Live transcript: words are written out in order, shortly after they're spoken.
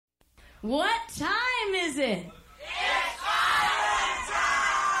What time is it? It's Island time!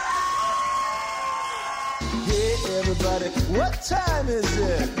 Hey everybody, what time is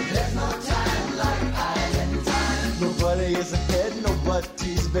it? There's no time like Island time. Nobody is ahead,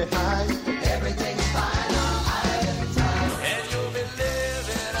 nobody's behind. Everything's fine on Island time. And you'll be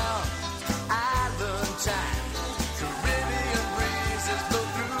living on Island time. Caribbean breezes blow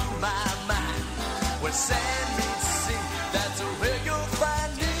through my mind. When sand meets sea, that's where you'll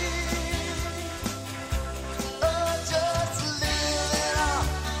find me. Oh, just living on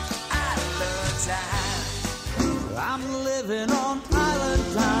Island time. I'm living on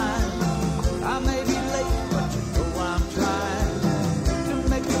Island time. I may be late, but you know I'm trying to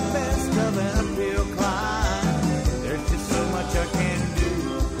make the best of an uphill climb. There's just so much I can do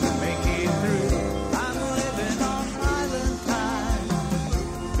to make it through. I'm living on Island time.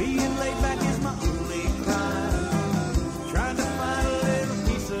 Being laid back is my only crime. Trying to find a little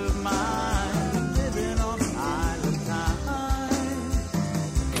peace of mind. Living on Island time.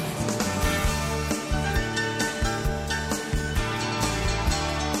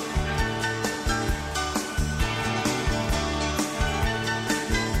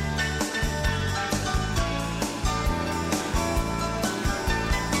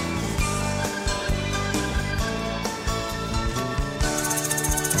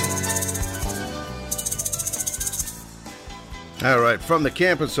 All right, from the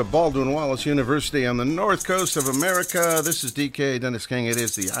campus of Baldwin Wallace University on the north coast of America, this is DK Dennis King. It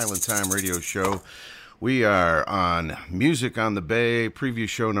is the Island Time Radio Show. We are on Music on the Bay, preview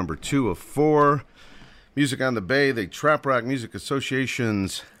show number 2 of 4. Music on the Bay, the Trop Rock Music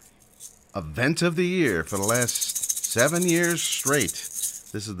Association's event of the year for the last 7 years straight.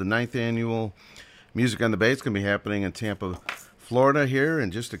 This is the 9th annual Music on the Bay. It's going to be happening in Tampa, Florida here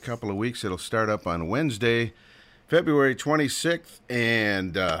in just a couple of weeks. It'll start up on Wednesday, February 26th,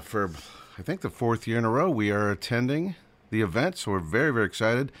 and for, I think, the 4th year in a row, we are attending the event, so we're very, very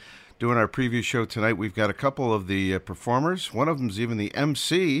excited. Doing our preview show tonight, we've got a couple of the performers. One of them is even the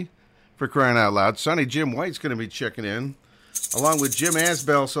MC, for crying out loud. Sonny Jim White's going to be checking in, along with Jim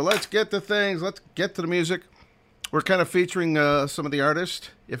Asbell. So let's get to things. Let's get to the music. We're kind of featuring some of the artists,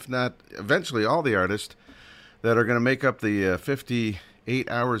 if not eventually all the artists, that are going to make up the 58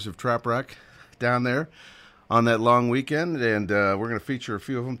 hours of Trop Rock down there on that long weekend, and we're going to feature a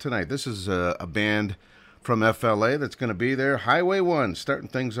few of them tonight. This is a band from FLA that's going to be there. Highway 1, starting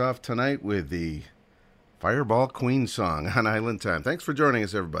things off tonight with the Fireball Queen song on Island Time. Thanks for joining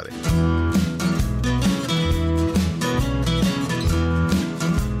us, everybody.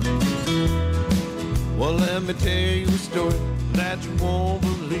 Well, let me tell you a story that you won't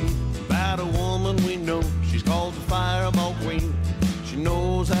believe about a woman we know. She's called the Fireball Queen. She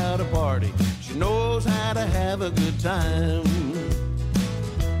knows how to party. She knows how to have a good time.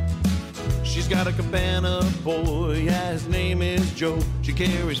 She's got a cabana boy, yeah, his name is Joe. She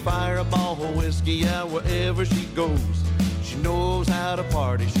carries Fireball whiskey out wherever she goes. She knows how to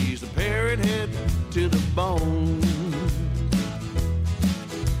party. She's a parrot head to the bone.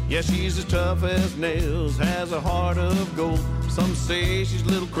 Yeah, she's as tough as nails, has a heart of gold. Some say she's a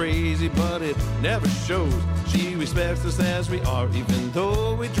little crazy, but it never shows. She respects us as we are, even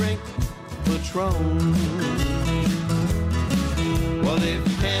though we drink Patron. Well, if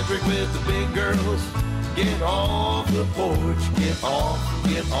you can't drink with the big girls, get off the porch, get off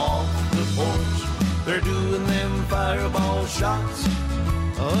the porch. They're doing them Fireball shots,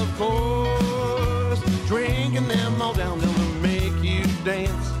 of course. Drinking them all down, they'll make you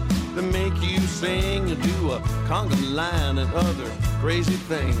dance, they'll make you sing, and do a conga line and other crazy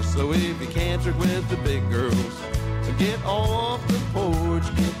things. So if you can't drink with the big girls, get off the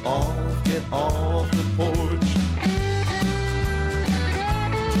porch, get off the porch.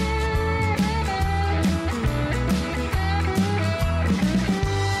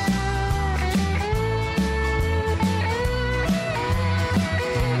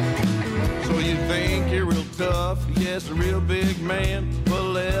 So you think you're real tough, yes, a real big man. Well,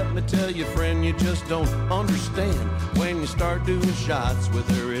 let me tell you, friend, you just don't understand. When you start doing shots with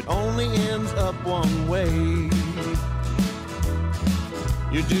her, it only ends up one way.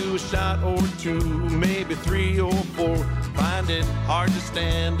 You do a shot or two, maybe 3 or 4. Find it hard to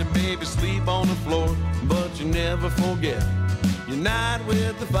stand and maybe sleep on the floor. But you never forget your night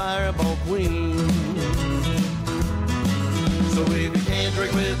with the Fireball Queen. So if you can't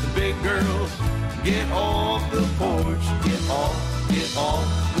drink with the big girls, get off the porch, get off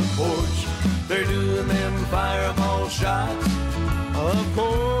the porch. They're doing them Fireball shots, of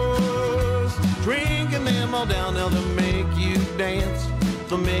course. Drinking them all down, now to make you dance,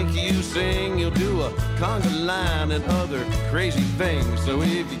 will make you sing. You'll do a conga line and other crazy things. So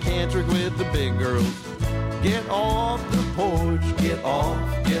if you can't trick with the big girls, get off the porch, get off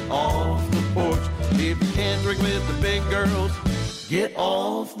the porch. If you can't drink with the big girls, get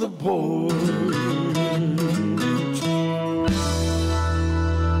off the porch.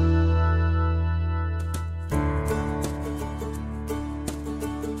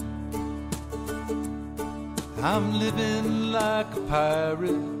 I'm living like a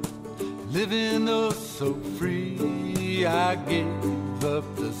pirate, living oh so free. I gave up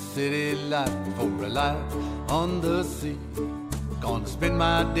the city life for a life on the sea. Gonna spend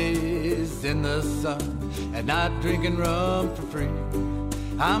my days in the sun at night drinking rum for free.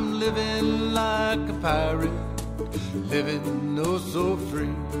 I'm living like a pirate, living oh so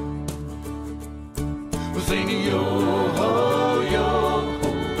free. We're singing yo ho yo ho,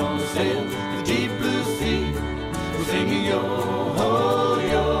 gonna sail the deep blue sea. We're singing yo ho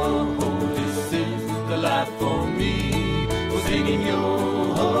yo ho, this is the life for me. We're singing yo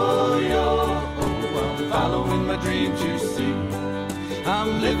ho yo ho, I'm following my dreams, you see.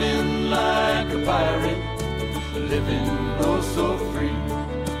 I'm living like a pirate, living oh so free.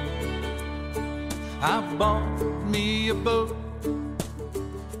 I bought me a boat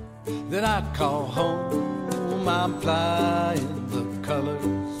that I call home. I'm flying the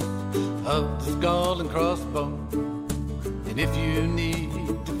colors of the skull and crossbones. And if you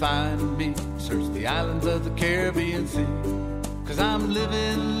need to find me, search the islands of the Caribbean Sea. 'Cause I'm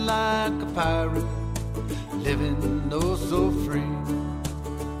living like a pirate, living oh so free.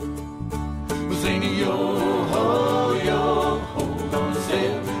 We're singing yo ho yo ho, gonna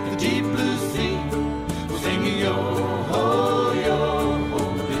sail the deep blue sea. We're singing yo ho yo ho,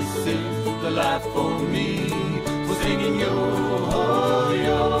 this is the life for me. We're singing yo ho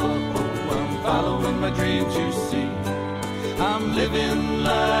yo ho, I'm following my dreams, you see. I'm living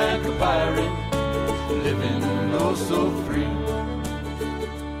like a pirate, living oh so free.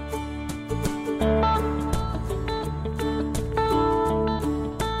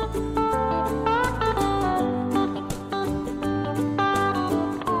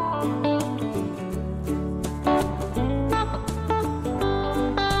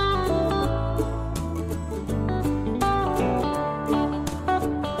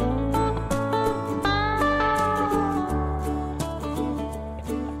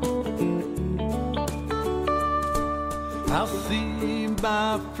 I'll see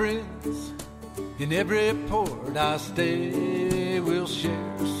my friends in every port I stay. We'll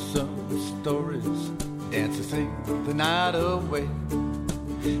share some stories, dance and sing the night away.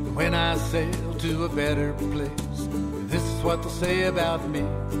 And when I sail to a better place, this is what they'll say about me.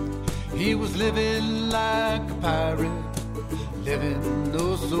 He was living like a pirate, living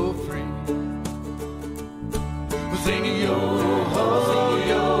oh so free. We're singing yo ho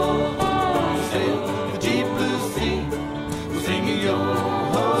yo ho, sail the deep blue sea. We're singing yo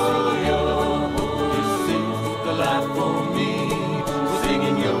ho yo ho, this is the life for me. We're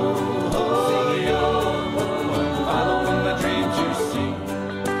singing yo ho yo ho, I'm following my dreams, you see.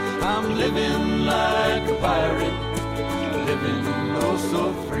 I'm living like a pirate, living oh so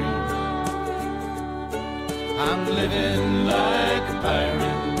free. I'm living like a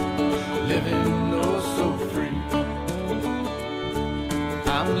pirate, living oh so free.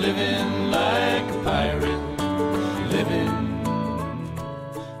 I'm living like a pirate, living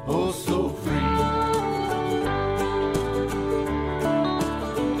oh so free.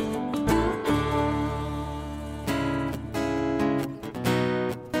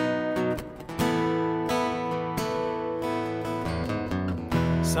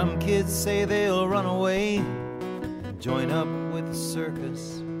 Some kids say they'll run away, join up with the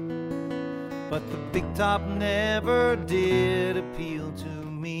circus, but the big top never did appeal to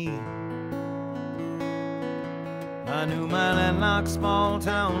me. I knew my landlocked small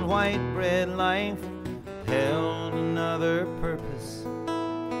town white bread life held another purpose,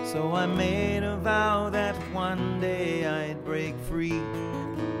 so I made a vow that one day I'd break free.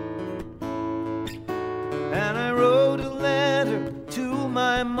 And I wrote a letter to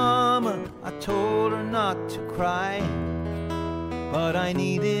my mama, I told her not to cry, but I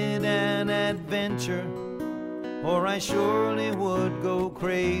needed an adventure or I surely would go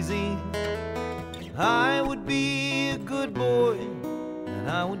crazy. I would be a good boy and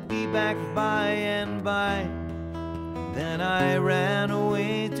I would be back by and by. Then I ran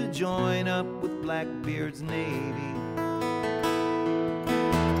away to join up with Blackbeard's Navy.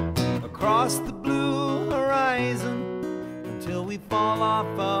 Across the blue horizon until we fall off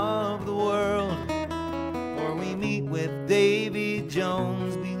of the world, or we meet with Davy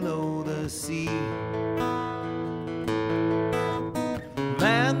Jones below the sea.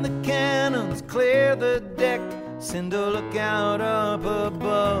 clear the deck, send a lookout up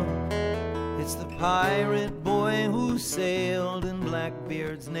above. It's the pirate boy who sailed in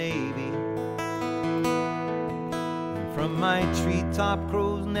Blackbeard's navy. And from my treetop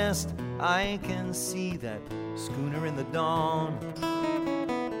crow's nest, I can see that schooner in the dawn.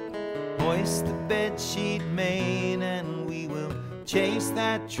 Hoist the bedsheet main and we will chase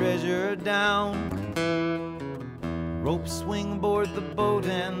that treasure down. Rope swing aboard the boat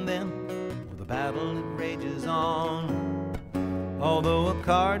and then the battle it rages on. Although a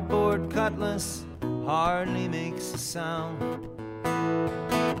cardboard cutlass hardly makes a sound.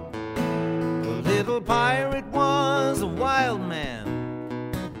 The little pirate was a wild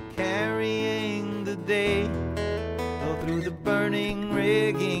man, carrying the day. Though through the burning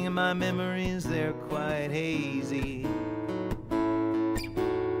rigging my memories they're quite hazy.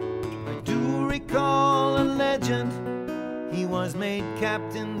 I do recall a legend, he was made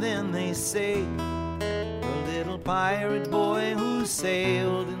captain then they say. The little pirate boy who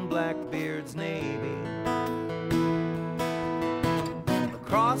sailed in Blackbeard's navy.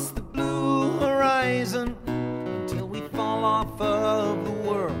 Across the blue horizon until we fall off of the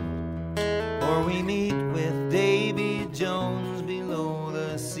world, or we meet with Davy Jones below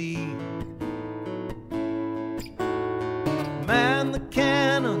the sea. Man the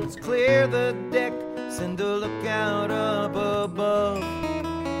cannons, clear the deck, send a lookout up above.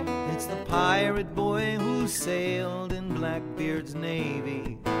 It's the pirate boy who sailed in Blackbeard's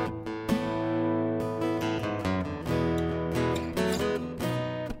navy.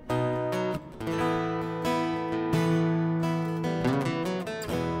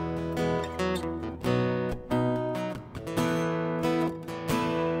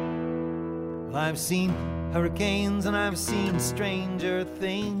 I've seen hurricanes and I've seen stranger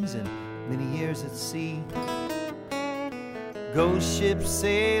things in many years at sea. Ghost ships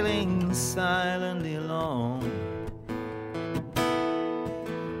sailing silently along.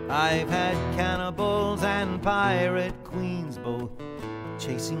 I've had cannibals and pirate queens both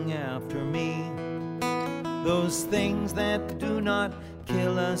chasing after me. Those things that do not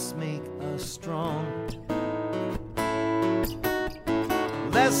kill us make us strong.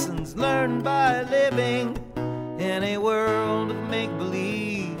 Lessons learned by living in a world of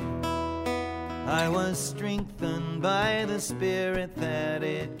make-believe. I was strengthened by the spirit that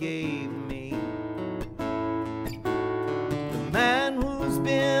it gave me. The man who's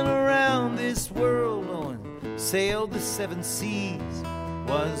been around this world and sailed the 7 seas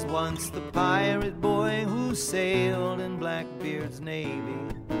was once the pirate boy who sailed in Blackbeard's navy.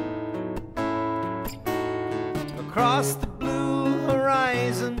 Across the blue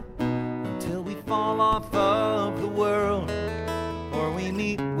horizon until we fall off of the world, or we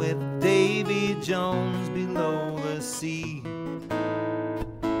meet with Davy Jones below the sea.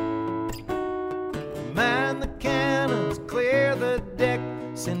 Man the cannons, clear the deck,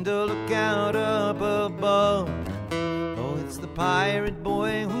 send a lookout up above. Oh, it's the pirate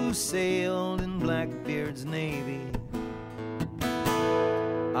boy who sailed in Blackbeard's navy.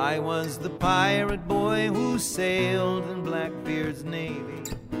 I was the pirate boy who sailed in Blackbeard's navy.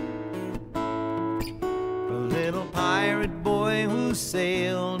 A little pirate boy who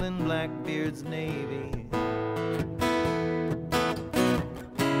sailed in Blackbeard's navy.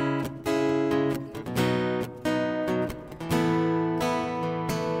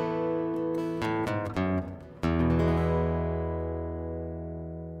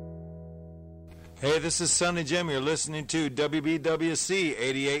 Hey, this is Sonny Jim. You're listening to WBWC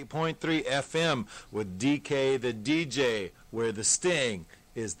 88.3 FM with DK the DJ, where the sting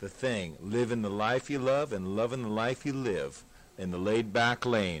is the thing. Living the life you love and loving the life you live in the laid-back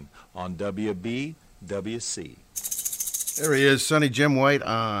lane on WBWC. There he is, Sonny Jim White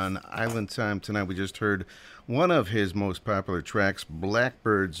on Island Time tonight. We just heard one of his most popular tracks,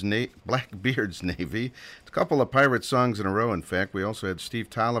 Blackbeard's Navy. It's a couple of pirate songs in a row, in fact. We also had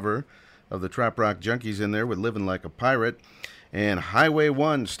Steve Tolliver of the Trop Rock Junkies in there with Living Like a Pirate. And Highway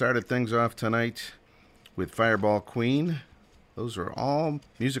 1 started things off tonight with Fireball Queen. Those are all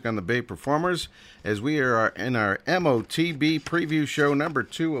Music on the Bay performers as we are in our MOTB preview show number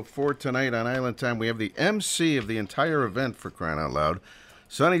 2 of 4 tonight on Island Time. We have the MC of the entire event, for crying out loud,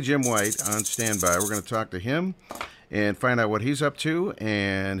 Sonny Jim White, on standby. We're going to talk to him and find out what he's up to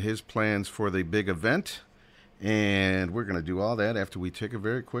and his plans for the big event. And we're going to do all that after we take a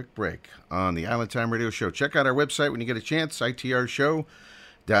very quick break on the Island Time Radio Show. Check out our website when you get a chance, itrshow.com.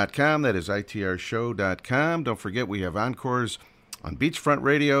 That is itrshow.com. Don't forget we have encores on Beachfront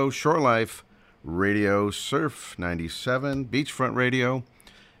Radio, Shore Life Radio, Surf 97, Beachfront Radio,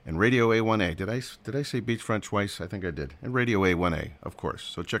 and Radio A1A. Did I say Beachfront twice? I think I did. And Radio A1A, of course.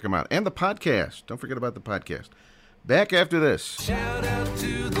 So check them out. And the podcast. Don't forget about the podcast. Back after this. Shout out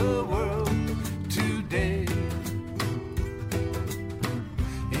to the world today.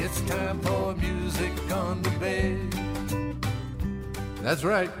 It's time for Music on the Bay. That's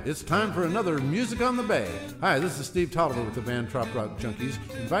right. It's time for another Music on the Bay. Hi, this is Steve Tolliver with the band Trop Rock Junkies,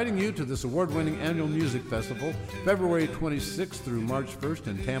 inviting you to this award-winning annual music festival, February 26th through March 1st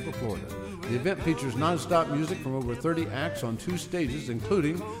in Tampa, Florida. The event features non-stop music from over 30 acts on 2 stages,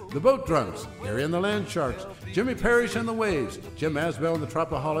 including the Boat Drunks, Harry and the Land Sharks, Jimmy Parrish and the Waves, Jim Asbell and the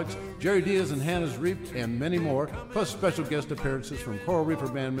Tropaholics, Jerry Diaz and Hannah's Reap, and many more, plus special guest appearances from Coral Reaper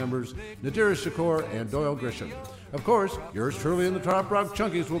band members Nadira Shakur and Doyle Grisham. Of course, yours truly and the Trop Rock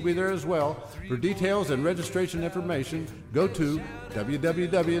Junkies will be there as well. For details and registration information, go to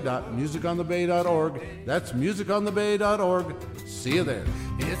www.musiconthebay.org. That's musiconthebay.org. See you there.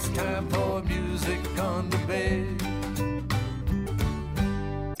 It's time for Music on the Bay.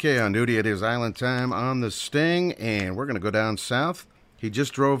 Okay, on duty it is Island Time on the Sting, and we're going to go down south. He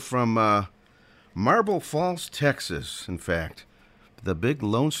just drove from Marble Falls, Texas, in fact. The big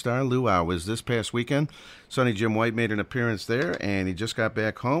Lone Star Luau was this past weekend. Sonny Jim White made an appearance there, and he just got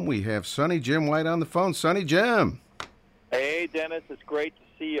back home. We have Sonny Jim White on the phone. Sonny Jim. Hey, Dennis. It's great to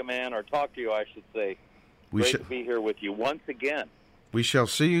see you, man, or talk to you, I should say. Great to be here with you once again. We shall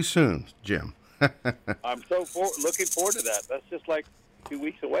see you soon, Jim. I'm so looking forward to that. That's just like 2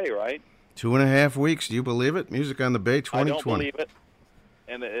 weeks away, right? 2.5 weeks. Do you believe it? Music on the Bay 2020. I don't believe it,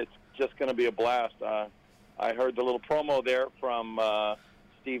 and it's just going to be a blast. I heard the little promo there from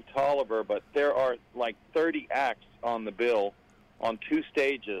Steve Tolliver, but there are like 30 acts on the bill on 2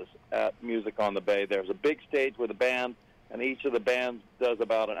 stages at Music on the Bay. There's a big stage with a band, and each of the bands does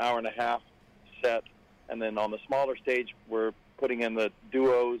about an hour-and-a-half set. And then on the smaller stage, we're putting in the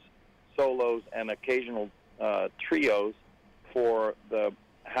duos, solos, and occasional trios for the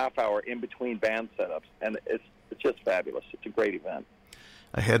half-hour in-between band setups. And it's just fabulous. It's a great event.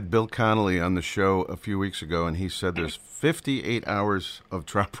 I had Bill Connolly on the show a few weeks ago, and he said there's 58 hours of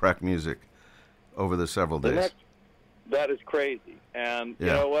trop rock music over the several days. That is crazy. And you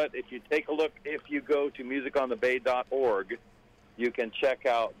know what? If you take a look, if you go to musiconthebay.org, you can check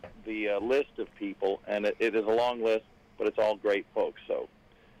out the list of people, and it is a long list, but it's all great folks. So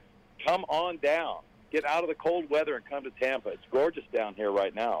come on down. Get out of the cold weather and come to Tampa. It's gorgeous down here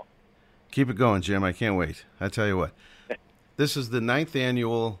right now. Keep it going, Jim. I can't wait. I tell you what. This is the 9th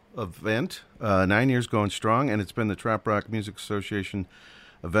annual event, 9 years going strong, and it's been the Trop Rock Music Association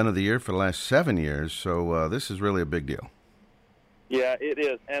Event of the Year for the last 7 years, so this is really a big deal. Yeah, it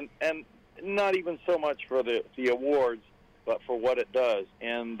is, and not even so much for the awards, but for what it does.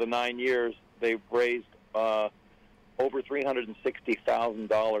 In the 9 years, they've raised over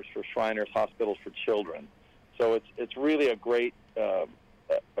 $360,000 for Shriners Hospitals for Children. So it's really a great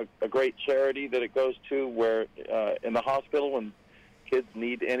a great charity that it goes to, where in the hospital when kids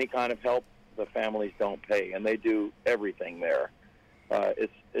need any kind of help, the families don't pay, and they do everything there.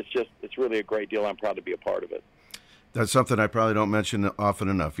 It's really a great deal. I'm proud to be a part of it. That's something I probably don't mention often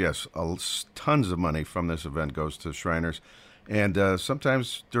enough. Yes, tons of money from this event goes to Shriners. And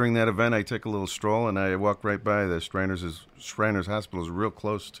sometimes during that event, I take a little stroll, and I walk right by the Shriners Hospital is real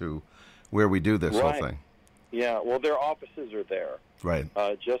close to where we do this whole thing. Yeah, well, their offices are there. Right.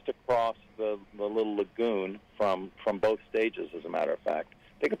 Just across the little lagoon from both stages, as a matter of fact.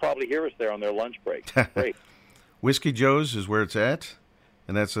 They could probably hear us there on their lunch break. Great. Whiskey Joe's is where it's at,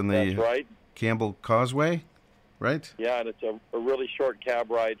 and that's in the Campbell Causeway, right? Yeah, and it's a really short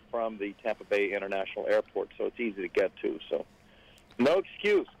cab ride from the Tampa Bay International Airport, so it's easy to get to. So no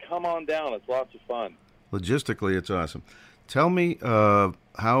excuse. Come on down. It's lots of fun. Logistically, it's awesome. Tell me how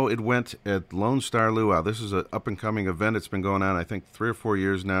it went at Lone Star Luau. This is an up-and-coming event. It's been going on, I think, 3 or 4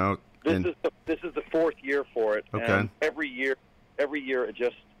 years now. This is the 4th year for it. Okay. And every year it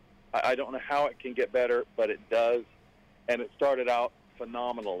just, I don't know how it can get better, but it does. And it started out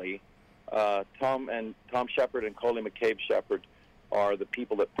phenomenally. Tom Shepard and Coley McCabe Shepard are the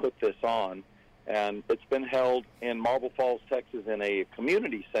people that put this on. And it's been held in Marble Falls, Texas, in a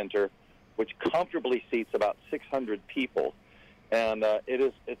community center, which comfortably seats about 600 people. And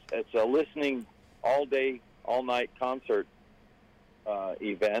it's a listening all-day, all-night concert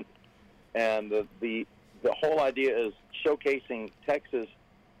event. And the whole idea is showcasing Texas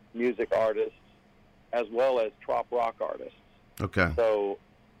music artists as well as trop rock artists. Okay. So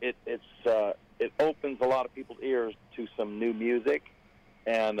it opens a lot of people's ears to some new music,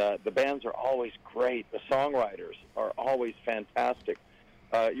 and the bands are always great. The songwriters are always fantastic.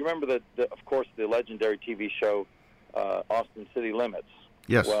 You remember of course, the legendary TV show Austin City Limits.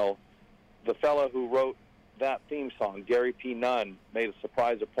 Yes. Well, the fellow who wrote that theme song, Gary P. Nunn, made a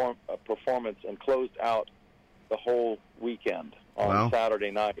surprise performance and closed out the whole weekend on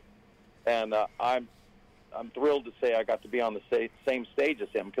Saturday night. And I'm thrilled to say I got to be on the same stage as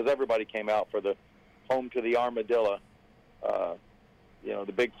him, because everybody came out for the Home to the Armadillo,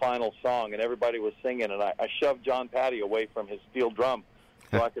 the big final song, and everybody was singing. And I shoved John Patty away from his steel drum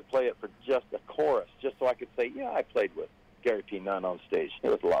so I could play it for just a chorus, just so I could say, yeah, I played with Gary P. Nunn on stage. It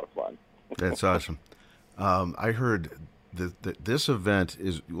was a lot of fun. That's awesome. I heard that this event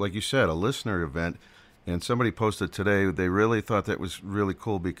is, like you said, a listener event, and somebody posted today they really thought that was really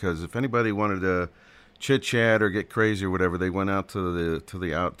cool, because if anybody wanted to chit chat or get crazy or whatever, they went out to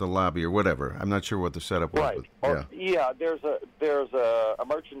the lobby or whatever. I'm not sure what the setup was. Right. But, yeah. There's a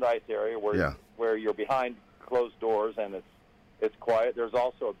merchandise area where you're behind closed doors and it's quiet. There's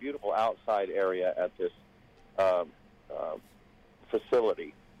also a beautiful outside area at this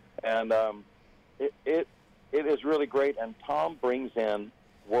facility, and it is really great. And Tom brings in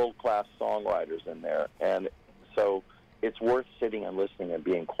world-class songwriters in there, and so it's worth sitting and listening and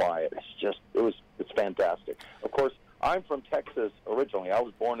being quiet. It's fantastic. Of course, I'm from Texas originally. I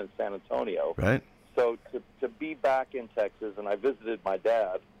was born in San Antonio. Right. So to be back in Texas, and I visited my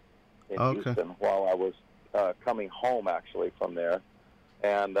dad in Houston while I was coming home, actually, from there.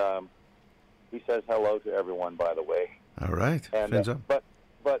 And he says hello to everyone, by the way. All right. And,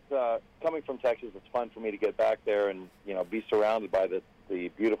 but coming from Texas, it's fun for me to get back there and, be surrounded by the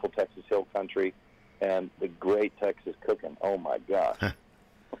beautiful Texas Hill Country and the great Texas cooking. Oh, my gosh.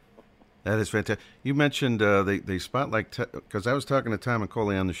 That is fantastic. You mentioned they spotlight, because I was talking to Tom and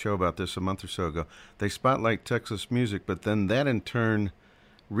Coley on the show about this a month or so ago. They spotlight Texas music, but then that in turn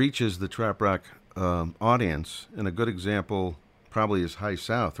reaches the Trop Rock audience. And a good example probably is High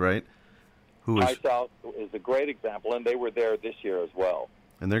South, right? High South is a great example, and they were there this year as well.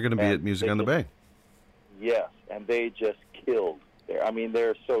 And they're going to be at Music on the Bay. Yes, and they just killed there. I mean,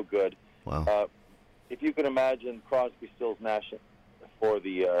 they're so good. Wow. If you can imagine Crosby, Stills, Nash for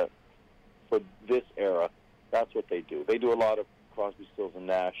this era, that's what they do. They do a lot of Crosby, Stills, and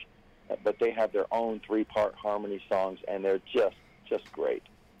Nash, but they have their own 3-part harmony songs, and they're just great.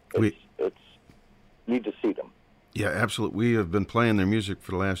 It's need to see them. Yeah, absolutely. We have been playing their music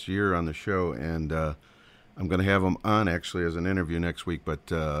for the last year on the show, and I'm going to have them on, actually, as an interview next week. But,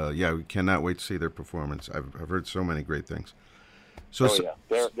 we cannot wait to see their performance. I've heard so many great things. So,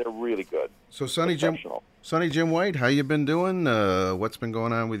 they're really good. So, Sonny Jim White, how you been doing? What's been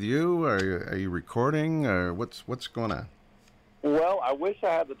going on with you? Are you recording? Or what's going on? Well, I wish I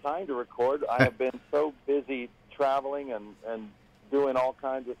had the time to record. I have been so busy traveling and doing all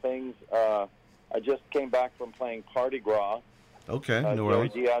kinds of things. I just came back from playing Party Gras. Okay, New Joey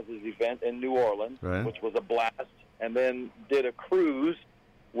Orleans. Diaz's event in New Orleans, right, which was a blast, and then did a cruise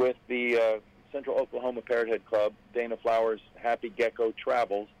with the Central Oklahoma Parrot Head Club, Dana Flowers' Happy Gecko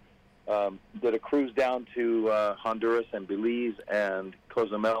Travels. Did a cruise down to Honduras and Belize and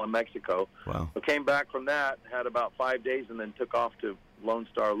Cozumel in Mexico. Wow. I came back from that, had about 5 days, and then took off to Lone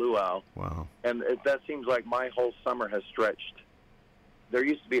Star Luau. Wow. And that seems like my whole summer has stretched. There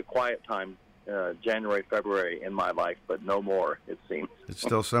used to be a quiet time, January, February in my life, but no more, it seems. It's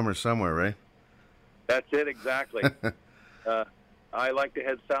still summer somewhere, right? That's it, exactly. I like to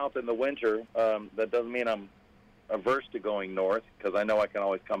head south in the winter. That doesn't mean I'm averse to going north, because I know I can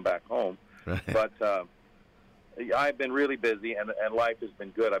always come back home. Right. But I've been really busy, and life has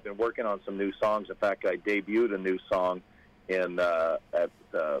been good. I've been working on some new songs. In fact, I debuted a new song at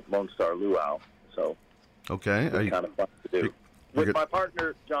Lone Star Luau. So okay, it's kind of fun to do. With my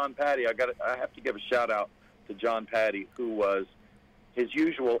partner John Patty, I have to give a shout out to John Patty, who was his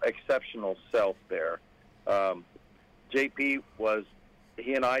usual exceptional self there. JP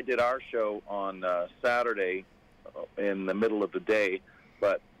he and I did our show on Saturday in the middle of the day,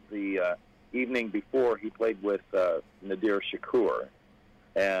 but the evening before he played with Nadir Shakur,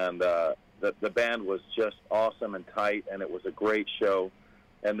 and the band was just awesome and tight, and it was a great show.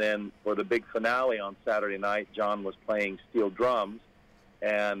 And then for the big finale on Saturday night, John was playing steel drums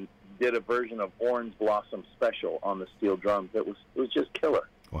and did a version of Orange Blossom Special on the steel drums. It was just killer.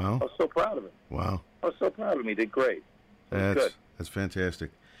 Wow. I was so proud of him. Wow. I was so proud of him. He did great. Good. That's fantastic.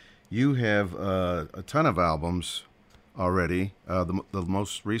 You have a ton of albums already. The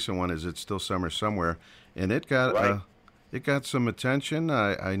most recent one is "It's Still Summer Somewhere," and it got some attention.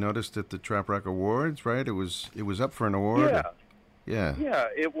 I noticed at the Trop Rock Awards. Right, it was up for an award. Yeah. Yeah,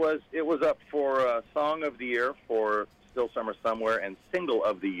 it was up for Song of the Year for Still Summer Somewhere and Single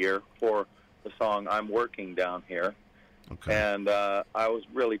of the Year for the song I'm Working Down Here. Okay. And I was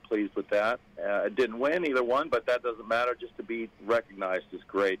really pleased with that. It didn't win either one, but that doesn't matter. Just to be recognized is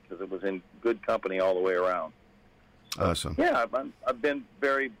great because it was in good company all the way around. So, Awesome. Yeah, I've been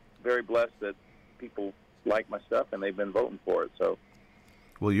very, very blessed that people like my stuff and they've been voting for it. So.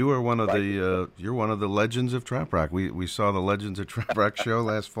 Well, you are one of you're one of the legends of Trop Rock. We saw the Legends of Trop Rock show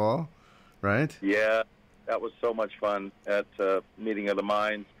last fall, right? Yeah, that was so much fun at Meeting of the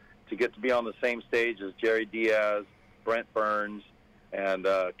Minds to get to be on the same stage as Jerry Diaz, Brent Burns, and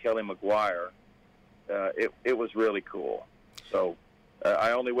Kelly McGuire. It was really cool. So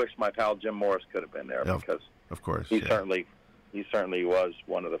I only wish my pal Jim Morris could have been there because, of course, he certainly was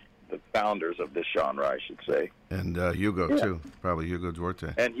one of the founders of this genre, I should say. And Hugo too, probably Hugo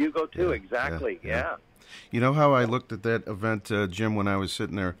Duarte. And Hugo too, exactly. Yeah. You know how I looked at that event, Jim, when I was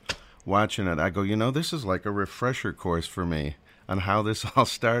sitting there watching it? I go, this is like a refresher course for me on how this all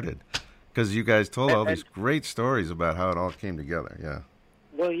started, because you guys told all these great stories about how it all came together. Yeah.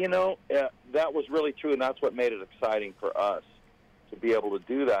 Well, that was really true, and that's what made it exciting for us to be able to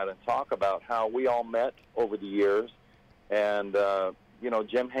do that and talk about how we all met over the years. And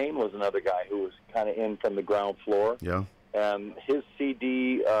Jim Hain was another guy who was kind of in from the ground floor. Yeah. And his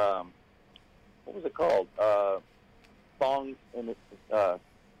CD, what was it called? Songs in the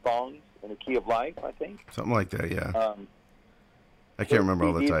Key of Life, I think. Something like that, yeah. I can't remember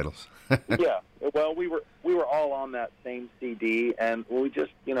all the titles. Yeah. Well, we were all on that same CD, and we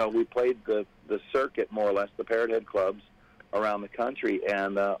just, we played the circuit, more or less, the Parrot Head clubs around the country,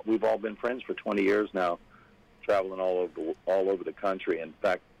 and we've all been friends for 20 years now, traveling all over the country. In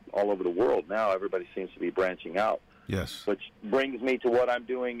fact, all over the world now. Everybody seems to be branching out. Yes. Which brings me to what I'm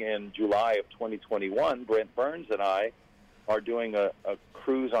doing in July of 2021. Brent Burns and I are doing a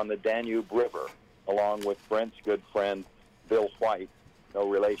cruise on the Danube River, along with Brent's good friend Bill White, no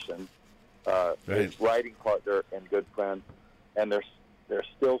relation, his writing partner and good friend. And there's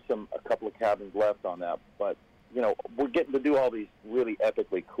still a couple of cabins left on that, but we're getting to do all these really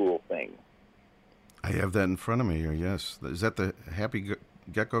epically cool things. I have that in front of me here, yes. Is that the Happy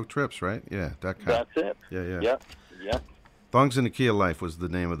Gecko Trips, right? Yeah, .com. That's it. Yeah. Yep. Songs in the Key of Life was the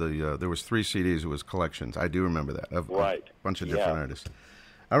name of the, there was 3 CDs, it was collections. I do remember that. Of a bunch of different artists.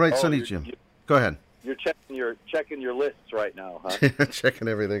 All right, Sonny Jim. Go ahead. You're checking your lists right now, huh? Checking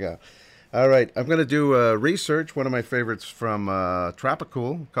everything out. All right, I'm going to do research, one of my favorites from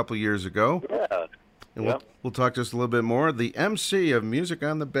Tropicool a couple years ago. Yeah. And we'll talk just a little bit more. The MC of Music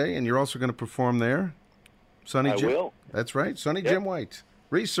on the Bay, and you're also going to perform there, Sonny Jim. I will. That's right, Sonny Jim White.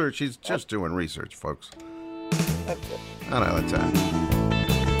 Research, he's just doing research, folks. That's it. On Island Time.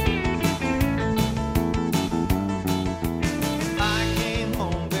 I came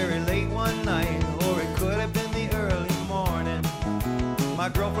home very late one night, or it could have been the early morning. My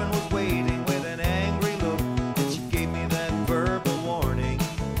girlfriend was waiting with an angry look, and she gave me that verbal warning.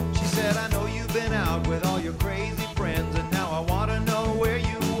 She said, I know you've been out with all your crazy friends, and now I want to know where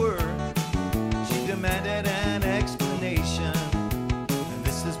you were. She demanded an explanation, and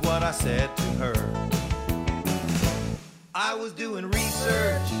this is what I said to her. I was doing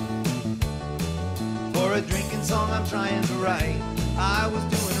research for a drinking song I'm trying to write. I was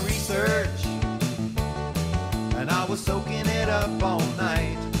doing research, and I was soaking it up all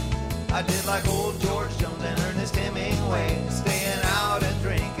night. I did like old George Jones and Ernest Hemingway, staying out and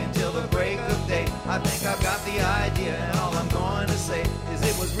drinking till the break of day. I think I've got the idea, and all I'm going to say is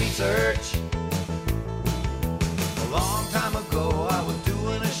it was research. A long time ago, I was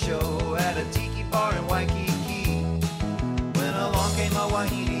doing a show at a tiki bar in Waikiki. When along came a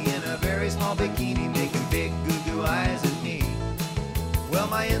Wahine in a very small bikini, making big goo-goo eyes at me. Well,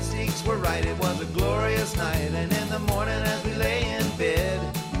 my instincts were right, it was a glorious night, and in the morning as we lay in bed,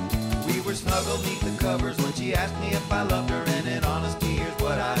 we were snuggled neath the covers when she asked me if I loved her, and in honesty, here's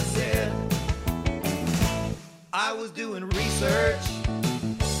what I said. I was doing research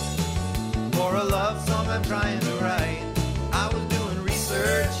for a love song I'm trying to write. I was doing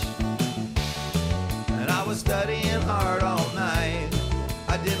research, and I was studying hard all night.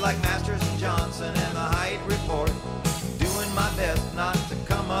 I did like Masters and Johnson and the Height Report, doing my best not to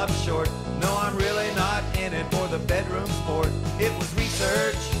come up short. No, I'm really not in it for the bedroom sport. It was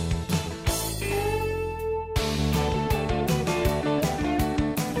research.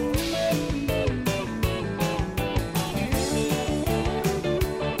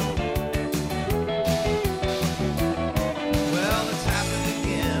 Well, it's happened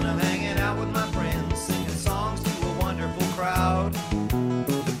again. I'm hanging out with my friends, singing songs to a wonderful crowd.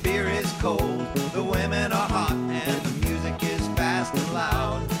 The beer is cold, the women are hot, and the music is fast and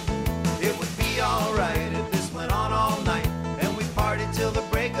loud. It would be alright if this went on all night, and we partied till the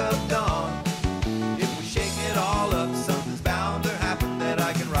break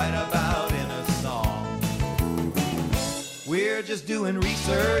write about in a song. We're just doing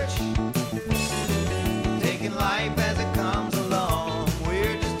research, taking life as it comes along.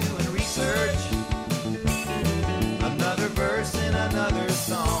 We're just doing research, another verse in another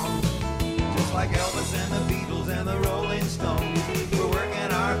song. Just like Elvis and the Beatles and the Rolling Stones, we're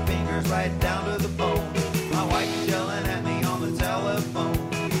working our fingers right down to the bone. My wife is yelling at me on the telephone.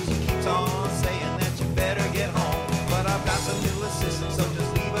 She keeps on saying that you better get home, but I've got some new assistants, so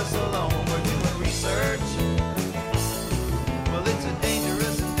just leave us alone. We're doing research. Well, it's a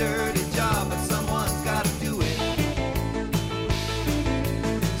dangerous and dirty job, but someone's got to do it.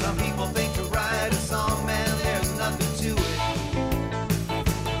 Some people think to write a song, man, there's nothing to it.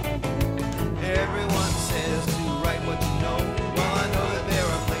 Everyone says to write what you know. Well, I know that there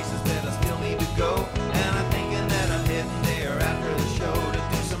are places that I still need to go, and I'm thinking that I'm heading there after the show to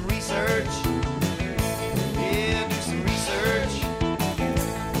do some research. Yeah, do some research.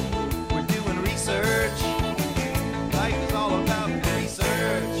 We're doing research. Life is all about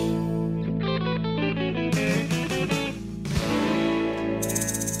research.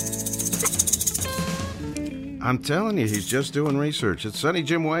 I'm telling you, he's just doing research. It's Sonny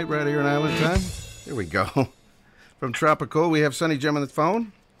Jim White right here in Island Time. Here we go. From Tropical, we have Sonny Jim on the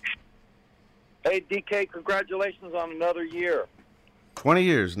phone. Hey, DK, congratulations on another year. 20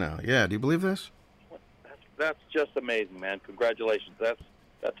 years now. Yeah, do you believe this? That's just amazing, man. Congratulations. That's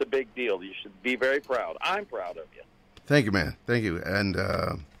a big deal. You should be very proud. I'm proud of you. Thank you, man. Thank you. And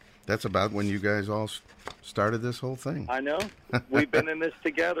that's about when you guys all started this whole thing. I know. We've been in this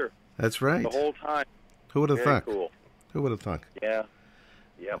together That's right. the whole time. Who would have Very thunk? cool. Who would have thunk? Yeah.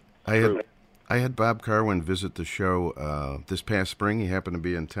 Yep. I had Bob Carwin visit the show this past spring. He happened to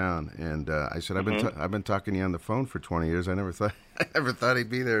be in town, and I said, "I've been talking to you on the phone for 20 years. I never thought he'd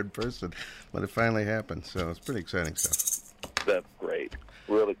be there in person, but it finally happened. So it's pretty exciting stuff." That's great.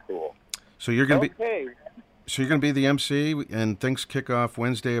 Really cool. So you're gonna Okay. So you're gonna be the MC, and things kick off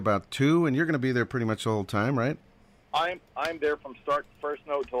Wednesday about 2, and you're gonna be there pretty much the whole time, right? I'm there from start first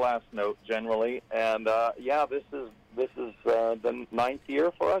note to last note generally, and yeah, this is the 9th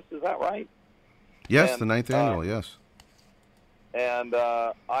year for us. Is that right? Yes, And, the 9th annual. Yes. And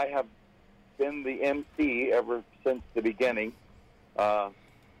I have been the MC ever since the beginning,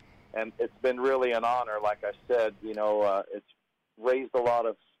 and it's been really an honor. Like I said, it's raised a lot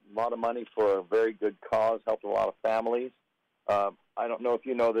of money for a very good cause, helped a lot of families. I don't know if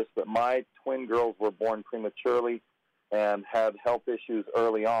you know this, but my twin girls were born prematurely and had health issues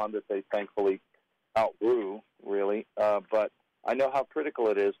early on that they thankfully outgrew, really. But I know how critical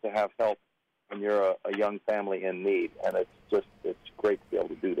it is to have help when you're a young family in need, and it's great to be able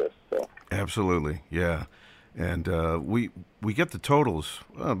to do this. So Absolutely, yeah. And we get the totals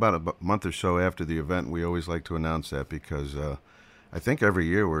about a month or so after the event. We always like to announce that because I think every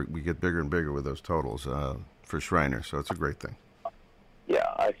year we get bigger and bigger with those totals for Shriner, so it's a great thing.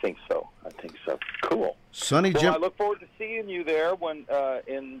 yeah, I think so. Cool. Sonny Well, Jim, I look forward to seeing you there when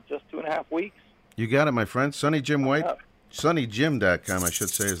in just 2.5 weeks. you got it, my friend. Sonny Jim White, SonnyJim.com, I should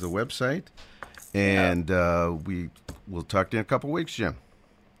say, is the website. And we'll talk to you in a couple weeks, Jim.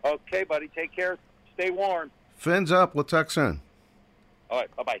 Okay, buddy. Take care. Stay warm. Fins up. We'll talk soon. All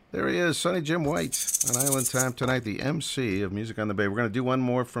right. Bye-bye. There he is, Sonny Jim White on Island Time tonight, the MC of Music on the Bay. We're going to do one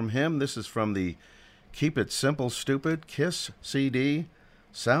more from him. This is from the Keep It Simple Stupid KISS CD,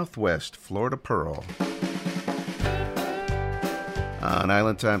 Southwest Florida Pearl. On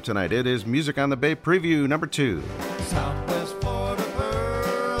Island Time tonight, it is Music on the Bay preview number 2. Southwest Florida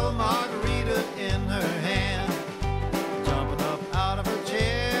Pearl, margarita in her hand, jumping up out of her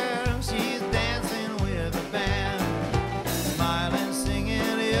chair, she's dancing with the band, smiling, singing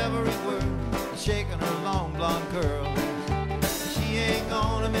every word, shaking her long blonde curls. She ain't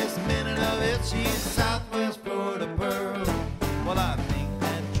gonna miss a minute of it, she's Southwest Florida Pearl. Well, I think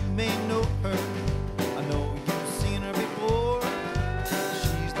that you may know her, I know you've seen her before.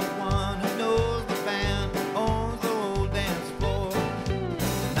 She's the one who knows the band, owns the old dance floor.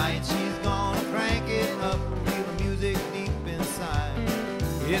 Tonight she's gonna crank it up, feel the music deep inside.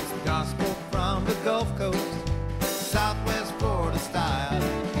 It's gospel from the Gulf Coast, Southwest Florida style.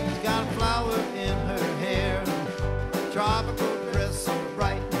 She's got a flower in her hair, tropical dress so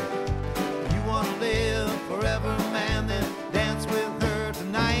bright. You wanna live forever, man, then dance with her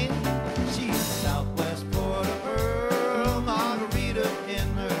tonight. She's Southwest Florida Pearl, margarita in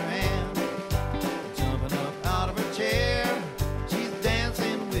her hand, jumping up out of her chair, she's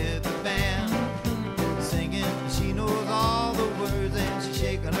dancing with the band, singing, she knows all the words and she's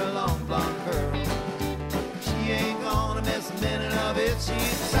shaking her long blonde curls.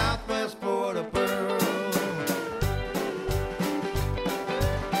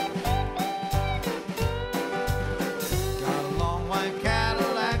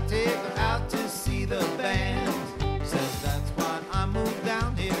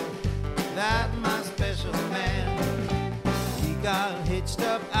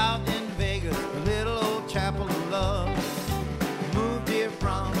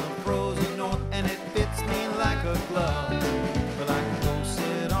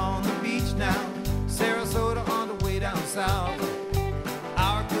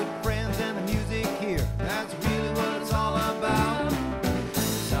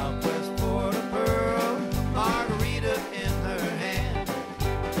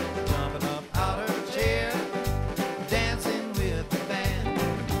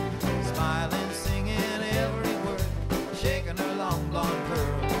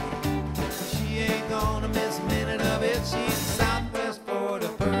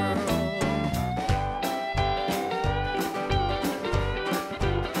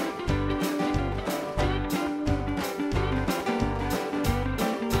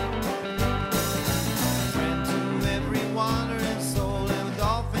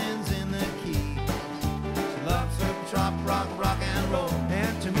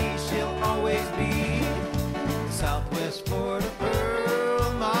 Southwest Florida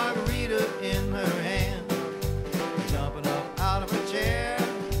Pearl, margarita in her hand, jumping up out of her chair,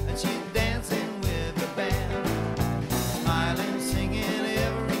 and she's dancing with the band, smiling, singing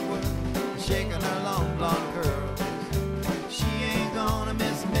every word, shaking her long blonde curls. She ain't gonna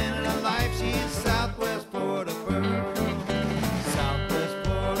miss a minute of life. She's Southwest Florida Pearl, Southwest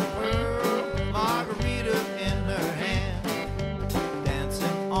Florida Pearl, margarita in her hand,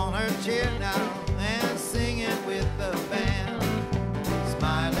 dancing on her chair now and singing with the band,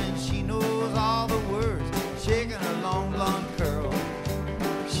 smiling, she knows all the words, shaking her long blonde curl.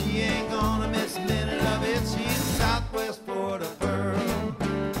 She ain't gonna miss a minute of it. She's Southwest Florida Pearl,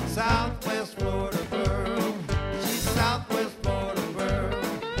 Southwest Florida Pearl. She's Southwest Florida Pearl.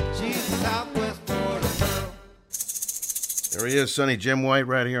 She's Southwest Florida Pearl. There he is, Sonny Jim White,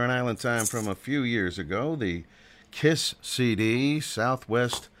 right here on Island Time from a few years ago. The Kiss CD,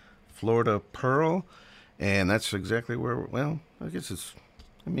 Southwest Florida Pearl. And that's exactly where, well, I guess it's,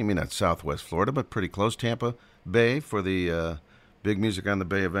 maybe not Southwest Florida, but pretty close. Tampa Bay for the Big Music on the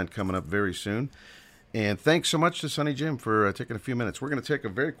Bay event coming up very soon. And thanks so much to Sonny Jim for taking a few minutes. We're going to take a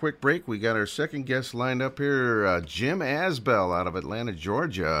very quick break. We got our second guest lined up here, Jim Asbell out of Atlanta,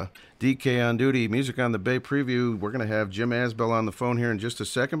 Georgia. DK on duty, Music on the Bay preview. We're going to have Jim Asbell on the phone here in just a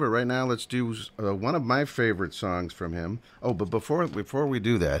second. But right now, let's do one of my favorite songs from him. Oh, but before we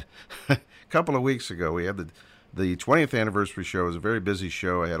do that, a couple of weeks ago, we had the 20th anniversary show. It was a very busy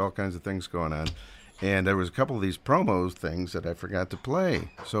show. I had all kinds of things going on. And there was a couple of these promo things that I forgot to play.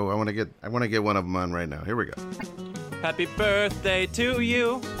 So I want to get one of them on right now. Here we go. Happy birthday to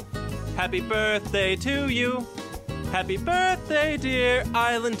you. Happy birthday to you. Happy birthday, dear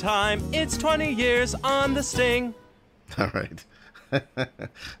Island Time. It's 20 years on the Sting. All right.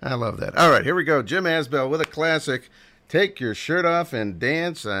 I love that. All right, here we go. Jim Asbell with a classic. Take your shirt off and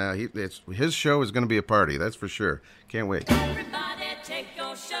dance. His show is going to be a party, that's for sure. Can't wait. Everybody take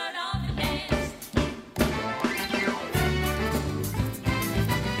your shirt off and dance.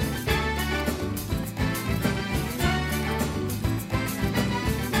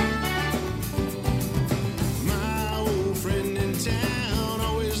 My old friend in town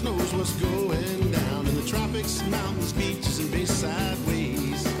always knows what's going down in the tropics, mountains, beaches, and bayside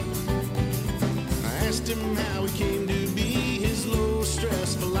ways. I asked him how he came to be, his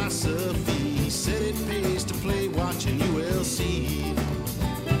low-stress philosophy. He said it pays to play watching ULC.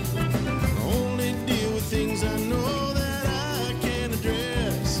 I only deal with things I know that I can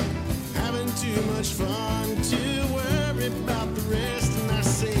address. Having too much fun to worry about the rest. And I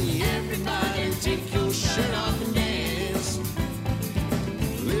say, everybody take your shirt off and dance.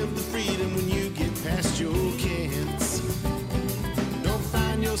 Live the freedom when you get past your can'ts. Don't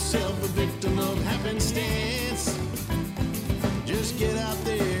find yourself a victim of happenstance. Just get out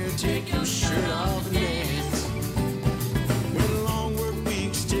there, take your shirt off and dance. When long work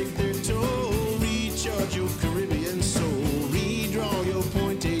weeks take their toll, recharge your Caribbean soul, redraw your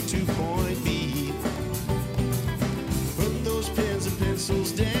point A to point B. Put those pens and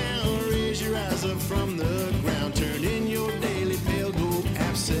pencils down, raise your eyes up from the ground, turn in your daily pale, go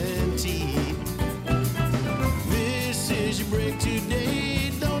absentee. This is your break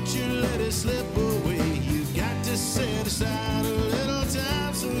today, don't you let it slip away. You got to set aside a little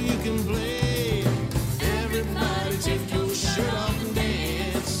time so you can play. Everybody take your shirt off and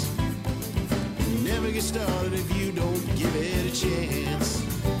dance. Never get started if you don't give it a chance.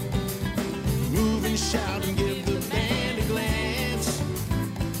 Move and shout and give the band a glance.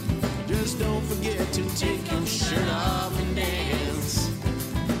 Just don't forget to take your shirt off and dance.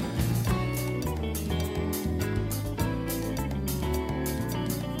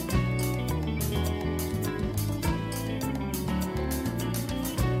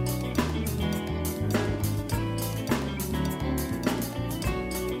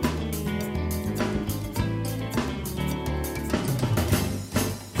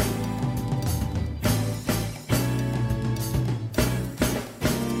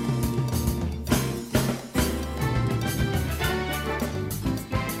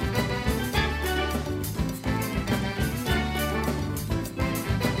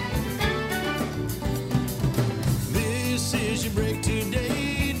 This is your break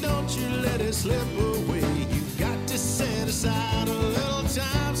today, don't you let it slip away. You got to set aside a little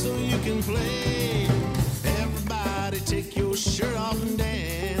time so you can play. Everybody take your shirt off and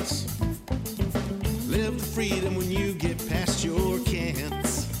dance. Live the freedom when you get past your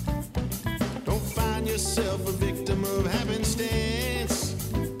can'ts. Don't find yourself a victim of happenstance.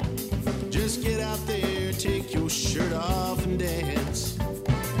 Just get out there, take your shirt off and dance.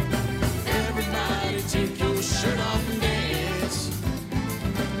 Everybody take your shirt off and dance.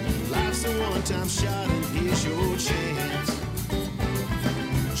 Life's a one-time shot and here's your chance.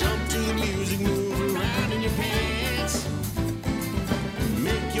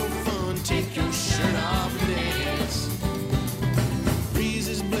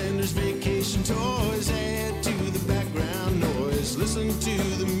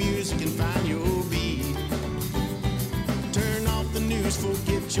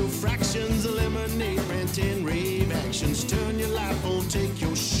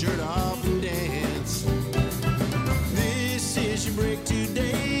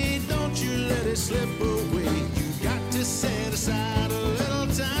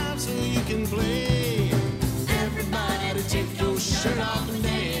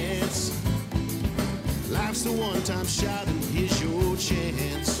 Life's a one-time shot and here's your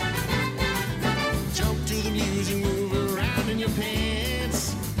chance. Jump to the music, move around in your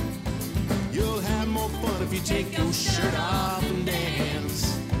pants. You'll have more fun if you take your shirt off and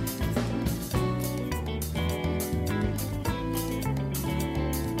dance.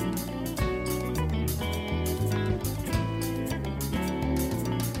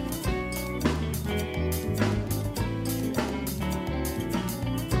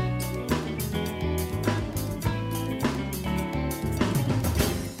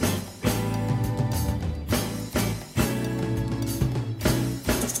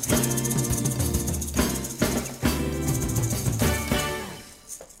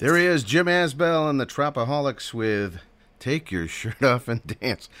 There he is, Jim Asbell and the Tropaholics with Take Your Shirt Off and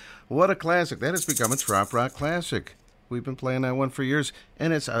Dance. What a classic. That has become a trop rock classic. We've been playing that one for years,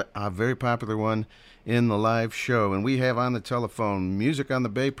 and it's a very popular one in the live show. And we have on the telephone Music on the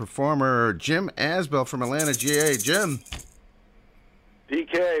Bay performer Jim Asbell from Atlanta, GA. Jim.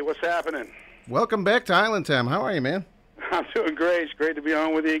 DK, what's happening? Welcome back to Island Time. How are you, man? I'm doing great. It's great to be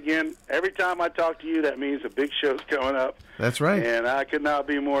on with you again. Every time I talk to you, that means a big show's coming up. That's right. And I could not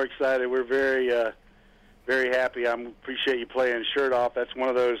be more excited. We're very, very happy. I appreciate you playing Shirt Off. That's one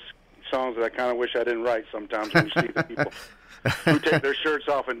of those songs that I kind of wish I didn't write sometimes when you see the people who take their shirts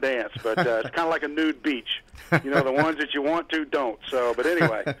off and dance. But it's kind of like a nude beach. You know, the ones that you want to don't. So, but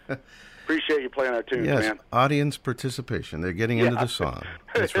anyway, appreciate you playing our tunes, yes, man. Audience participation. They're getting into the song.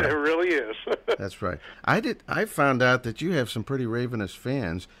 That's right. It really is. That's right. I found out that you have some pretty ravenous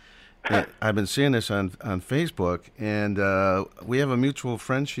fans. I've been seeing this on Facebook, and we have a mutual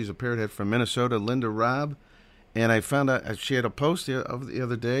friend. She's a parrot head from Minnesota, Linda Robb, and I found out she had a post the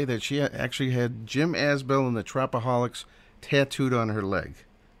other day that she actually had Jim Asbell and the Tropaholics tattooed on her leg.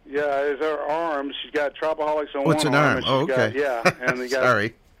 Yeah, it's her arm. She's got Tropaholics on Oh, it's one an arm. arm. And Oh, she's okay. got, yeah, and they got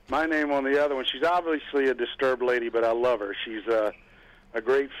Sorry. my name on the other one. She's obviously a disturbed lady, but I love her. She's a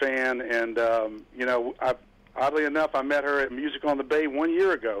great fan, and you know, oddly enough, I met her at Music on the Bay 1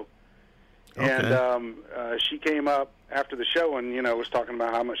 year ago. Okay. And she came up after the show and, you know, was talking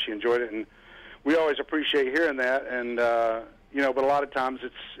about how much she enjoyed it. And we always appreciate hearing that. And, you know, but a lot of times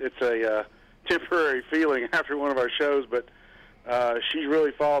it's a temporary feeling after one of our shows. But she's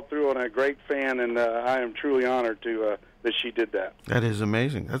really followed through on a great fan, and I am truly honored to that she did that. That is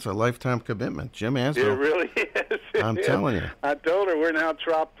amazing. That's a lifetime commitment. Jim Asbell. It really is. I'm telling you. I told her we're now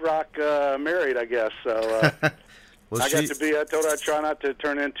trop rock married, I guess. So Well, I told her I'd try not to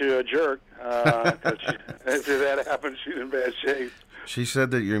turn into a jerk. Cause if that happens, she's in bad shape. She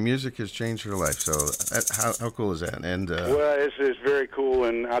said that your music has changed her life. So how cool is that? And well, it's very cool,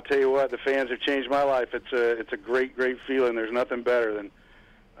 and I'll tell you what, the fans have changed my life. It's a great feeling. There's nothing better than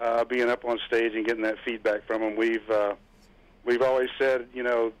being up on stage and getting that feedback from them. We've always said, you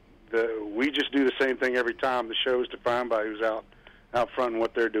know, we just do the same thing every time. The show's defined by who's out front and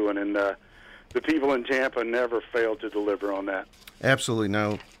what they're doing, and the people in Tampa never fail to deliver on that. Absolutely.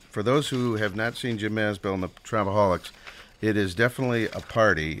 Now, for those who have not seen Jim Asbell and the Tropaholics, it is definitely a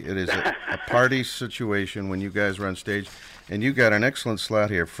party. It is a party situation when you guys are on stage, and you got an excellent slot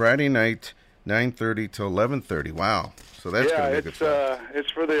here. Friday night, 9:30 to 11:30. Wow. So that's going to be a good slot. It's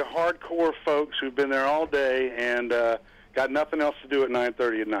for the hardcore folks who've been there all day and got nothing else to do at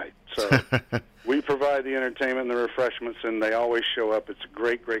 9:30 at night. So we provide the entertainment and the refreshments, and they always show up. It's a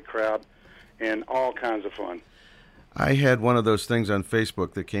great crowd and all kinds of fun. I had one of those things on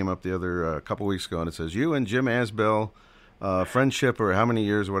Facebook that came up the other couple weeks ago, and it says, you and Jim Asbell, friendship or how many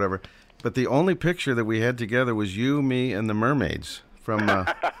years or whatever. But the only picture that we had together was you, me, and the Mermaids from...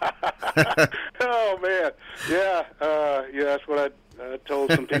 Oh, man. Yeah, that's what I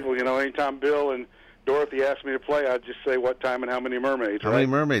told some people. You know, anytime Bill and Dorothy asked me to play, I'd just say what time and how many mermaids. How many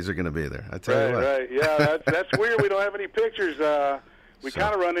mermaids are going to be there? I tell you what. Right. Yeah, that's weird. We don't have any pictures. We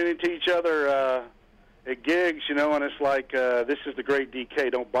kind of run into each other at gigs, you know, and it's like, this is the great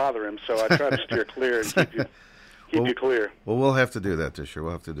DK, don't bother him. So I try to steer clear and keep you clear. Well, we'll have to do that this year.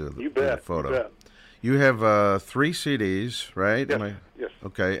 We'll have to do the photo. You bet. You have 3 CDs, right? Yes.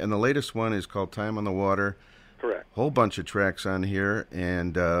 Okay, and the latest one is called Time on the Water. Correct. Whole bunch of tracks on here,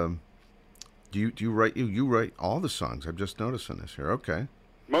 and do you write all the songs? I'm just noticing this here. Okay.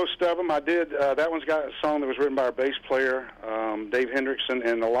 Most of them I did. That one's got a song that was written by our bass player, Dave Hendrickson,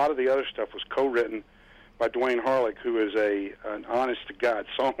 and a lot of the other stuff was co-written by Dwayne Harlick, who is an honest-to-God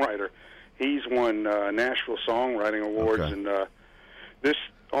songwriter. He's won Nashville Songwriting Awards, okay. And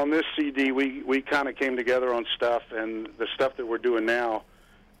on this CD, we kind of came together on stuff, and the stuff that we're doing now,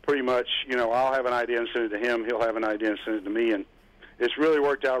 pretty much, you know, I'll have an idea and send it to him, he'll have an idea and send it to me, and it's really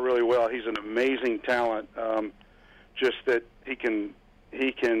worked out really well. He's an amazing talent, just that he can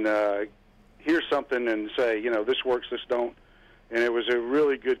hear something and say, you know, this works, this don't. And it was a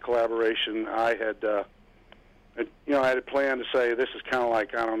really good collaboration. I had, you know, I had a plan to say this is kind of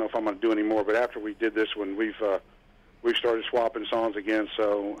like, I don't know if I'm going to do any more, but after we did this one, we've started swapping songs again,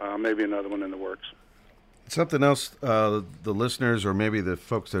 so maybe another one in the works. Something else the listeners or maybe the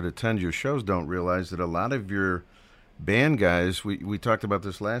folks that attend your shows don't realize that a lot of your band guys, we talked about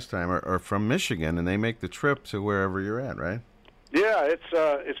this last time, are from Michigan, and they make the trip to wherever you're at, right? Yeah,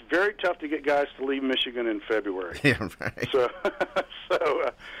 it's very tough to get guys to leave Michigan in February. Yeah, right. So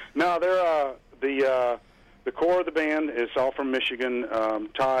no, they're the core of the band is all from Michigan.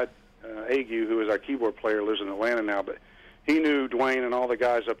 Todd Ague, who is our keyboard player, lives in Atlanta now, but he knew Dwayne and all the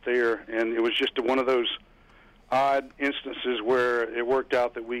guys up there, and it was just one of those odd instances where it worked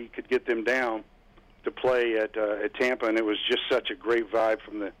out that we could get them down to play at Tampa, and it was just such a great vibe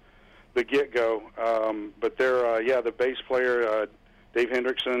from the get-go. But they're, the bass player, Dave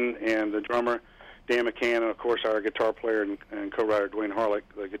Hendrickson, and the drummer, Dan McCann, and, of course, our guitar player and co-writer, Dwayne Harlick,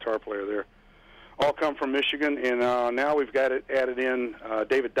 the guitar player there, all come from Michigan. And now we've got it added in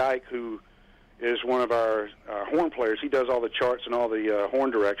David Dyke, who is one of our horn players. He does all the charts and all the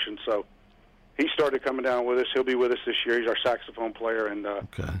horn directions, so he started coming down with us. He'll be with us this year. He's our saxophone player, and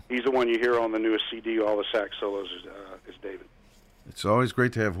he's the one you hear on the newest CD, all the sax solos is David. It's always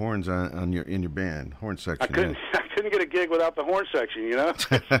great to have horns in your band, horn section. I couldn't get a gig without the horn section, you know.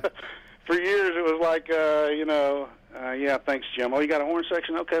 For years it was like, yeah, thanks, Jim. Oh, you got a horn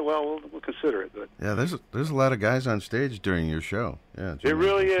section? Okay, well, we'll consider it. But yeah, there's a lot of guys on stage during your show. Yeah, it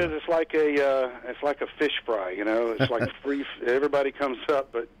really is. It's like a fish fry, you know. It's like free. Everybody comes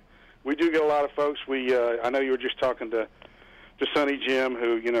up, but we do get a lot of folks. I know you were just talking to Sonny Jim,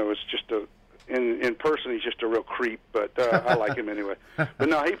 who, you know, is just in person he's just a real creep, but I like him anyway. But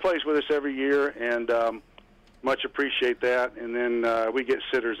no, he plays with us every year, and much appreciate that. And then we get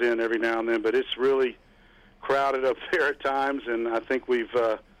sitters in every now and then, but it's really crowded up there at times, and I think we've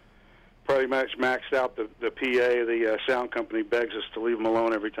pretty much maxed out the PA. The sound company begs us to leave them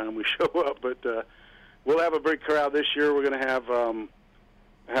alone every time we show up, but we'll have a big crowd this year. We're going to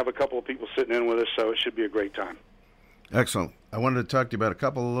have a couple of people sitting in with us, so it should be a great time. Excellent. I wanted to talk to you about a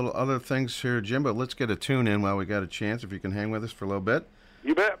couple of little other things here, Jim, but let's get a tune in while we got a chance, if you can hang with us for a little bit.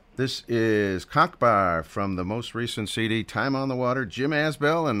 You bet. This is Conch Bar from the most recent CD, Time on the Water, Jim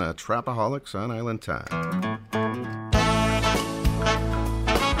Asbell and the Tropaholics on Island Time.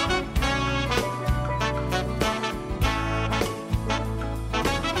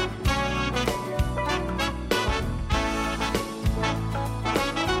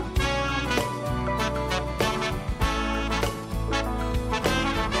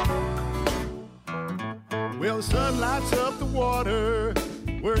 Well, the sun lights up the water,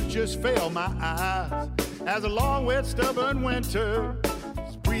 words just fail my eyes, as a long, wet, stubborn winter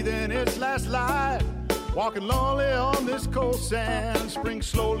is breathing its last life. Walking lonely on this cold sand, spring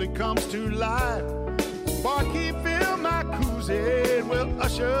slowly comes to life. Barkeep, fill my koozie, we'll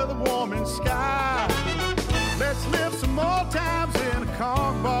usher the warming sky. Let's live some more times in a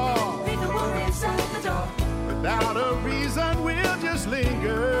conch bar. Leave the worries at the door. Without a reason, we'll just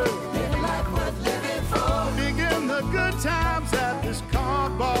linger. Live a life worth living for. Digging the good times at this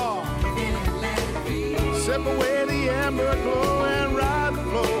conch bar. Sip away the amber glow and ride the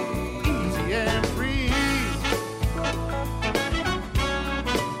flow, easy and free.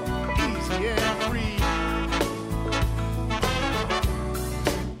 Easy and free.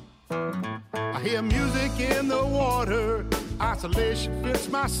 I hear music in the water, isolation fits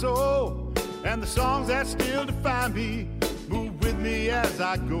my soul, and the songs that still define me move with me as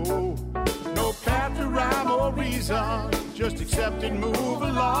I go. No path to rhyme or reason, just accept and move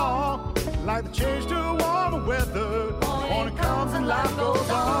along. Like the change to warmer weather, morning comes and life goes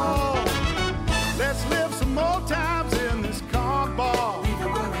on. Let's live some more times in this conch bar. Leave the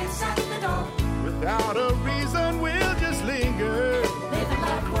worries at the door. Without a reason, we'll just linger. Live a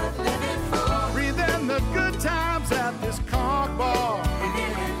life worth living for. Breathe in the good times at this conch bar.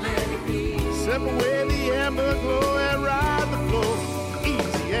 Sip away the amber glow and ride the flow,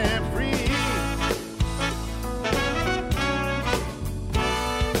 easy and free.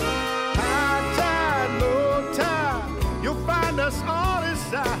 High tide, low tide, you'll find us on this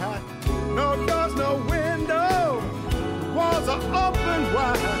side. No doors, no window, the walls are open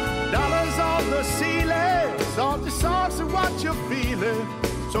wide. Dollars on the ceiling, salty songs are what you're feeling.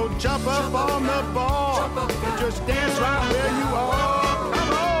 So jump up on the bar and just dance right where you are.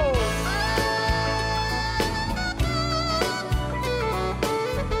 Come on.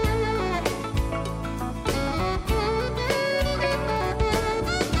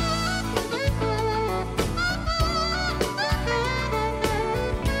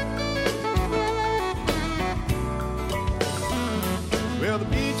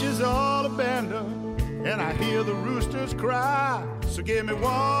 hear the roosters cry. So give me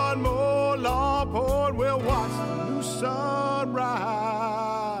one more long pour and we'll watch the new sunrise.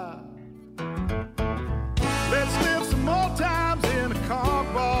 Let's live some more times in a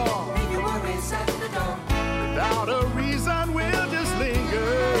conch bar. Leave your worries at the door. Without a reason, we'll just linger.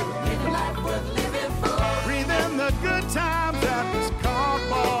 Live a life worth living for. Breathe in the good times at this conch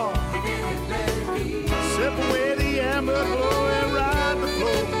bar. Live it and let it be. Sip away the amber glow and ride the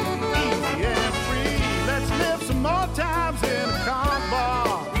flow. Easy and free. Let's live some more times in a conch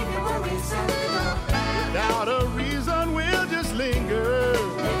bar. Leave your worries at the door. Without a reason, we'll just linger.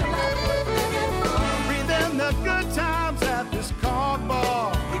 Live a life worth living for. Breathe in the good times at this conch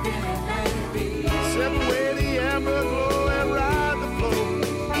bar. Live it and let it be. Sip away the amber glow and ride the flow.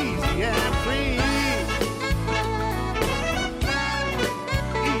 Easy and free.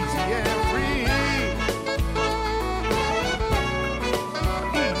 Easy and free.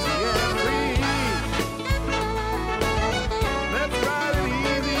 Easy and free. Let's ride it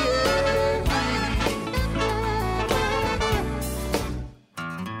easy and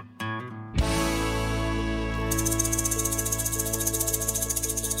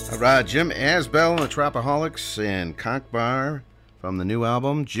All right, Jim Asbell and the Tropaholics and Conch Bar from the new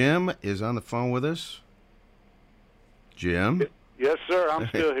album. Jim is on the phone with us. Jim? Yes, sir. I'm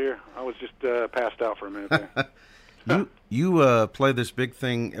still here. I was just passed out for a minute there. You play this big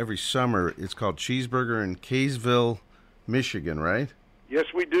thing every summer. It's called Cheeseburger in Kaysville, Michigan, right? Yes,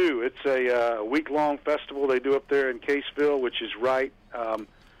 we do. It's a week-long festival they do up there in Caseville, which is right.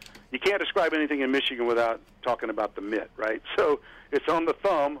 You can't describe anything in Michigan without talking about the Mitt, right? So it's on the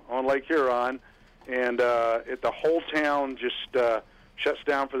Thumb on Lake Huron, and the whole town just shuts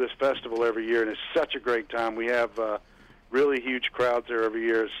down for this festival every year, and it's such a great time. We have really huge crowds there every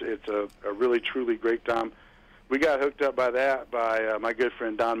year. It's a really, truly great time. We got hooked up by that by my good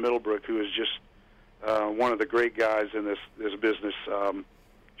friend Don Middlebrook, who is just one of the great guys in this business.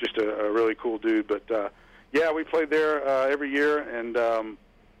 Just a really cool dude. But yeah, we played there every year, and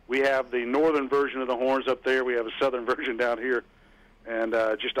we have the northern version of the horns up there. We have a southern version down here, and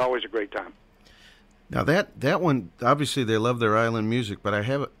just always a great time. Now that one, obviously they love their island music, but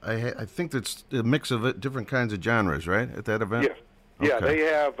I think that's a mix of different kinds of genres, right? At that event. Yes. Yeah, Okay.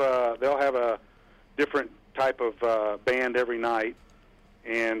 they'll have a different type of band every night,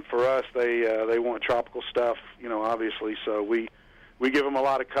 and for us, they want tropical stuff, obviously. So we give them a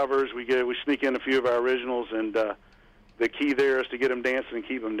lot of covers. We sneak in a few of our originals, and the key there is to get them dancing and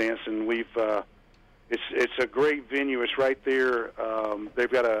keep them dancing. It's a great venue. It's right there.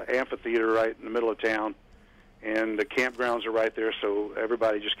 They've got an amphitheater right in the middle of town, and the campgrounds are right there. So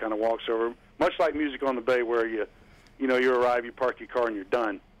everybody just kind of walks over, much like Music on the Bay, where you arrive, you park your car, and you're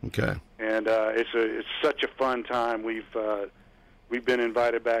done. Okay. And it's such a fun time. We've been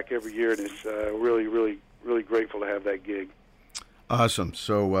invited back every year, and it's really, really, really grateful to have that gig. Awesome.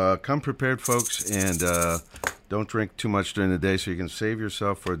 So come prepared, folks, and don't drink too much during the day so you can save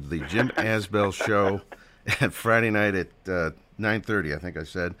yourself for the Jim Asbell show at Friday night at 9:30, I think I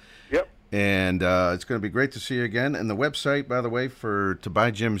said. Yep. And it's going to be great to see you again. And the website, by the way, to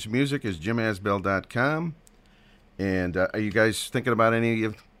buy Jim's music is jimasbell.com. And are you guys thinking about any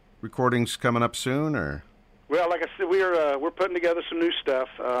recordings coming up soon, or? Well, like I said, we're putting together some new stuff.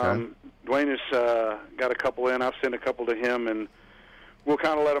 Okay. Dwayne has got a couple in. I've sent a couple to him, and we'll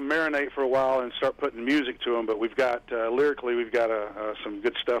kind of let them marinate for a while and start putting music to them. But we've got lyrically, we've got some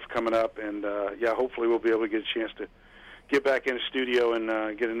good stuff coming up, and yeah, hopefully we'll be able to get a chance to get back in the studio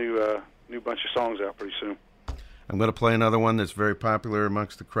and get a new bunch of songs out pretty soon. I'm going to play another one that's very popular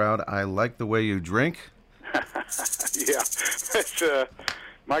amongst the crowd. I Like the Way You Drink. Yeah, it's,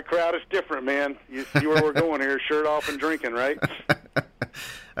 my crowd is different, man. You see where we're going here, shirt off and drinking, right?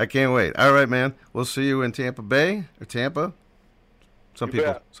 I can't wait. All right, man. We'll see you in Tampa Bay or Tampa. Some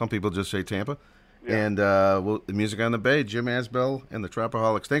people just say Tampa. Yeah. And the Music on the Bay, Jim Asbell and the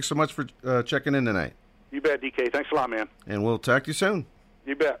Tropaholics. Thanks so much for checking in tonight. You bet, DK. Thanks a lot, man. And we'll talk to you soon.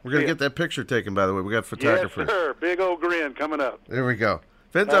 You bet. We're going to get that picture taken, by the way. We got photographers. Yes, sir. Big old grin coming up. There we go.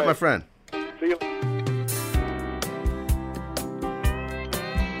 Fins up, right, my friend. See you.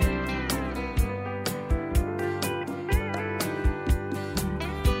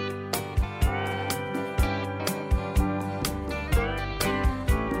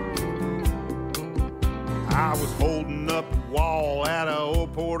 I was holding up a wall at an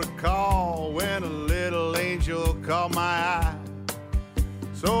old port of call when a little angel caught my eye.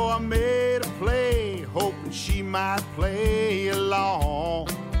 So I made a play, hoping she might play along.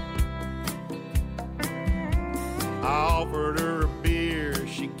 I offered her a beer,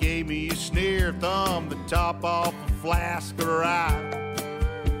 she gave me a sneer, thumbed the top off a flask of rye.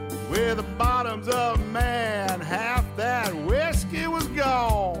 where the bottoms of man, half that whiskey was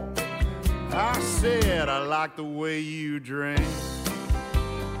gone. I said, I like the way you drink.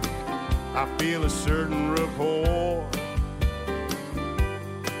 I feel a certain rapport.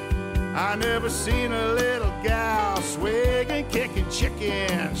 I never seen a little gal swigging, kicking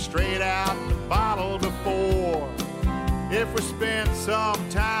chicken straight out the bottle before. If we spent some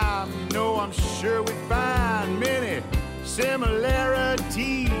time, you know, I'm sure we'd find many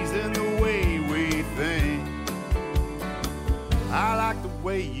similarities in the way we think. I like the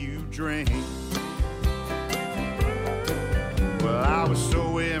way you drink. Well, I was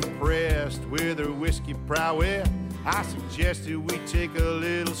so impressed with her whiskey prowess, I suggested we take a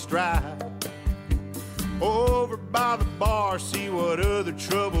little stride over by the bar, see what other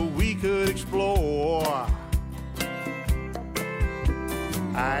trouble we could explore.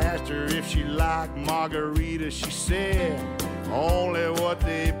 I asked her if she liked margaritas. She said only what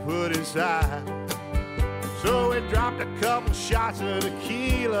they put inside. So we dropped a couple shots of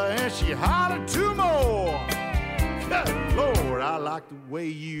tequila and she hollered 2 more. Good Lord, I like the way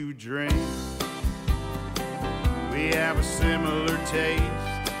you drink. We have a similar taste.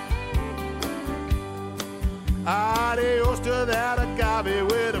 Adios to that agave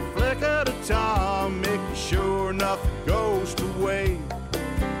with a flick of the tongue, making sure nothing goes to waste.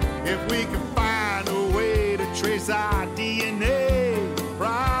 If we can find a way to trace our DNA,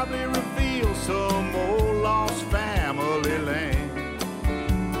 probably reveal some old lost family land.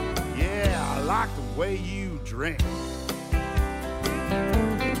 Yeah, I like the way you drink.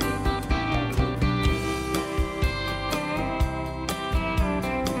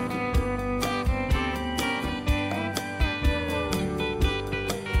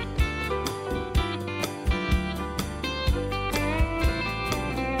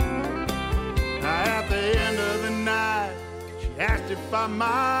 Asked if I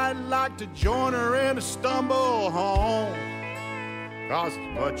might like to join her in a stumble home. Cause as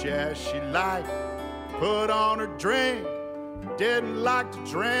much as she liked to put on her drink, didn't like to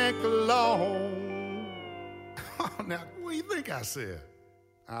drink alone. Now, what do you think I said?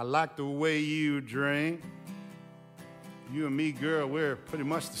 I like the way you drink. You and me, girl, we're pretty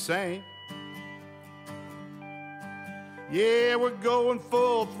much the same. Yeah, we're going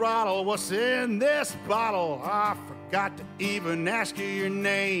full throttle. What's in this bottle? I forgot to even ask you your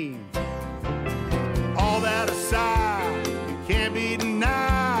name. All that aside, it can't be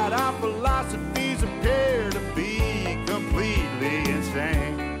denied. Our philosophies appear to be completely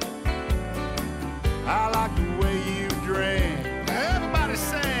insane. I like the way you drink. Now everybody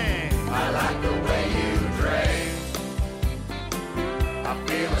sing. I like the way you drink. I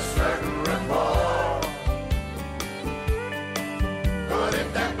feel a certain rapport. But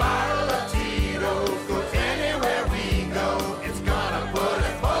if that bottle of Tito's goes anywhere we go, it's gonna put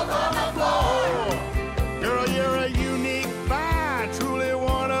us both on the floor. Girl, you're a unique find, truly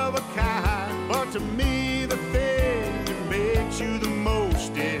one of a kind. But to me, the thing that makes you the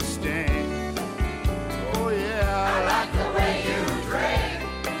most distinct. Oh yeah, I like the way you drink.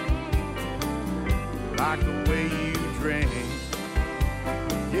 Like the way you drink.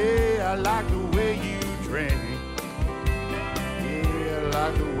 Yeah, I like the way you drink.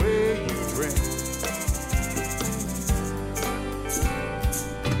 Like the way you drink.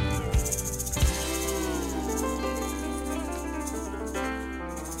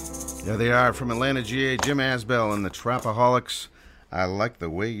 There they are from Atlanta, GA, Jim Asbell and the Trapaholics. I like the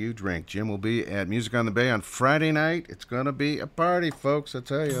way you drink. Jim will be at Music on the Bay on Friday night. It's going to be a party, folks, I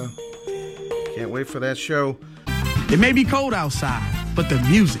tell you. Can't wait for that show. It may be cold outside, but the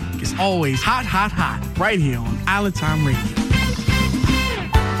music is always hot, hot, hot, right here on Island Time Radio.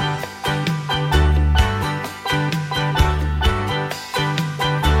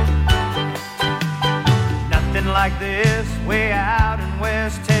 Like this, way out in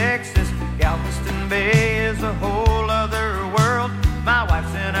West Texas, Galveston Bay is a whole other world. My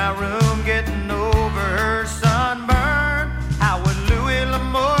wife's in our room getting over her sunburn. How would Louis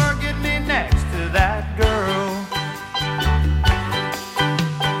L'Amour get me next to that girl?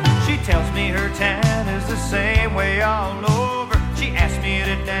 She tells me her tan is the same way all over. She asks me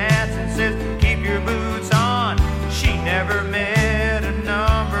to dance and says, keep your boots on. She never met a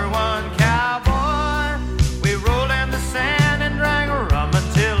number one cowboy. Sand and drank rum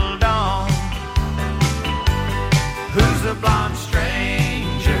until dawn. Who's the blonde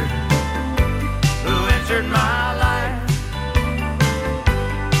stranger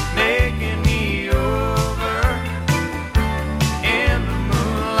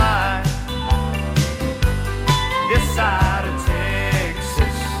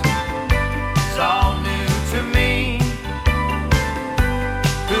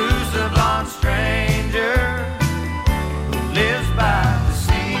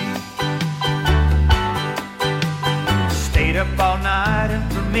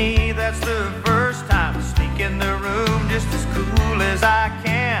that's the first time I sneak in the room just as cool as I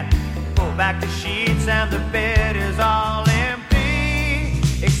can. Pull back the sheets and the bed is all empty,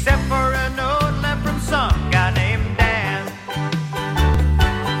 except for a note left from some guy named Dan.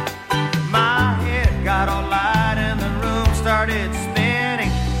 My head got all light and the room started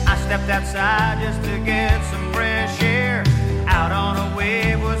spinning. I stepped outside just to get some fresh air. Out on a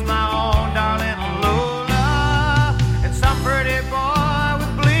wave was my own darling Lola, and some pretty boy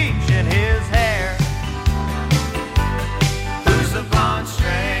with bleach in his hair. Who's the blonde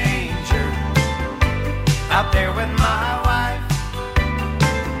stranger out there with my wife?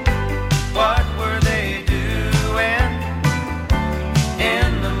 What were they doing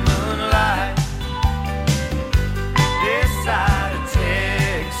in the moonlight? This side of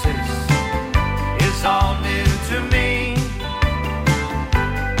Texas is all new to me.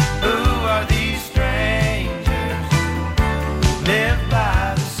 Who are these strangers? Live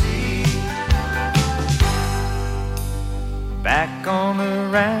by the sea. Back on the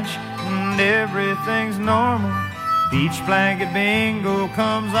ranch and everything's normal. Beach blanket bingo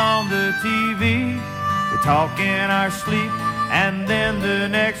comes on the TV. We talk in our sleep and then the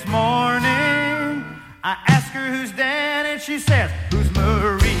next morning I ask her who's Dan and she says, who's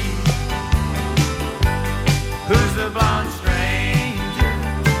Marie? Who's the blonde stranger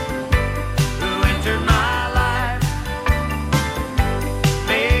who entered my life,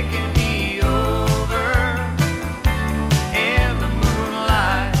 making me over in the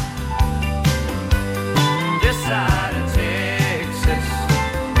moonlight? This side of Texas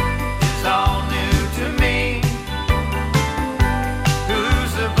is all new to me.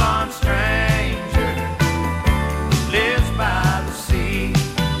 Who's the blonde stranger who lives by the sea?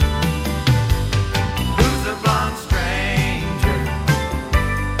 Who's the blonde stranger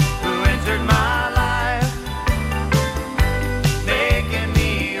who entered my life, making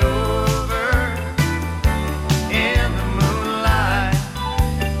me over in the moonlight?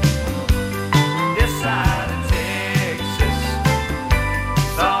 This side of Texas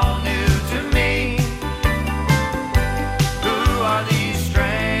is all new to me. Who are these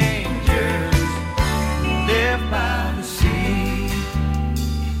strangers who live by the sea?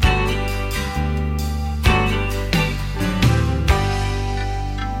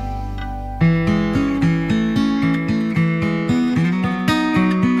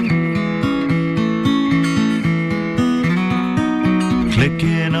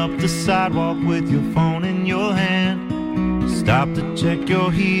 Clicking up the sidewalk with your phone in your hand. Stop to check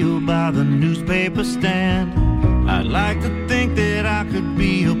your heel by the newspaper stand. I'd like to think that I could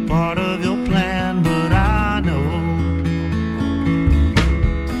be a part of your plan, but I know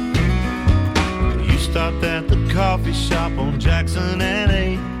you stopped at the coffee shop on Jackson and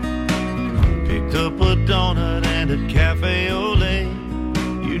 8. Picked up a donut and a cafe au lait.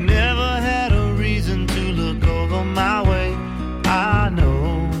 You never had a reason to look over my way. I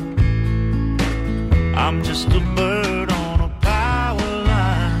know I'm just a bird on a power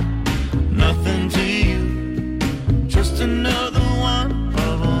line. Nothing to you, just another one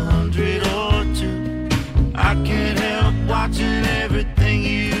of 100 or 2. I can't help watching everything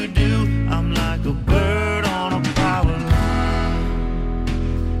you do. I'm like a bird on a power line.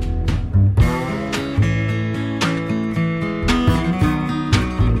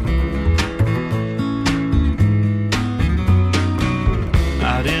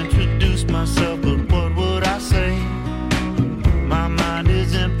 I'd introduce myself, but what would I say? My mind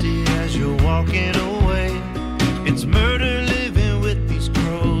is empty as you're walking away. It's murder living with these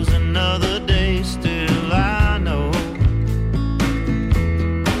crows another day. Still I know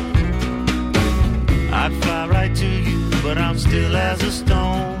I'd fly right to you, but I'm still as a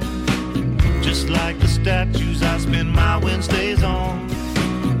stone. Just like the statues I spend my Wednesdays on.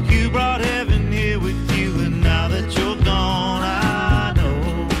 You brought heaven here with you, and now that you're gone, I know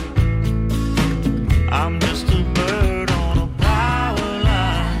I'm just a bird on a power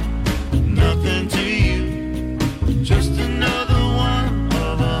line. Nothing to you, just another one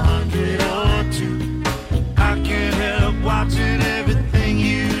of 100 or 2. I can't help watching everything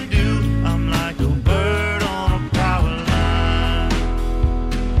you do. I'm like a bird on a power line.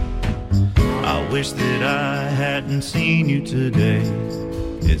 I wish that I hadn't seen you today.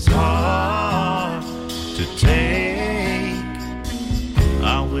 It's hard to take.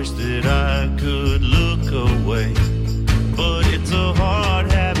 I wish that I could look away, but it's a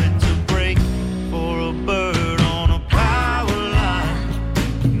hard habit to break for a bird on a power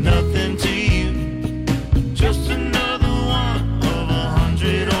line. Nothing to you, just another one of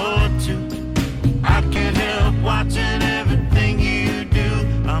 100 or 2. I can't help watching everything you do.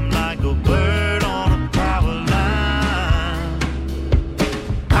 I'm like a bird on a power line.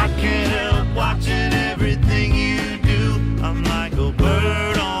 I can't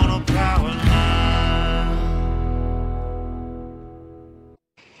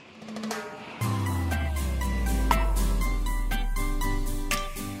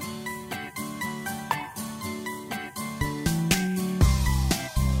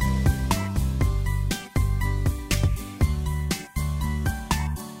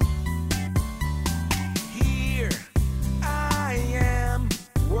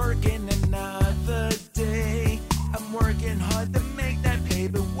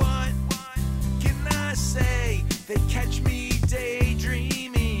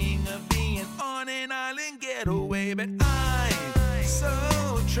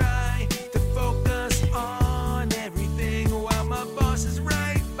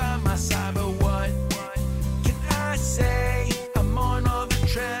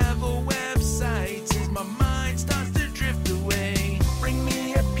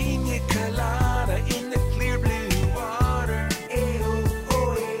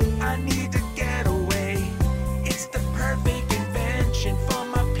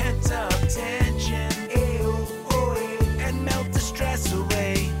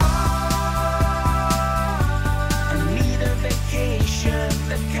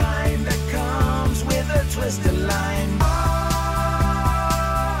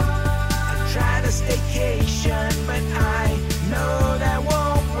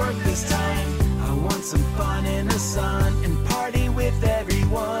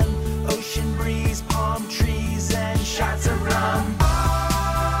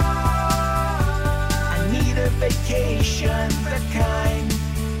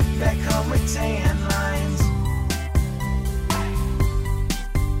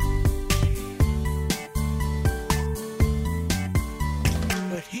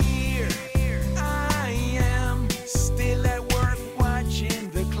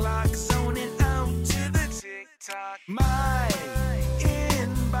My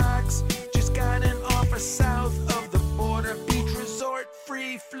inbox just got an offer south of the border. Beach resort,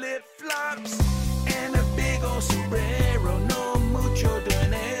 free flip-flops, and a big old sombrero. No mucho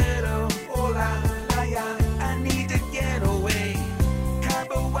dinero. Hola, ya, I need to get away.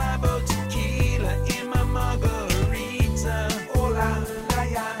 Cabo Wabo tequila in my margarita. Hola,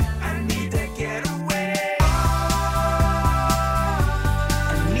 ya, I need to get away.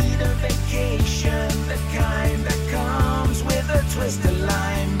 I need a vacation, the kind that comes with a twist of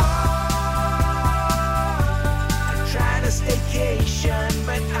lime. I tried a staycation,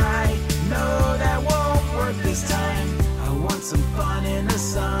 but I know that won't work this time. I want some fun in the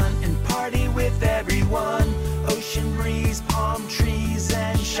sun and party with everyone. Ocean breeze, palm trees,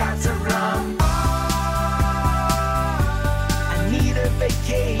 and shots of rum. I need a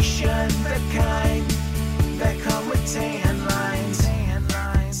vacation, the kind that come with tan lines. Tan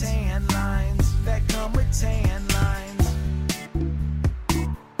lines, tan lines, that come with tan lines.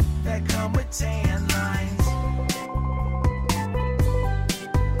 That come with tan lines.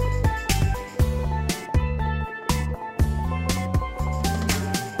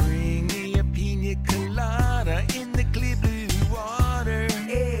 Bring me a pina colada in the clear blue water.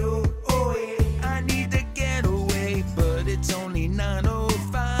 Ayo, oh, I need to get away, but it's only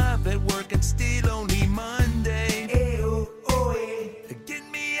 9:05 at work and still only Monday. Ayo, oh, get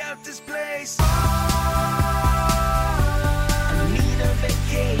me out this place. I need a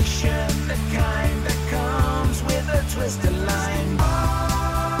vacation, the kind that comes with a twist of lime.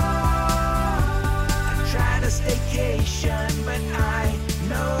 I tried a staycation, but I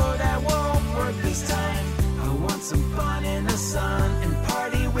know that won't work this time. I want some fun in the sun and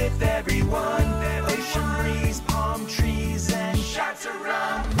party with everyone. Ocean breeze, palm trees, and shots of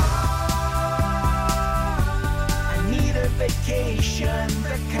rum. I need a vacation,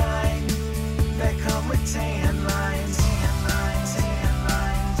 the kind that come with tan lines. Tan lines, tan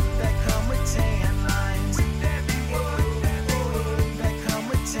lines, that come with tan lines. That come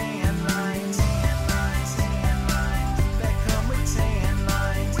with tan lines. Tan lines, tan lines, that come with tan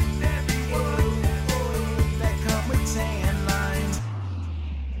lines. That come with tan lines.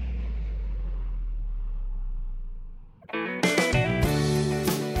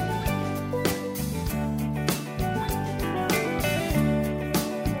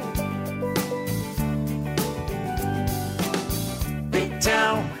 Big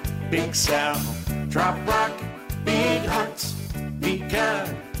town, big sound, drop rock, big hearts, be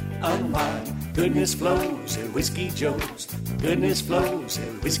kind, unwind. Goodness flows at Whiskey Joe's. Goodness flows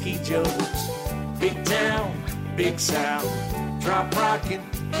at Whiskey Joe's. Big town, big sound, drop rockin',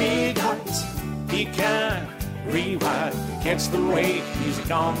 big hearts, be kind, rewind. Catch the wave,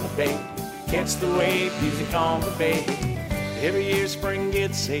 music on the bay. Catch the wave, music on the bay. Every year spring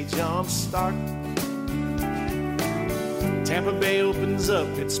gets a jump start. Tampa Bay opens up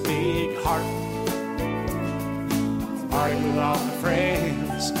its big heart. Party with all the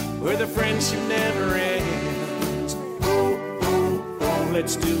friends, we're the friends who never ends. Oh, oh, oh,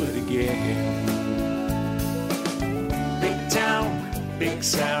 let's do it again. Big town, big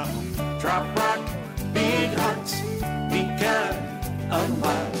sound, drop rock, big hearts, be kind,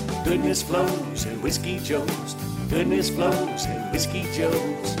 unwind. Goodness flows at Whiskey Joe's. Goodness flows at Whiskey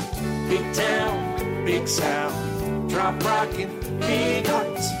Joe's. Big town, big sound, drop rockin', big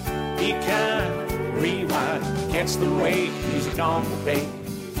hearts, be kind, rewind. Catch the wave, music on the bay.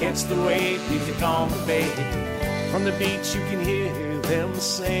 Catch the wave, music on the bay. From the beach you can hear them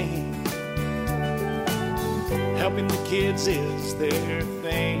sing. Helping the kids is their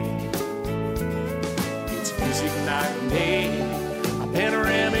thing. It's music night and day, a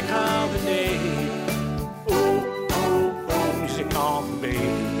panoramic holiday. Oh, oh, oh, music on the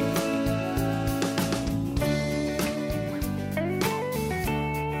bay.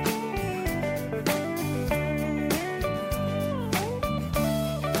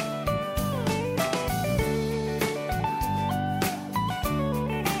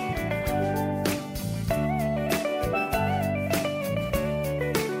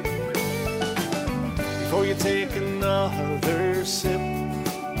 Before you take another sip,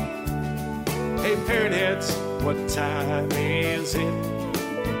 hey parrot heads, what time is it?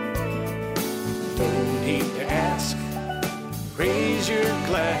 No need to ask, raise your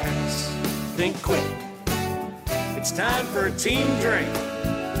glass, think quick, it's time for a team drink.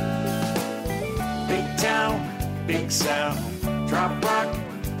 Big town, big sound, drop rock,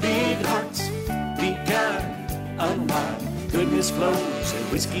 big hearts, be kind, unwind. Goodness flows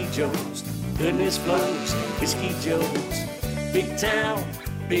at Whiskey Joe's. Goodness flows at Whiskey Joe's. Big town,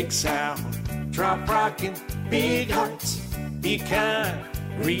 big sound, drop rockin', big hearts, be kind,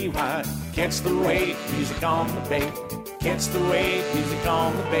 Rewind, catch the wave, music on the bay. Catch the wave, music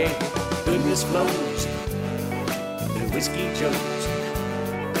on the bay. Goodness flows, the Whiskey Joes.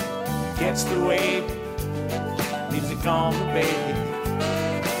 Catch the wave, music on the bay.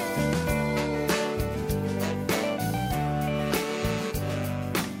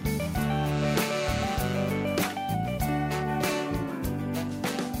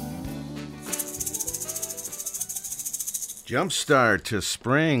 Jumpstart to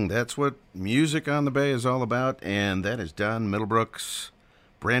spring. That's what Music on the Bay is all about, and that is Don Middlebrook's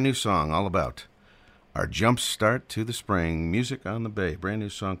brand new song all about our jumpstart to the spring. Music on the Bay, brand new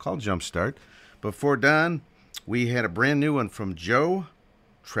song called Jumpstart. Before Don, we had a brand new one from Joe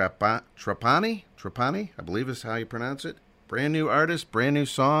Trapani, I believe is how you pronounce it. Brand new artist, brand new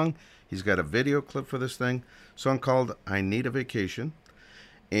song. He's got a video clip for this thing. Song called I Need a Vacation.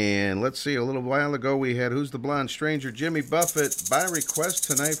 And let's see, a little while ago we had Who's the Blonde Stranger, Jimmy Buffett, by request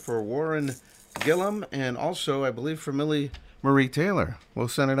tonight for Warren Gillum, and also, I believe, for Millie Marie Taylor. We'll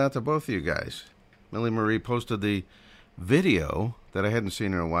send it out to both of you guys. Millie Marie posted the video that I hadn't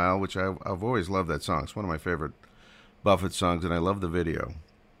seen in a while, which I've always loved that song. It's one of my favorite Buffett songs, and I love the video.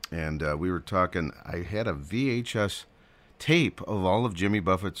 And we were talking, I had a VHS tape of all of Jimmy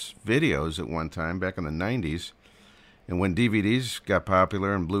Buffett's videos at one time, back in the 90s. And when DVDs got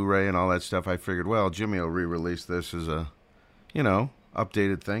popular and Blu-ray and all that stuff, I figured, well, Jimmy will re-release this as a,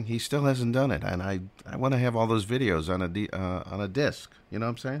 updated thing. He still hasn't done it, and I want to have all those videos on a disc. You know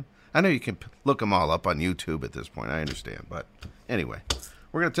what I'm saying? I know you can look them all up on YouTube at this point. I understand, but anyway,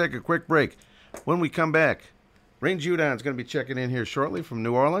 we're going to take a quick break. When we come back, Rain Judon's going to be checking in here shortly from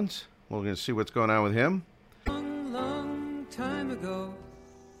New Orleans. We're going to see what's going on with him. Long time ago.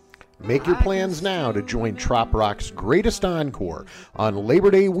 Make your plans now to join Trop Rock's greatest encore on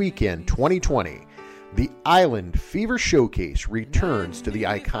Labor Day weekend 2020. The Island Fever Showcase returns to the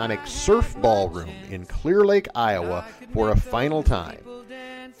iconic Surf Ballroom in Clear Lake, Iowa for a final time.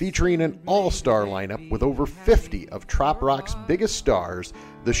 Featuring an all-star lineup with over 50 of Trop Rock's biggest stars,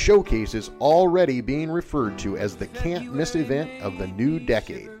 the showcase is already being referred to as the can't-miss event of the new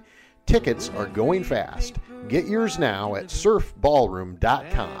decade. Tickets are going fast. Get yours now at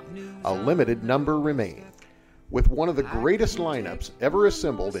surfballroom.com. A limited number remain. With one of the greatest lineups ever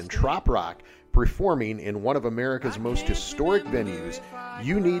assembled in Trop Rock performing in one of America's most historic venues,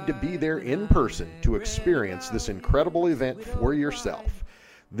 you need to be there in person to experience this incredible event for yourself.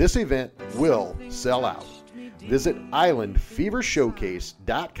 This event will sell out. Visit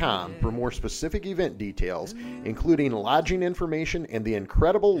islandfevershowcase.com for more specific event details, including lodging information and the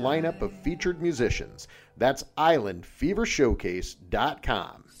incredible lineup of featured musicians. That's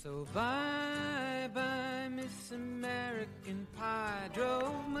islandfevershowcase.com. So bye, bye, Miss American Pie.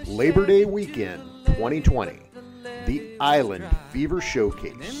 Labor Day weekend 2020. The Island Fever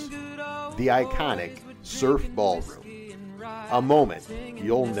Showcase. The iconic Surf Ballroom. A moment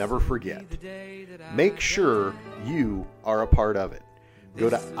you'll never forget. Make sure you are a part of it. Go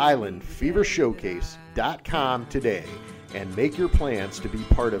to islandfevershowcase.com today and make your plans to be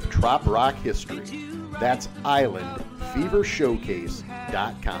part of Trop Rock history. That's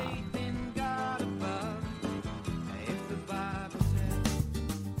islandfevershowcase.com.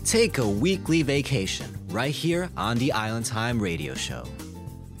 Take a weekly vacation right here on the Island Time Radio Show.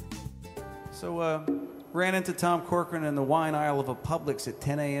 So, ran into Tom Corcoran in the wine aisle of a Publix at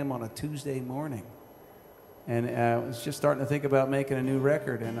 10 a.m. on a Tuesday morning. And I was just starting to think about making a new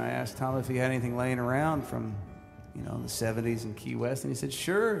record. And I asked Tom if he had anything laying around from, the 70s in Key West. And he said,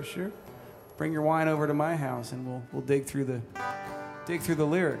 sure. Bring your wine over to my house and we'll dig through the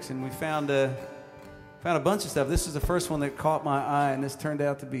lyrics. And we found a bunch of stuff. This is the first one that caught my eye, and this turned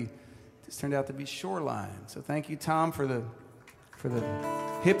out to be Shoreline. So thank you, Tom, for the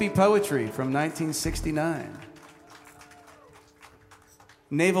hippie poetry from 1969.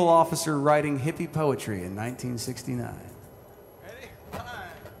 Naval officer writing hippie poetry in 1969. Ready?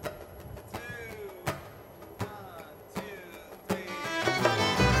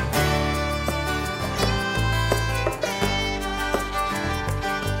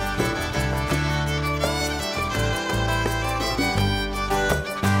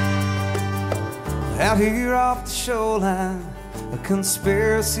 Out here off the shoreline, a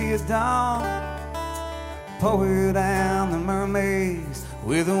conspiracy at dawn. Pour down the mermaids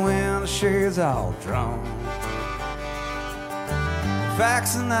with the window shades all drawn.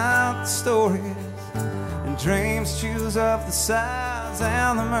 Faxing out the stories, and dreams choose up the sides,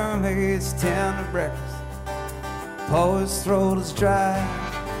 and the mermaids tend to breakfast. Poet's throat is dry.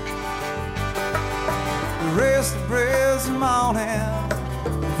 The rest of bread's the morning,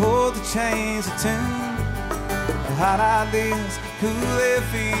 pull the chains of tune. The hot ideas Who they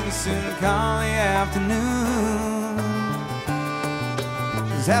feed will soon come the afternoon.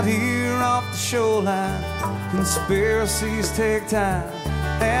 'Cause out here off the shoreline, conspiracies take time,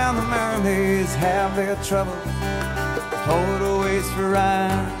 and the mermaids have their trouble. Hold awaits for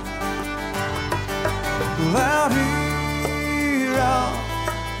Ryan. Well, out here off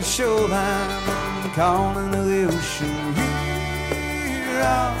the shoreline, calling to the ocean. Here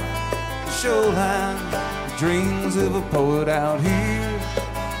off the shoreline, dreams of a poet out here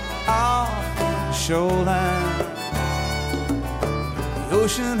off the shoreline. The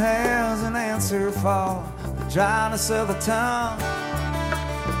ocean has an answer for the dryness of the tongue.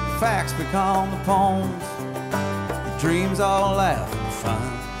 Facts become the poems, the dreams all laugh and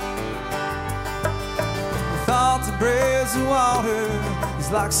fun. The thoughts that breaks the water is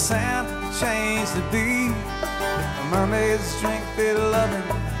like sand that changed to be. The mermaids drink their loving,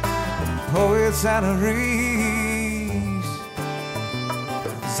 poets out of reach.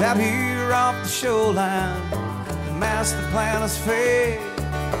 'Cause out here off the shoreline, the master plan is fade.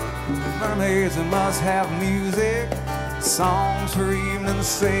 The mermaids must have music, songs for evening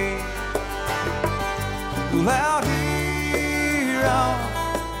say. Well, out here off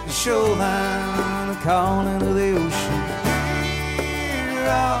the shoreline, calling to the ocean. Here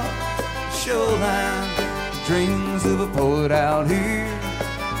off the shoreline, dreams of a poet out here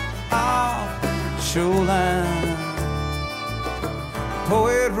off the shoreline.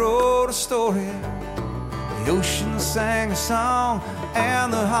 Poet wrote a story, the ocean sang a song,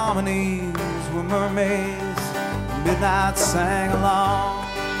 and the harmonies were mermaids. Midnight sang along.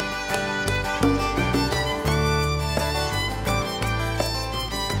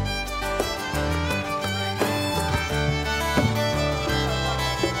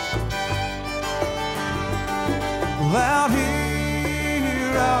 Well, out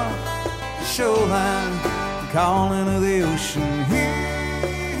here off the shoreline, calling to the ocean.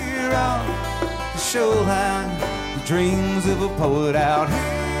 Here off the shoreline, the dreams of a poet out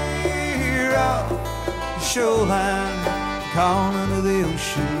here off the shoreline, calling to the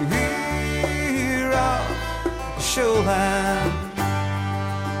ocean. Here off the shoreline,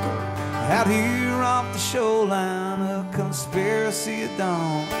 out here off the shoreline, a conspiracy at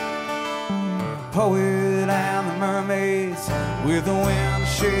dawn. Poet and the mermaids with the wind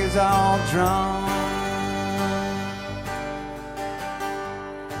shades all drawn.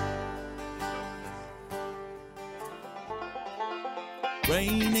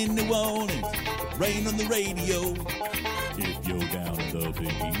 Rain in New Orleans, rain on the radio. If you're down in the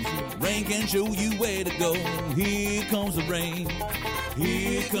Big Easy, rain can show you where to go. Here comes the rain,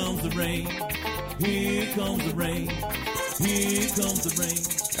 here comes the rain, here comes the rain, here comes the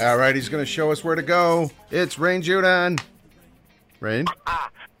rain. All right, he's going to show us where to go. It's Rain Judon. Rain?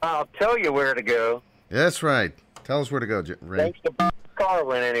 I'll tell you where to go. That's right. Tell us where to go, Rain. Thanks to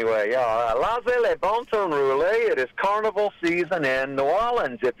Carlin, anyway. Laissez les bon temps rouler. It is carnival season in New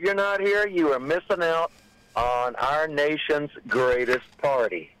Orleans. If you're not here, you are missing out on our nation's greatest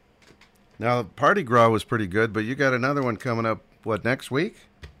party. Now, Party Gras was pretty good, but you got another one coming up, what, next week?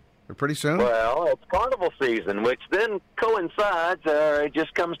 Or pretty soon? Well, it's carnival season, which then coincides, it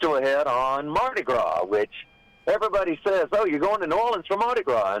just comes to a head on Mardi Gras, which everybody says, oh, you're going to New Orleans for Mardi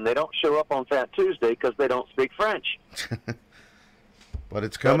Gras, and they don't show up on Fat Tuesday because they don't speak French. But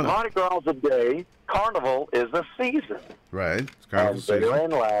it's coming up. Mardi Gras is a day, carnival is a season. Right, it's carnival and season.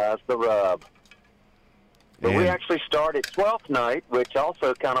 therein lies the rub. But we actually start at 12th night, which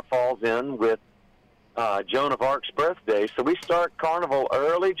also kind of falls in with Joan of Arc's birthday. So we start carnival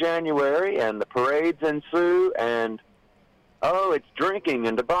early January, and the parades ensue, and it's drinking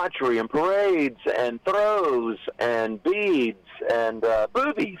and debauchery and parades and throws and beads and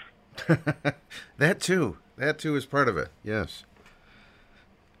boobies. That too is part of it. Yes.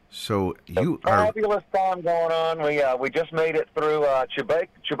 So you are fabulous time going on. We just made it through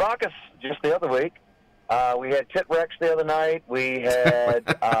Chewbacca's just the other week. We had Tit Rex the other night. We had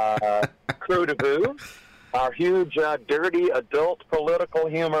Crew de Boo, our huge, dirty, adult political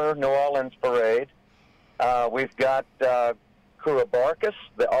humor New Orleans parade. We've got Crew Barkus,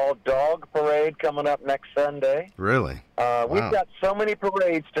 the all-dog parade coming up next Sunday. Really? Wow. We've got so many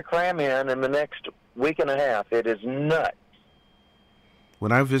parades to cram in the next week and a half. It is nuts.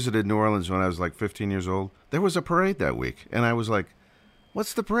 When I visited New Orleans when I was like 15 years old, there was a parade that week. And I was like,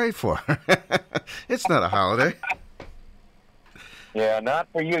 what's the parade for? It's not a holiday. Yeah, not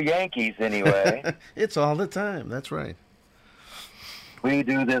for you Yankees anyway. It's all the time. That's right. We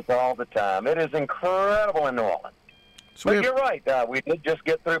do this all the time. It is incredible in New Orleans. So but you're right. We did just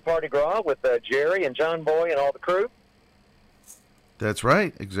get through Party Gras with Jerry and John Boy and all the crew. That's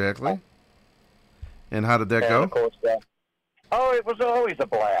right. Exactly. And how did that go? Of course, Oh, it was always a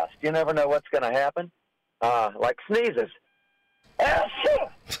blast. You never know what's going to happen. Like sneezes.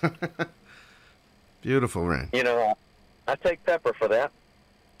 Beautiful, Rain. You know, I take pepper for that.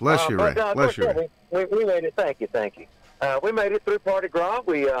 Bless you, Ray. Bless you, Ray. We made it. Thank you. We made it through Party Gras.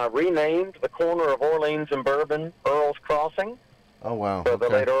 We renamed the corner of Orleans and Bourbon Earl's Crossing. Oh, wow. For the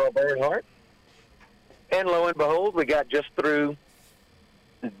late Earl Bernhardt. And lo and behold, we got just through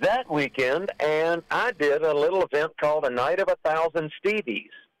that weekend, and I did a little event called A Night of 1,000 Stevies.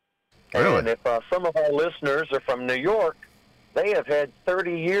 Really? And if some of our listeners are from New York, they have had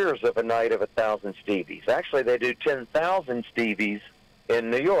 30 years of A Night of 1,000 Stevies. Actually, they do 10,000 Stevies in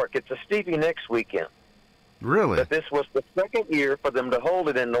New York. It's a Stevie Nicks weekend. Really? But this was the second year for them to hold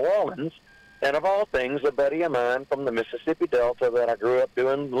it in New Orleans. And of all things, a buddy of mine from the Mississippi Delta that I grew up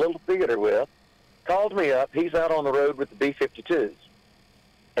doing a little theater with called me up. He's out on the road with the B-52s.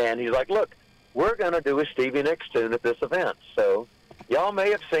 And he's like, look, we're going to do a Stevie Nicks tune at this event. So y'all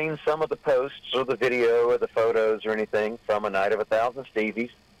may have seen some of the posts or the video or the photos or anything from A Night of 1,000 Stevies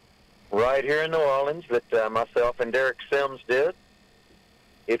right here in New Orleans that myself and Derek Sims did.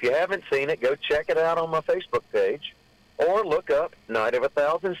 If you haven't seen it, go check it out on my Facebook page or look up Night of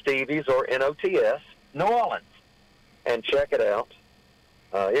 1,000 Stevies or NOTS, New Orleans, and check it out.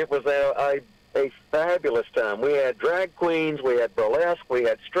 It was a fabulous time. We had drag queens, we had burlesque, we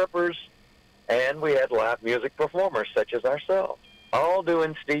had strippers, and we had live music performers such as ourselves, all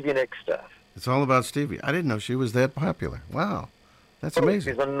doing Stevie Nicks stuff. It's all about Stevie. I didn't know she was that popular. Wow. That's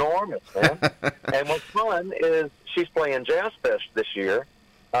amazing. She's enormous, man. And what's fun is she's playing Jazz Fest this year,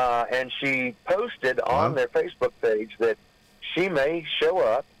 and she posted on their Facebook page that she may show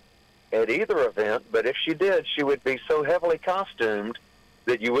up at either event, but if she did, she would be so heavily costumed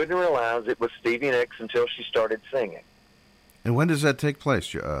that you wouldn't realize it was Stevie Nicks until she started singing. And when does that take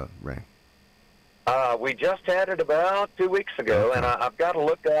place, Ray? We just had it about 2 weeks ago, Okay. and I've got to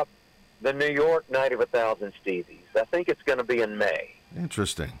look up the New York Night of 1,000 Stevies. I think it's going to be in May.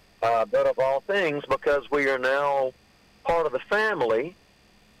 Interesting. But of all things, because we are now part of the family,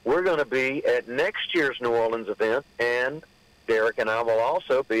 we're going to be at next year's New Orleans event, and Derek and I will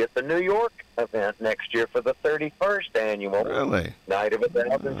also be at the New York event next year for the 31st annual Night of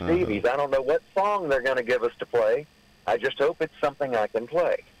 1,000 Stevies. I don't know what song they're going to give us to play. I just hope it's something I can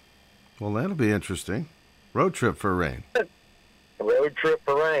play. Well, that'll be interesting. Road trip for Rain. Road trip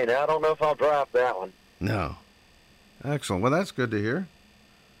for Rain. I don't know if I'll drive that one. No. Excellent. Well, that's good to hear.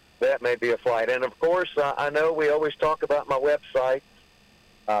 That may be a flight. And, of course, I know we always talk about my website,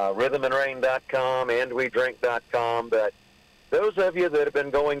 rhythmandrain.com, andwedrink.com, but those of you that have been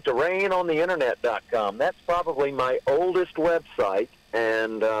going to rainontheinternet.com, that's probably my oldest website,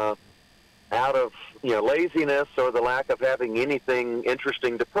 and out of laziness or the lack of having anything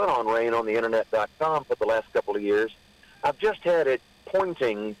interesting to put on rainontheinternet.com for the last couple of years, I've just had it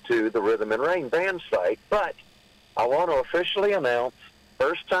pointing to the Rhythm and Rain band site, but I want to officially announce,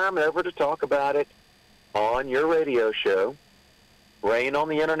 first time ever to talk about it on your radio show, Rain on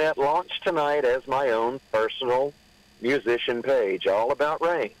the Internet launched tonight as my own personal musician page, all about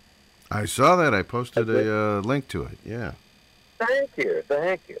Rain. I saw that. I posted a link to it. Yeah. Thank you.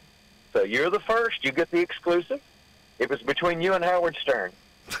 So you're the first. You get the exclusive. It was between you and Howard Stern.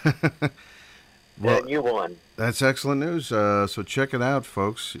 Well, and you won. That's excellent news. So check it out,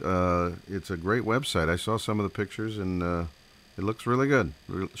 folks. It's a great website. I saw some of the pictures, and it looks really good,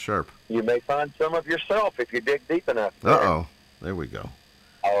 real sharp. You may find some of yourself if you dig deep enough. Uh-oh. There we go.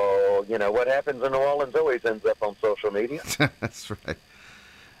 Oh, what happens in New Orleans always ends up on social media. That's right.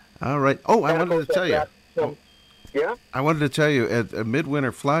 All right. Oh, I wanted to tell you. Yeah? I wanted to tell you, at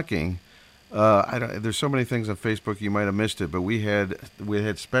Midwinter Flocking, there's so many things on Facebook you might have missed it, but we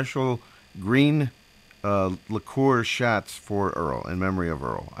had special green liqueur shots for Earl, in memory of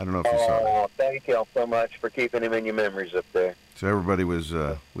Earl. I don't know if you saw that. Oh, thank y'all so much for keeping him in your memories up there. So everybody was,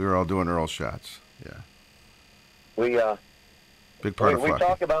 we were all doing Earl shots. Yeah. Big part of we Flocking.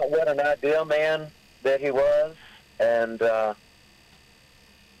 talk about what an ideal man that he was, and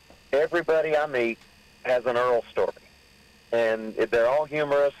everybody I meet has an Earl story. And they're all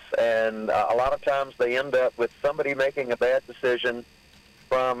humorous, and a lot of times they end up with somebody making a bad decision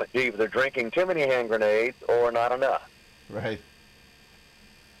from either drinking too many hand grenades or not enough. Right.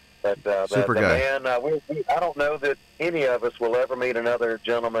 But Super the guy. man, I don't know that any of us will ever meet another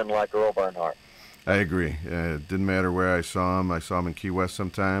gentleman like Earl Bernhardt. I agree. It didn't matter where I saw him. I saw him in Key West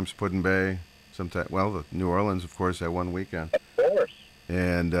sometimes, Puddin' Bay, sometimes. Well, the New Orleans, of course, that one weekend. Of course.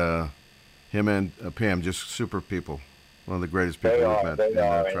 And him and Pam, just super people. One of the greatest people we've met. They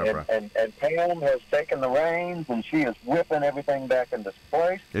are. Trop Rock. And Pam has taken the reins, and she is whipping everything back into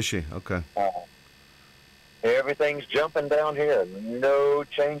place. Is she? Okay. Everything's jumping down here. No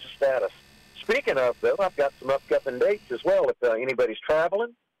change of status. Speaking of, though, I've got some upcoming dates as well if anybody's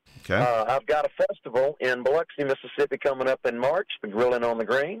traveling. Okay. I've got a festival in Biloxi, Mississippi coming up in March, the Grilling on the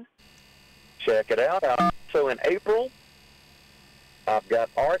Green. Check it out. Also in April, I've got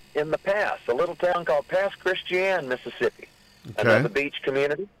Art in the Pass, a little town called Pass Christian, Mississippi. Okay. Another beach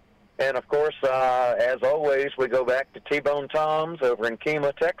community. And, of course, as always, we go back to T-Bone Tom's over in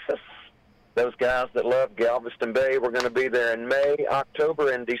Kemah, Texas. Those guys that love Galveston Bay, we're going to be there in May,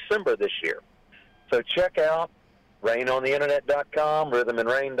 October, and December this year. So check out rainontheinternet.com,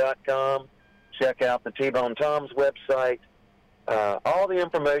 rhythmandrain.com. Check out the T-Bone Tom's website. All the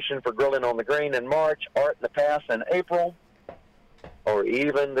information for Grilling on the Green in March, Art in the Pass in April, or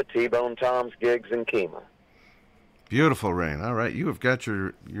even the T-Bone Tom's gigs in Kemah. Beautiful, Rain. All right, you have got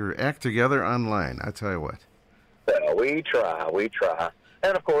your act together online. I tell you what. Well, we try.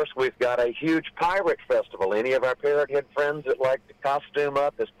 And, of course, we've got a huge pirate festival. Any of our Parrot Head friends that like to costume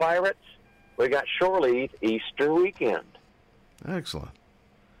up as pirates, we got Shore Leave Easter weekend. Excellent.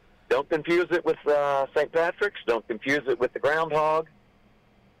 Don't confuse it with St. Patrick's. Don't confuse it with the groundhog.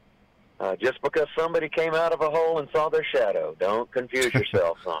 Just because somebody came out of a hole and saw their shadow, don't confuse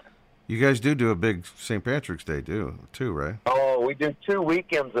yourselves on it. You guys do a big St. Patrick's Day, too, right? Oh, we do 2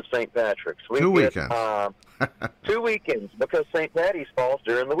 weekends of St. Patrick's. We Two get, weekends. 2 weekends because St. Patty's falls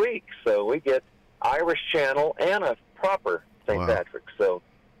during the week. So we get Irish Channel and a proper St. Wow. Patrick's. So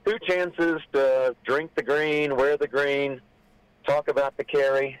 2 chances to drink the green, wear the green, talk about the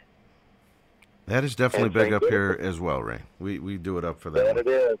carry. That is definitely And big St. up here as well, Ray. We do it up for that. That one.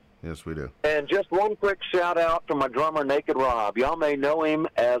 it is. Yes, we do. And just one quick shout-out to my drummer, Naked Rob. Y'all may know him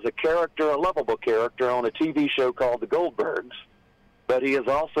as a character, a lovable character, on a TV show called The Goldbergs. But he is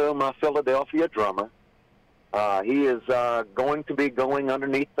also my Philadelphia drummer. He is going to be going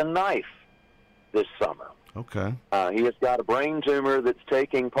underneath the knife this summer. Okay. He has got a brain tumor that's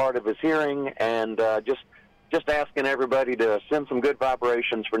taking part of his hearing, and just asking everybody to send some good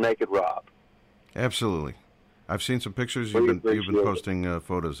vibrations for Naked Rob. Absolutely. I've seen some pictures. We You've been appreciate it. posting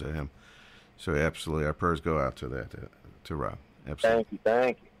photos of him. So absolutely, our prayers go out to that, to Rob. Absolutely.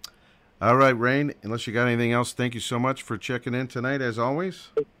 Thank you. All right, Rain, unless you got anything else, thank you so much for checking in tonight, as always.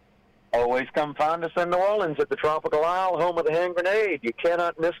 Always come find us in New Orleans at the Tropical Isle, home of the hand grenade. You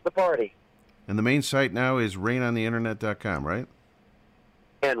cannot miss the party. And the main site now is rainontheinternet.com, right?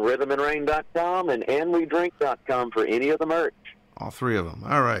 And rhythmandrain.com and andwedrink.com for any of the merch. All 3 of them.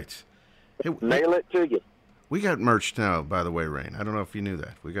 All right. Hey, Mail it to you. We got merch now, by the way, Rain. I don't know if you knew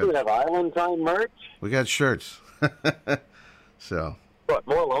that. We You got have Island Time merch? we got shirts. So What,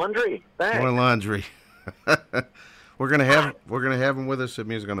 more laundry? Thanks. more laundry. We're gonna have them with us at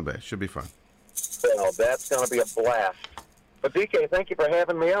Music on the Bay. Should be fun. Well, that's going to be a blast. But, DK, thank you for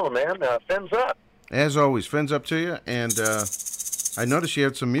having me on, man. Fins up. As always, fins up to you. And I noticed you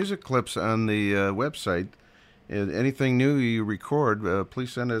had some music clips on the website. Anything new you record,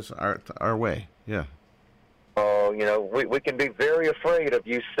 please send us our way. Yeah. Oh, we can be very afraid of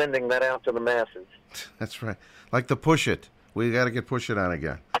you sending that out to the masses. That's right. Like the Push It. We got to get Push It on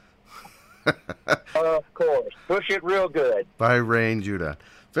again. Of course. Push it real good. By Rain Judah.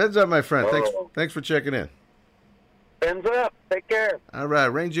 Fins up, my friend. Oh. Thanks for checking in. Fins up. Take care. All right,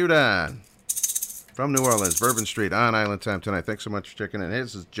 Rain Judah from New Orleans, Bourbon Street on Island Time tonight. Thanks so much for checking in.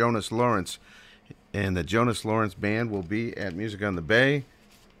 This is Jonas Lawrence, and the Jonas Lawrence Band will be at Music on the Bay.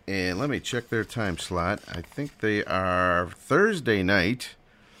 And let me check their time slot. I think they are Thursday night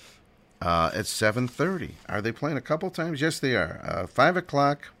at 7:30. Are they playing a couple times? Yes, they are. 5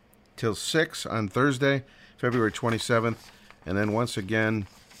 o'clock till 6 on Thursday, February 27th. And then once again,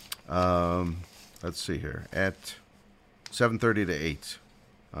 let's see here, at 7:30 to 8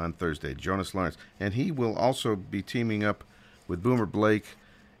 on Thursday, Jonas Lawrence. And he will also be teaming up with Boomer Blake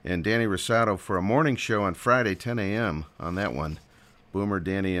and Danny Rosato for a morning show on Friday, 10 a.m. on that one. Boomer,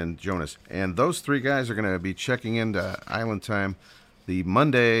 Danny, and Jonas. And those 3 guys are going to be checking into Island Time the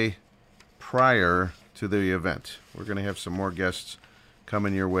Monday prior to the event. We're going to have some more guests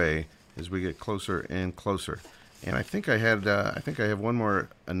coming your way as we get closer and closer. And I think I have one more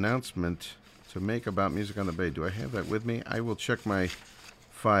announcement to make about Music on the Bay. Do I have that with me? I will check my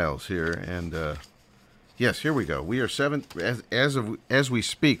files here. And yes, here we go. We are as we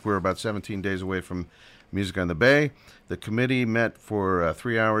speak. We're about 17 days away from Music on the Bay. The committee met for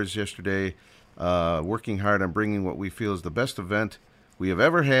 3 hours yesterday, working hard on bringing what we feel is the best event we have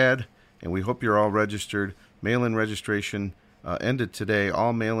ever had, and we hope you're all registered. Mail-in registration ended today.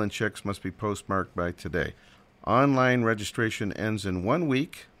 All mail-in checks must be postmarked by today. Online registration ends in 1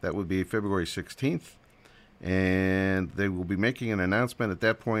 week. That would be February 16th, and they will be making an announcement at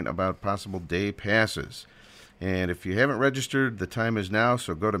that point about possible day passes. And if you haven't registered, the time is now.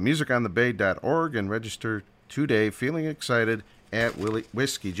 So go to musiconthebay.org and register today. Feeling excited at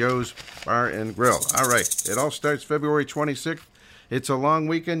Whiskey Joe's Bar and Grill. All right. It all starts February 26th. It's a long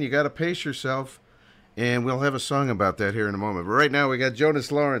weekend. You got to pace yourself. And we'll have a song about that here in a moment. But right now, we got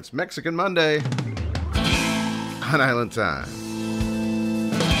Jonas Lawrence, Mexican Monday on Island Time.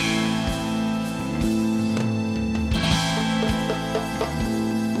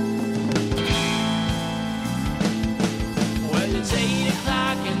 Well, it's 8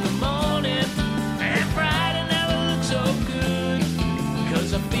 o'clock in the morning, and Friday never looks so good,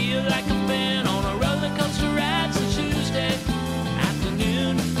 'cause I feel like I've been on a roller coaster ride since Tuesday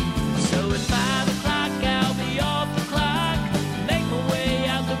afternoon. So at 5 o'clock I'll be off the clock, make my way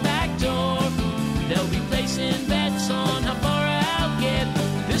out the back door. They'll be placing bets on how far I'll get.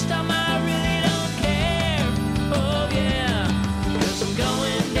 This time I really don't care. Oh yeah, 'cause I'm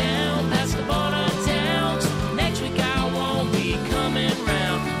going down past the border towns. Next week I won't be coming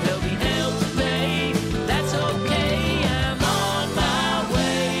round. There'll be hell to pay, that's okay. I'm on my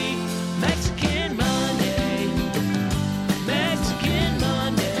way. Mexican Monday, Mexican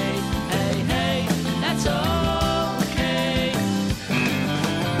Monday. Hey, hey, that's okay.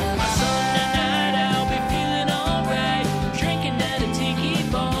 My Sunday night I'll be feeling alright, drinking at a tiki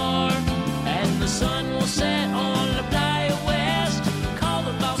bar, and the sun will set on the Playa West. Call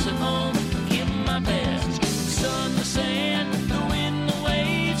the boss at home, give him my best. The sun, the sand, the wind, the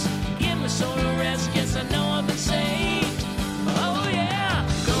waves, give me sort of rest, guess I know I've been saved. Oh yeah,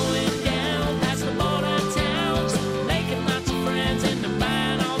 going down past the border towns, making lots of friends and I'm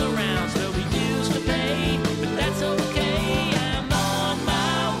buying all the rounds. There'll be dues to pay, but that's okay. I'm on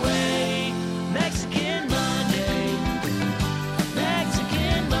my way. Mexican Monday,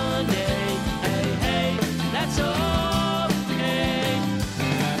 Mexican Monday. Hey, hey, that's okay.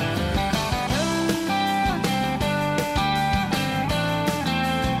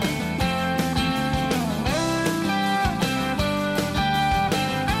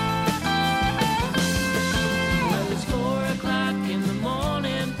 Well, it's 4 o'clock in the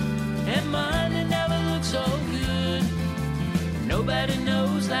morning, and Monday never looks so good. Nobody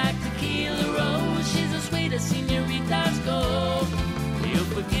knows like Tequila Rose, she's the sweetest senoritas go. You'll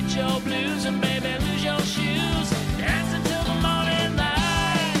forget your blues and baby lose your shoes, dance until the morning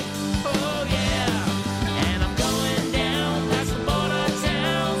light. Oh yeah, and I'm going down past the border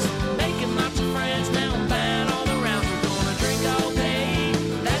towns, making lots of friends. Now I'm buying all the rounds. We're gonna drink all day,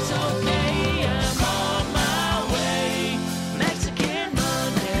 that's okay. I'm on my way. Mexican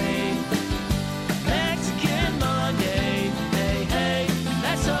Monday, Mexican Monday. Hey, hey,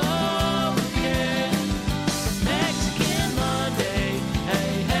 that's okay. Mexican Monday.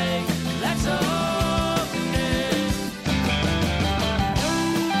 Hey, hey, that's okay.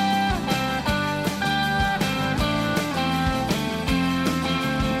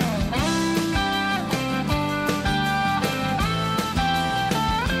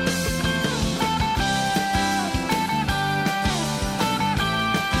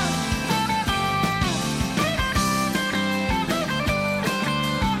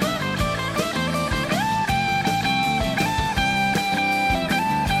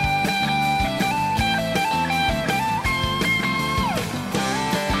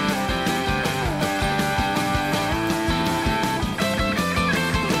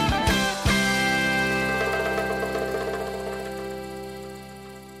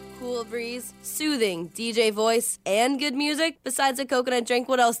 Cool breeze, soothing DJ voice, and good music. Besides a coconut drink,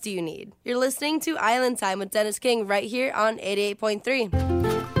 what else do you need? You're listening to Island Time with Dennis King right here on 88.3.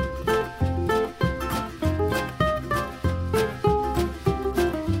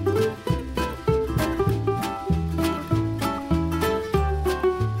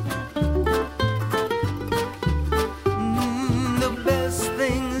 The best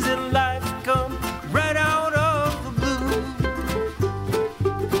things in life come right out of the blue.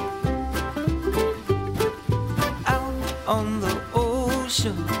 Out on the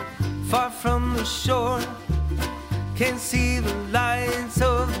ocean, far from the shore, can't see the lights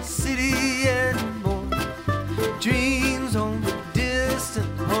of the city anymore. Dreams on the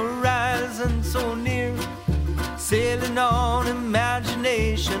distant horizon so near, sailing on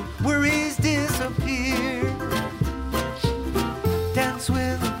imagination, worries disappear. Dance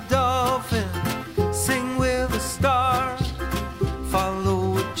with a dolphin, sing with a star,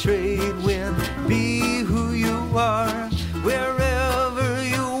 follow a trade wind, be who you are. Wherever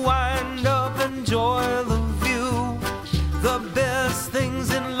you wind up, enjoy the view. The best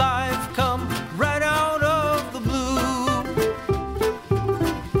things in life come right out of the blue.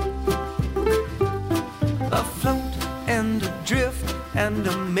 Afloat and adrift and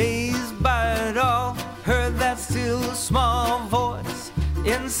amazed by it all, heard that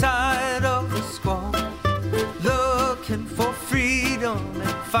side of the squall, looking for freedom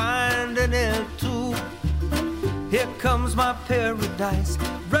and finding it too. Here comes my paradise,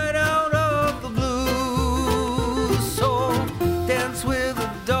 right out of the blue. So dance with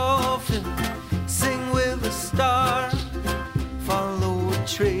a dolphin, sing with a star, follow a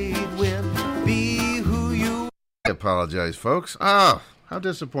trade wind, be who you are. I apologize, folks. Oh, how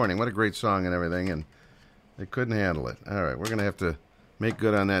disappointing. What a great song and everything, and they couldn't handle it. All right, we're going to have to make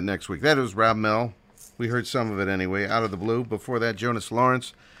good on that next week. That was Rob Mell. We heard some of it anyway, Out of the Blue. Before that, Jonas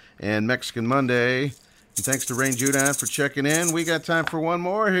Lawrence and Mexican Monday. And thanks to Rain Judon for checking in. We got time for one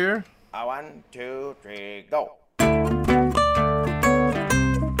more here. 1, 2, 3, go.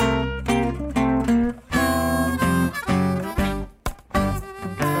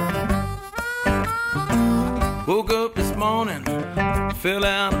 Woke up this morning, fell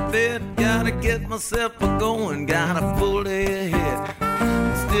out of bed, gotta get myself a-going, got a full day ahead.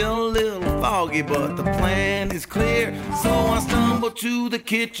 Still a little foggy, but the plan is clear. So I stumbled to the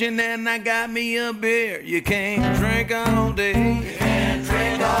kitchen and I got me a beer. You can't drink all day. You can't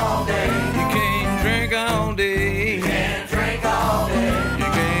drink all day. You can't drink all day. You can't drink all day. You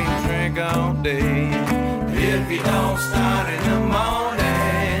can't drink all day if you don't start in the morning.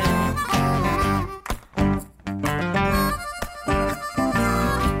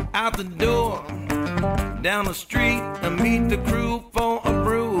 Out the door, down the street, I meet the crew for a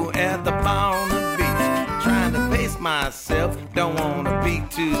brew at the bar on the beach. Trying to pace myself, don't wanna be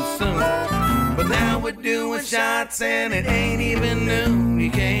too soon. But now we're doing shots and it ain't even noon. You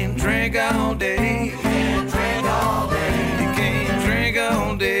can't drink all day. You can't drink all day. You can't drink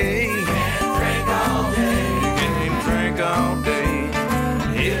all day. You can't drink all day. You can't drink all day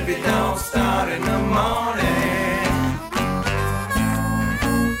if you don't start in the morning.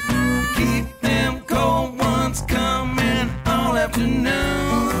 Coming all afternoon.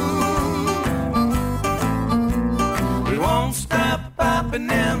 We won't stop popping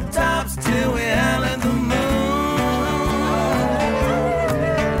them tops till we howl at the moon.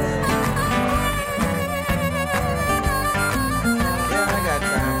 Yeah, I got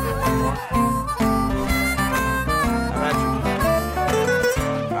time for one more. How about you?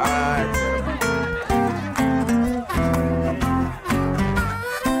 All right,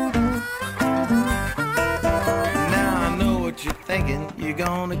 thinking you're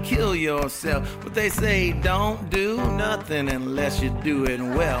gonna kill yourself, but they say don't do nothing unless you do it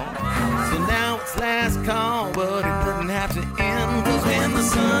well. So now it's last call, but it wouldn't have to end, cause when the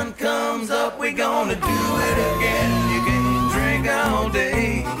sun comes up we're gonna do it again. You can't drink all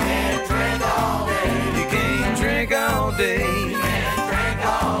day. You can't drink all day. You can't drink all day. You can't drink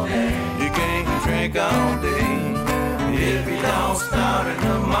all day. You can't drink all day if you don't start in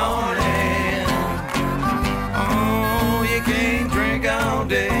the morning. You can't drink all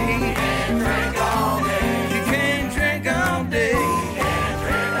day. You can't drink all day. You can't drink all day. You can't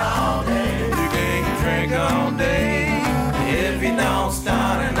drink all day. You can't drink all day if you don't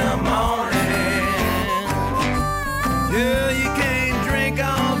start in the morning. Yeah, you can't drink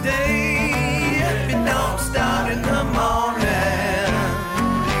all day if you don't start in the morning.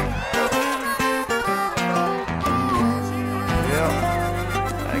 Yeah,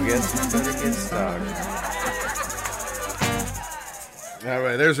 I guess it's better get started. All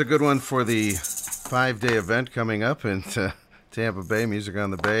right, there's a good one for the 5-day event coming up in Tampa Bay, Music on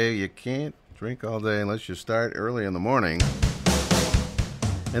the Bay. You can't drink all day unless you start early in the morning.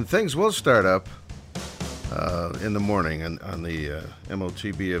 And things will start up in the morning on the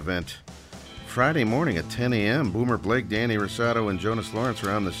MOTB event. Friday morning at 10 a.m., Boomer Blake, Danny Rosato, and Jonas Lawrence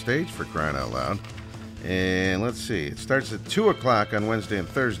are on the stage, for crying out loud. And let's see, it starts at 2 o'clock on Wednesday and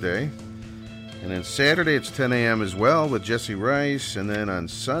Thursday. And then Saturday, it's 10 a.m. as well with Jesse Rice. And then on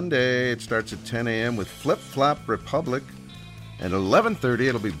Sunday, it starts at 10 a.m. with Flip Flop Republic. And 11:30,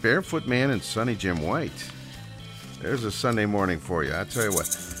 it'll be Barefoot Man and Sonny Jim White. There's a Sunday morning for you. I tell you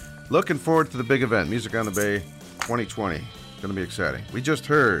what, looking forward to the big event, Music on the Bay 2020. Going to be exciting. We just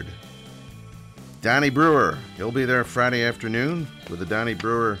heard Donnie Brewer. He'll be there Friday afternoon with the Donnie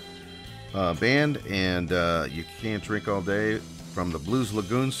Brewer band. And You Can't Drink All Day from the Blues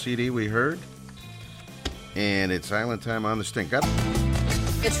Lagoon CD we heard. And it's Island Time on the Stink.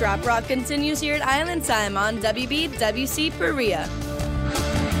 The Trop Rock continues here at Island Time on WBWC Perea.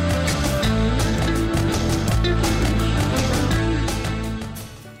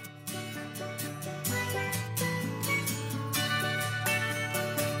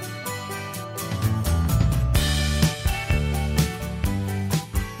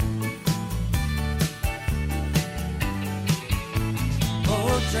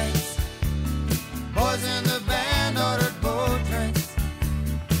 Boys in the band ordered boat drinks.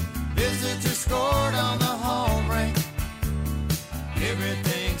 scored on the home rink.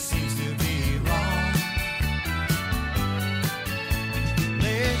 Everything seems to be wrong.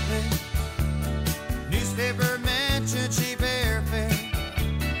 Lately, newspaper mentioned cheap airfare.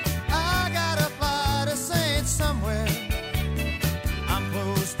 I gotta fly to Saint somewhere. I'm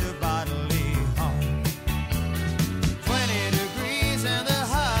close to bodily harm. 20 degrees and the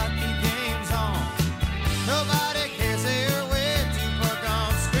hockey game's on. Nobody cares, they're way too far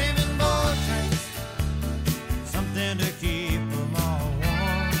gone. Screaming boat drinks, something to keep them all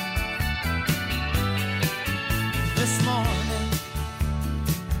warm. This morning,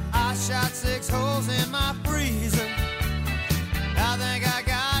 I shot 6 holes in my freezer. I think I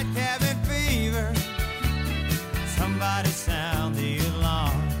got cabin fever. Somebody sound the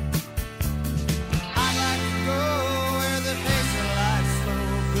alarm. I'd like to go where the pace of life's slow.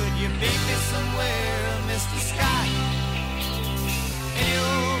 Could you beat me somewhere, Mr. Scott? Any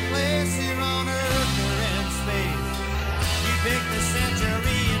old place here on Earth or in space. You pick the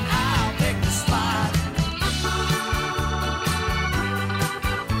century and I'll pick the spot.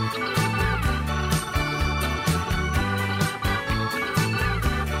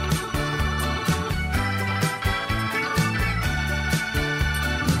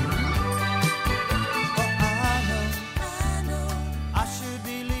 I should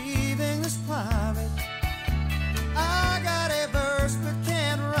be leaving this climate. I got a verse but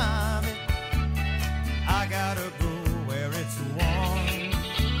can't rhyme it. I gotta go where it's warm.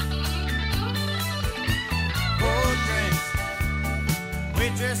 Boat drinks,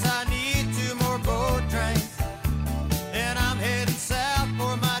 waitress, I need 2 more boat drinks. Then I'm heading south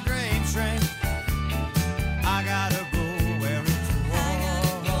for my drain shrink. I gotta go where it's warm.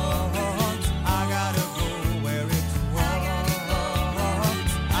 I gotta go where it's warm.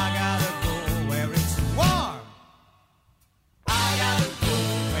 I gotta go where it's warm. I gotta go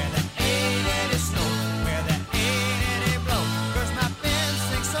where there ain't any snow, where there ain't any blow. 'Cause my pen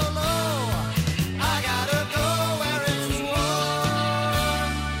sinks so low. I gotta go where it's warm.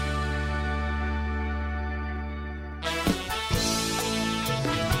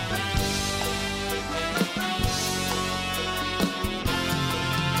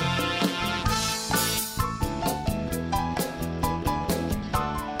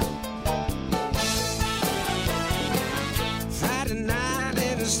 Friday night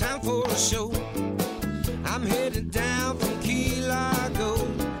and it's time for a show. I'm headed down from Key Largo.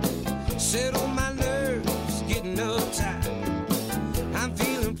 Settle my nerves, getting uptight. I'm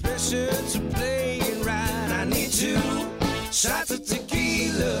feeling pressure to play it right. I need 2 shots of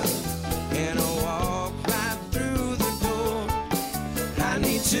tequila and a walk right through the door. I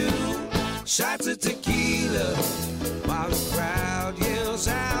need 2 shots of tequila while the crowd yells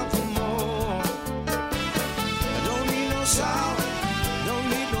out for more. I don't need no salt, don't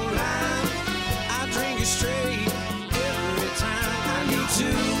need no lime. I drink it straight every time. I need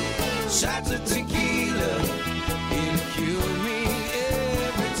 2 shots of tequila, it'll cure me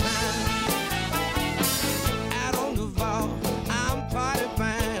every time. Out on the vault, I'm party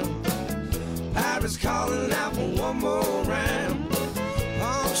bound. Pirates calling out for one more round.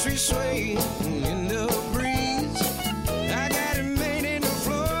 Palm trees sway in the breeze. I got it made in the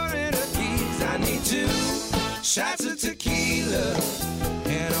Florida Keys. I need 2 shots of tequila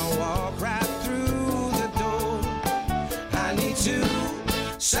and I'll walk right through the door. I need 2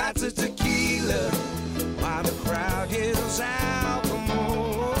 shots of tequila while the crowd yells out for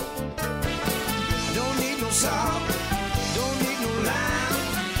more. Don't need no salt, don't need no lime.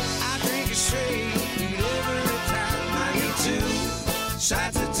 I drink it straight every time. I need 2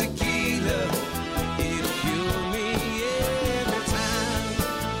 shots of tequila, it'll cure me every time.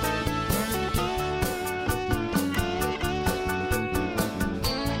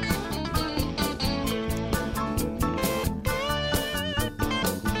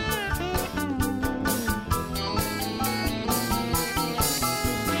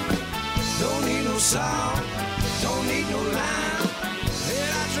 Don't need no salt, don't need no lime.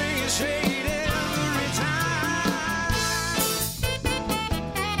 And I drink it straight every time.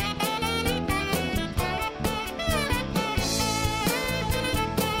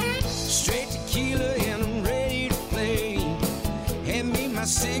 Straight tequila and I'm ready to play. Hand me my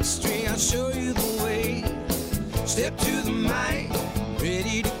 6th string, I'll show you the way. Step to the mic,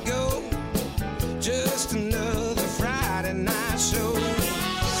 ready to go. Just another Friday night show.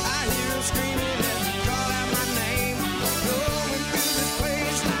 I hear 'em screaming as they call out my name. Going through this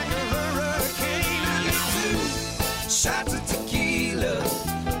place like a hurricane. I need 2 shots of tequila,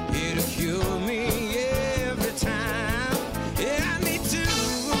 it'll cure me every time. Yeah, I need 2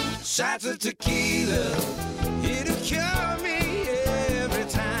 shots of tequila, it'll cure me every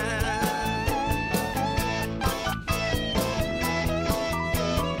time.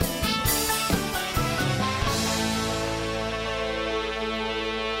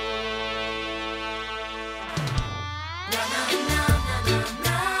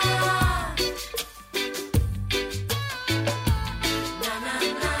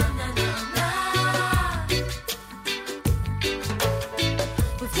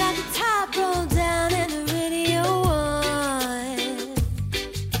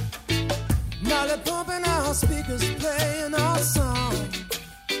 belly pumping, our speakers playing our song.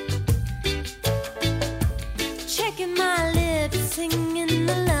 Checking my lips, singing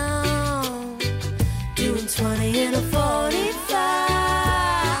along, doing 20 in a 45.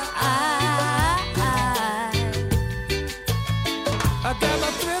 I got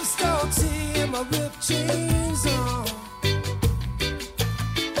my thrift store tee and my ripped jeans on.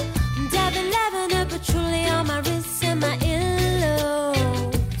 Dabbing lavender patchouli on my wrists and my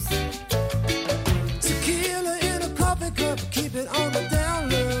earlobes. Tequila in a coffee cup, keep it on the down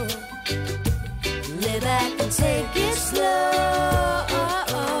low. Lay back and take it slow.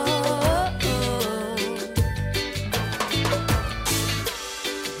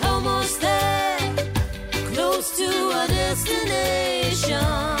 Almost there, close to a destination.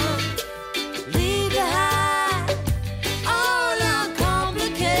 Leave behind all our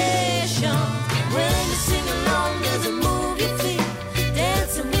complications. When you sing along, there's a move your feet.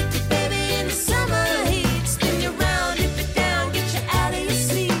 Dancing with you, baby, in the summer heat. Spin you round, dip it down, get you out of your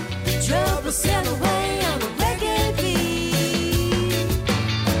seat. Trouble sail away on a reggae beat.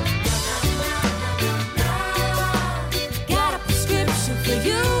 Got a prescription for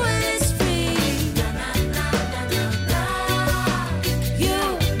you and it's free. You,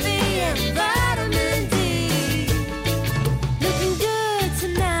 me, and vitamin D. Looking good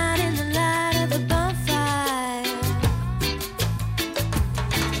tonight in the light of the bonfire.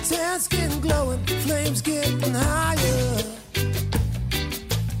 Tan skin glowing, flames getting higher.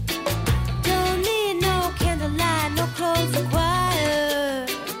 Don't need no candlelight, no clothes required.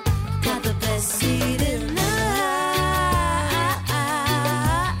 Got the best seat in the house.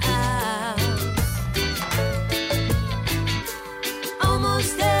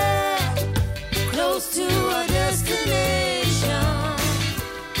 Almost there, close to a destination.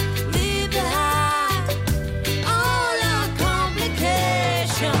 Leave behind all our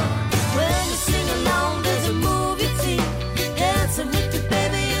complications. When you sing along, there's a move your feet. Dancing with you,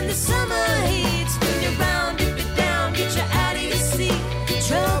 baby, in the summer heat. Spin you round, dip it down, get you out of your seat.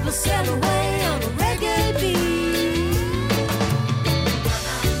 Trouble sail away on a reggae beat.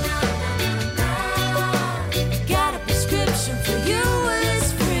 Got a prescription for you and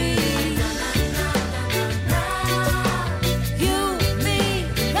it's free. You, me,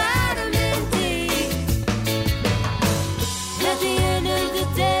 vitamin D. At the end of the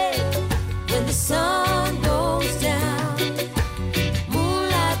day, when the sun goes down,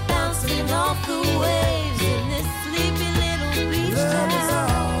 moonlight bouncing off the waves in this sleepy little beach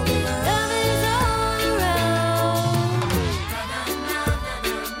town. Love is all around.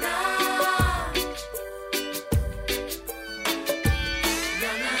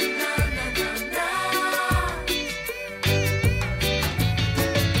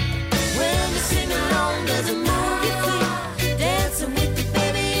 When we sing along, there's a move your feet. Dancing with you,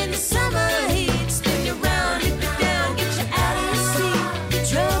 baby, in the summer heat. Spin you round, dip it down, get you out of your seat.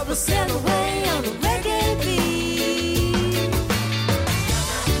 Trouble sail away on a reggae beat.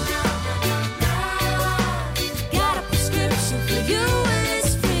 Got a prescription for you and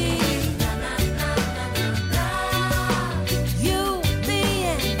it's free. You, me,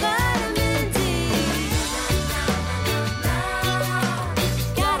 and vitamin D.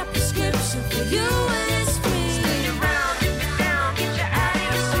 Got a prescription for you and it's free. Spin you round, dip it down, get you out of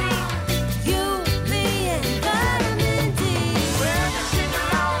your seat. You, me, and vitamin D. When you sing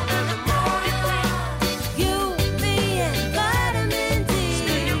along, there's a move your feet. You, me, and vitamin D.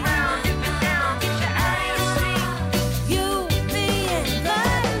 Spin you round, dip it down, get you out of your seat. You, me, and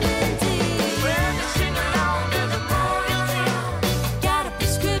vitamin D. When you sing along, there's a move your feet. Got a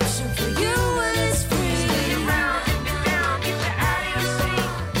prescription for you and it's free. Spin you round, dip it down, get you out of your seat.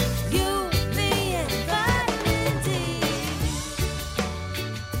 You, me, and vitamin D.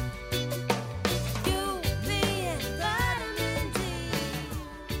 You, me, and vitamin D.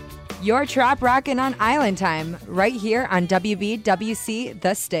 You're Trop Rockin' on Island Time, right here on WBWC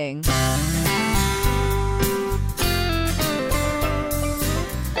The Sting.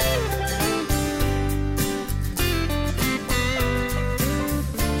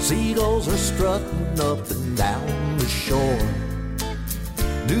 Seagulls are strutting up and down the shore,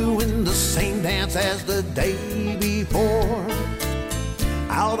 doing the same dance as the day before.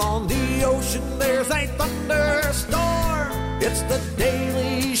 Out on the ocean there's a thunderstorm. It's the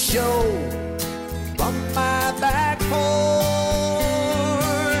Daily Show from my back porch.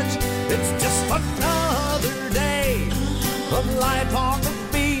 It's just another day of life on the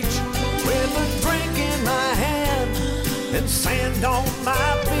beach, with a drink in my hand and sand on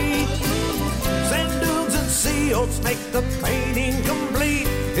my feet. Sand dunes and sea oats make the painting complete.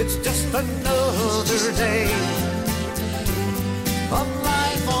 It's just another day of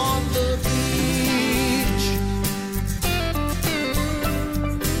life on the beach.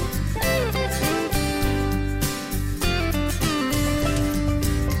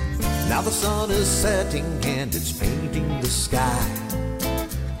 the sun is setting and it's painting the sky.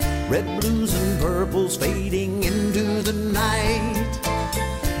 Red, blues, and purples fading into the night.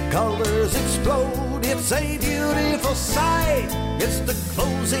 Colors explode, it's a beautiful sight. It's the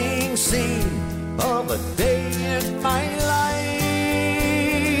closing scene of a day in my life.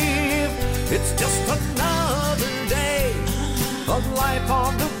 It's just another day of life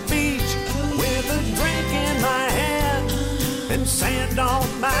on the beach, with a drink in my hand and sand on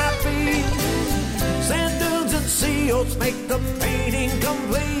my feet. Sand dunes and sea oats make the painting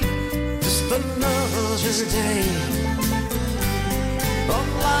complete. Just another day of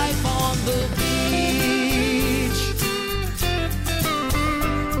life on the beach.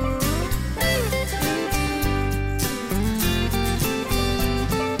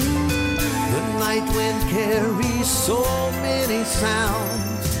 The night wind carries so many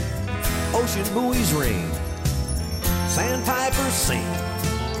sounds. Ocean buoys ring, sandpipers sing,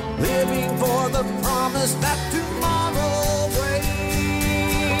 living for the promise that tomorrow brings.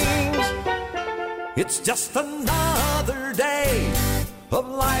 It's just another day of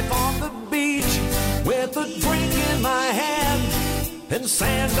life on the beach, with a drink in my hand and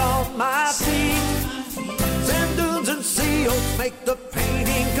sand on my feet. Sand dunes and sea oats make the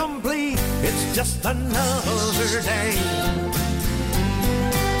painting complete. It's just another day.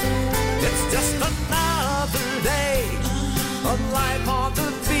 It's just another day of life on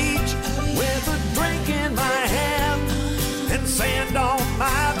the beach, with a drink in my hand and sand on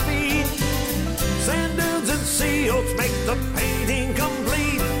my feet. Sand dunes and sea oats make the painting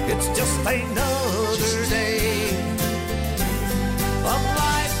complete. It's just another day of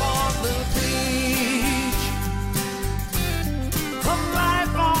life on the beach. Of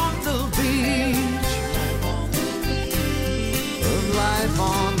life on the beach. Of life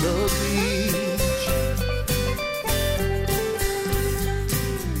on the beach.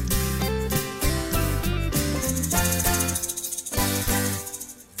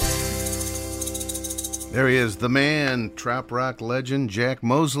 There he is, the man, trop rock legend Jack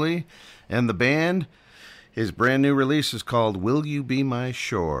Mosley, and the band. His brand new release is called Will You Be My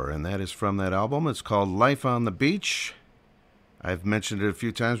Shore, and that is from that album. It's called Life on the Beach. I've mentioned it a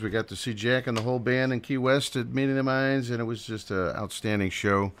few times. We got to see Jack and the whole band in Key West at Meeting of Minds, and it was just an outstanding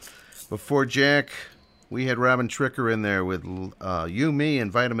show. Before Jack, we had Robin Tricker in there with You, Me,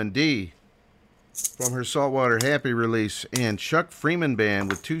 and Vitamin D from her Saltwater Happy release, and Chuck Freeman Band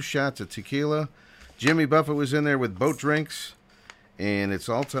with 2 shots of tequila. Jimmy Buffett was in there with Boat Drinks, and it's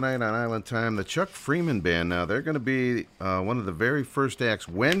all tonight on Island Time. The Chuck Freeman Band, now, they're going to be one of the very first acts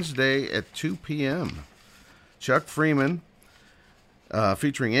Wednesday at 2 p.m. Chuck Freeman,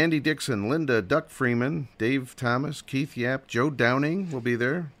 featuring Andy Dixon, Linda Duck Freeman, Dave Thomas, Keith Yap, Joe Downing will be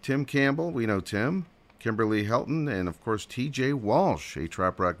there, Tim Campbell, we know Tim, Kimberly Helton, and, of course, T.J. Walsh, a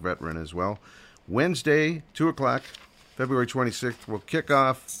trop rock veteran as well. Wednesday, 2 o'clock, February 26th, we'll kick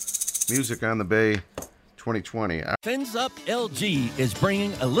off Music on the Bay 2020. Fins Up LG is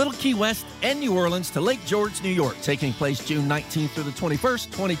bringing a little Key West and New Orleans to Lake George, New York. Taking place June 19th through the 21st,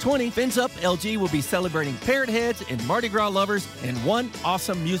 2020, Fins Up LG will be celebrating Parrot Heads and Mardi Gras lovers in one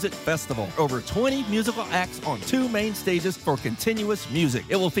awesome music festival. Over 20 musical acts on 2 main stages for continuous music.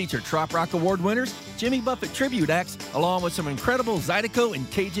 It will feature Trop Rock Award winners, Jimmy Buffett tribute acts, along with some incredible Zydeco and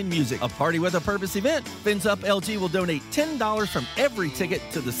Cajun music. A party with a purpose event. Fins Up LG will donate $10 from every ticket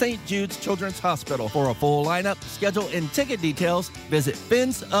to the St. Jude's Children's Hospital. For a full lineup, schedule, and ticket details, visit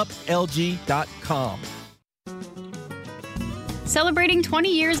finsuplg.com. Celebrating 20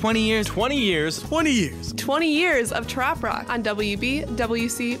 years. 20 years. 20 years. 20 years. 20 years of Trop Rock on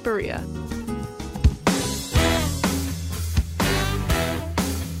WBWC Berea.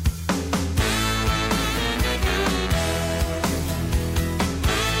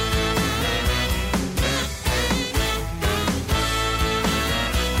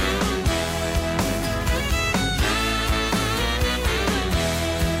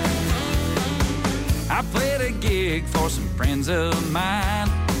 For some friends of mine,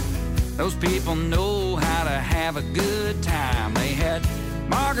 those people know how to have a good time. They had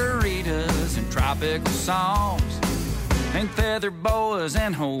margaritas and tropical songs, and feather boas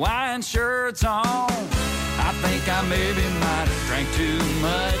and Hawaiian shirts on. I think I maybe might have drank too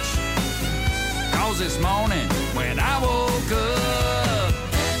much, 'cause this morning when I woke up,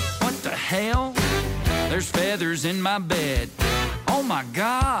 what the hell? There's feathers in my bed. Oh my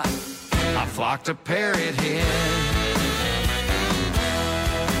God, I flocked a parrot head.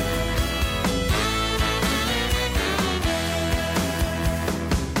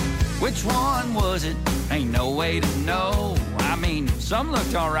 Which one was it? Ain't no way to know. I mean, some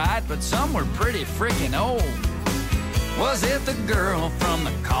looked alright, but some were pretty freaking old. Was it the girl from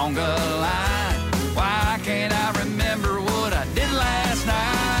the conga line? Why can't I remember what I did last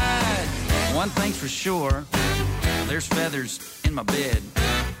night? One thing's for sure, there's feathers in my bed.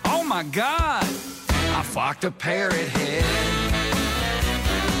 Oh my God, I flocked a parrot head.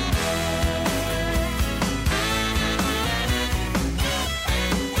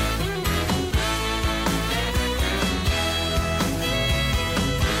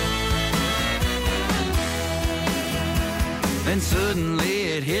 Then suddenly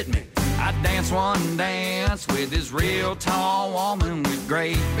it hit me. I danced one dance with this real tall woman with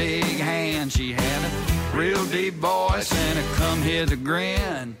great big hands. She had a real deep voice and a come hither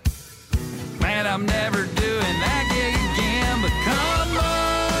grin. Man, I'm never doing that gig again. But come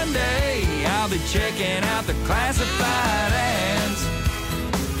Monday, I'll be checking out the classified ads.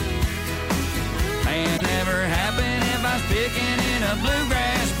 Man, never happened if I was picking in a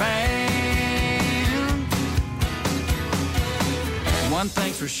bluegrass band. One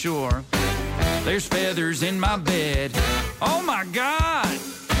thing's for sure, there's feathers in my bed. Oh my God,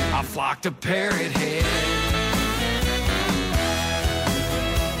 I flocked a parrot head.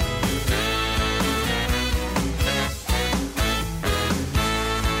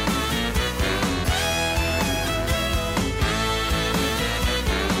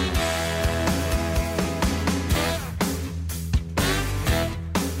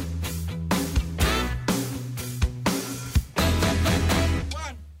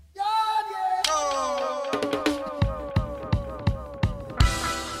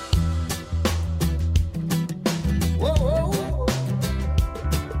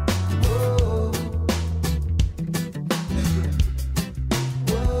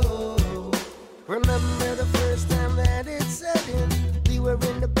 Remember the first time that it set in? We were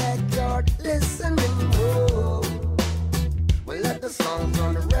in the backyard listening. Whoa. We let the songs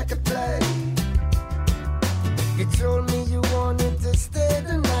on the record play. You told me you wanted to stay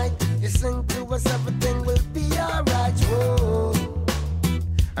the night. You sing to us, everything will be alright. Whoa.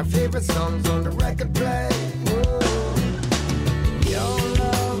 Our favorite songs on the record play. Whoa. Your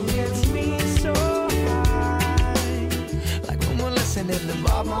love gets me so high, like when we're listening to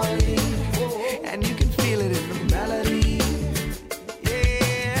Bob Marley. And you can feel it in the melody.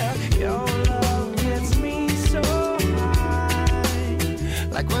 Yeah, your love gets me so high,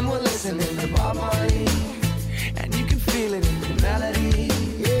 like when we're listening to Bob Marley. And you can feel it in the melody.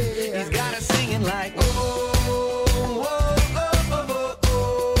 Yeah, he's got us singing like, oh, oh, oh, oh, oh, oh,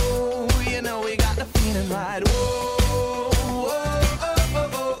 oh. You know we got the feeling right. Oh, oh, oh,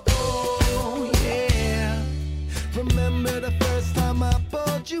 oh, oh, oh, yeah. Remember the first time I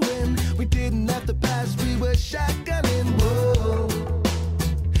pulled you in? We didn't have to pass, we were shotgunning. Whoa,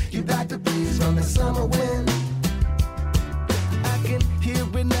 you got the breeze from the summer wind. I can hear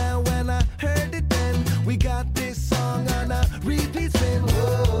it now when I heard it then. We got this song on a repeat spin.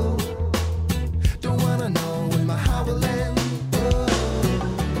 Whoa, don't wanna know when my heart will end. Whoa,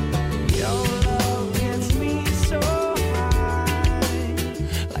 your love gets me so high,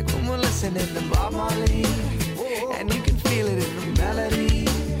 like when we're listening to Bob Marley. And you can feel it in the melody.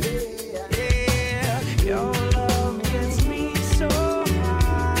 Your love gets me so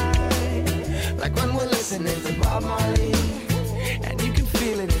high, like when we're listening to Bob Marley. And you can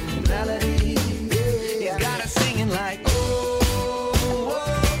feel it in the melody. He's got us singing like, oh, oh,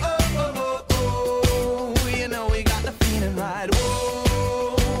 oh, oh, oh, oh. You know we got the feeling right. Oh,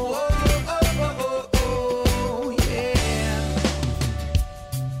 oh, oh, oh, oh, oh, yeah.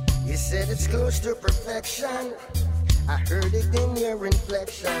 You said it's close to perfection. I heard it in your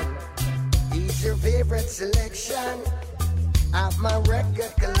inflection. He's your favorite selection of my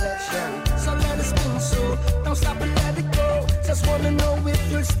record collection. So let it spin, so don't stop and let it go. Just wanna know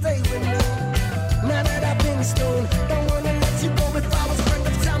if you'll stay with me. Now that I've been stoned, don't wanna let you go. If I was friend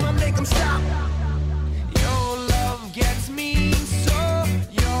of time, I'll make them stop. Your love gets me so.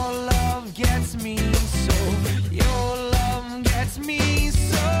 Your love gets me so. Your love gets me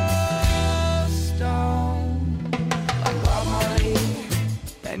so stoned, like Bob Marley.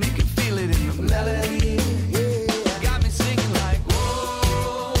 And you can feel it in the melody. Yeah, got me singing like,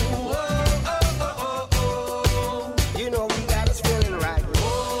 whoa, whoa, oh, oh, oh, oh. You know we got us feeling right.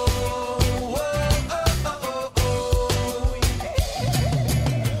 Whoa, whoa, oh, oh, oh, oh.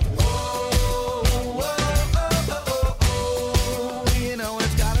 Whoa, whoa, oh, oh, oh, oh. You know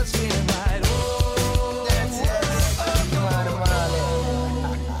it's got us feeling right. Whoa, that's it. Oh, come on, come on.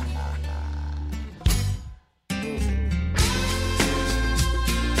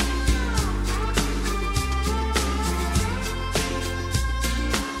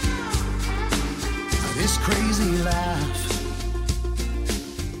 This crazy life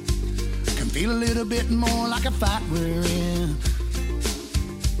can be Feel a little bit more like a fight we're in.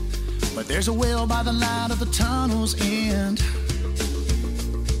 But there's a well by the light of the tunnel's end.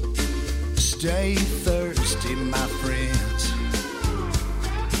 Stay thirsty, my friends.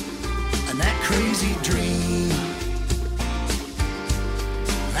 And that crazy dream,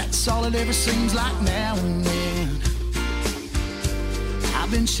 that's all it ever seems like now and then. I've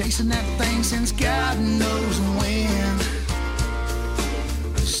been chasing that thing since God knows when.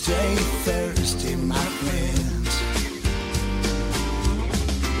 Stay thirsty, my friends.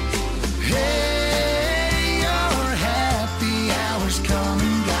 Hey, your happy hour's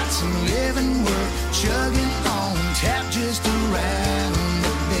coming. Got some living worth chugging on tap just around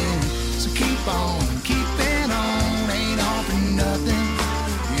the bend. So keep on keeping on, ain't all for nothing.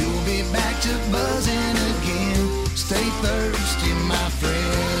 You'll be back to buzzing again. Stay thirsty, my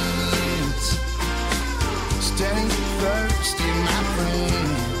friends. Stay thirsty, my friends.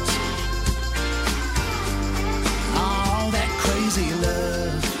 All that crazy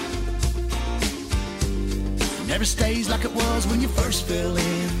love never stays like it was when you first fell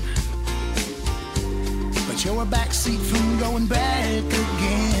in. But you're a backseat from going back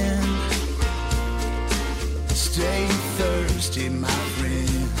again. Stay thirsty, my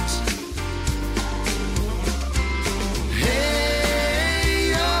friends. Hey,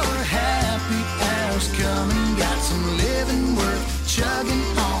 your happy hour's coming. Got some living worth chugging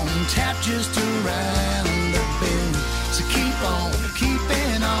on tap just around the bend. So keep on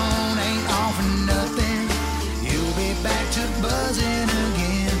keeping on, ain't all for nothing. You'll be back to buzzing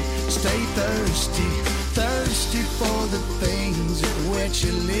again. Stay thirsty, thirsty for the things that wet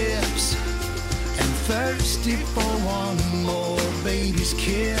your lips, and thirsty for one more baby's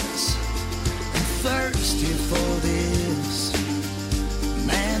kiss, and thirsty for this.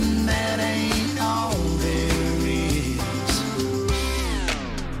 Man, that ain't all there is.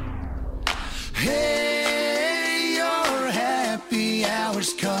 Hey, your happy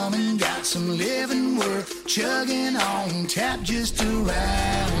hour's coming. Got some living worth chugging on tap just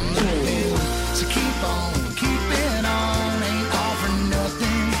around the bend. So keep on keeping on, ain't all for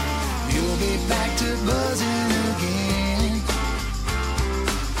nothing. You'll be back to buzzing again.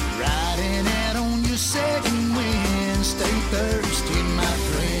 Riding out on your second wind. Stay thirsty, my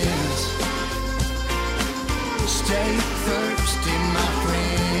friends. Stay thirsty, my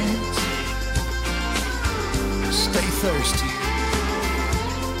friends. Stay thirsty.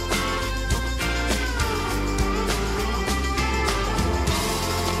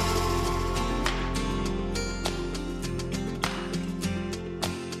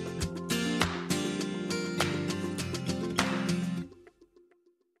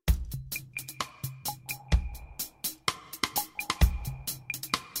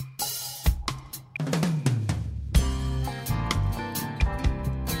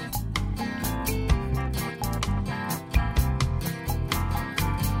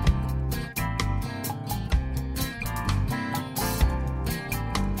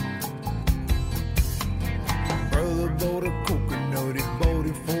 Brother bought a coconut, he bought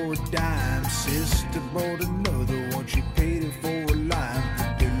it for a dime. Sister bought another one, she paid it for a lime.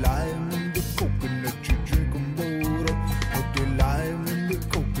 Put the lime in the coconut, you drink 'em both up. Put the lime in the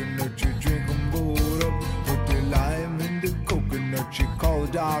coconut, you drink 'em both up. Put the lime in the coconut, she called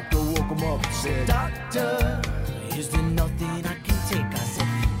the doctor, woke him up and said, Doctor, is there nothing I can take? I said,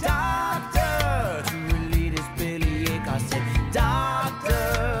 Doctor, to relieve this bellyache. I said,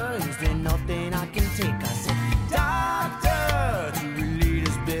 Doctor, is there nothing I can take? I said, Doctor, to relieve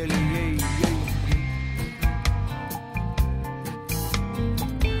this bellyache.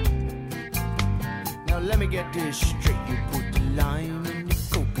 Now let me get this straight. You put the lime in the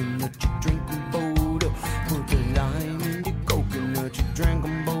coconut, you drink 'em both up. Put the lime in the coconut, you drink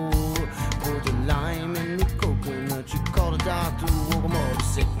 'em both up. Put the lime in the coconut, you call the doctor.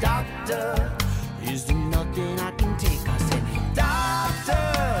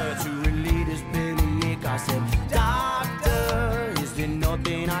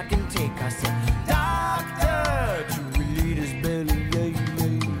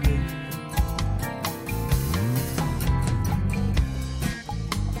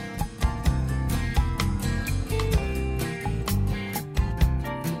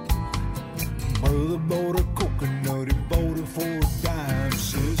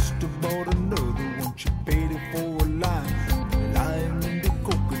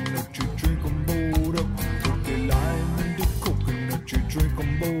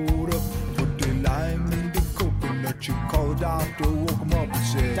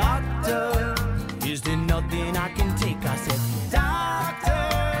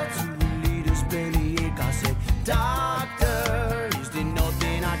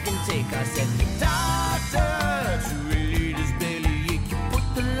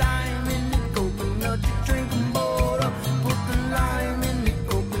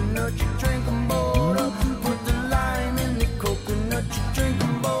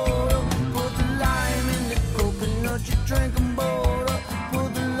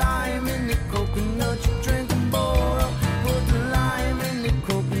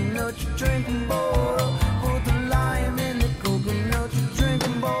 drinking bowl up. Put the lime in the coconut, your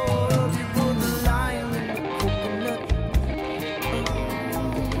drinking bowl up. You put the lime in the coconut.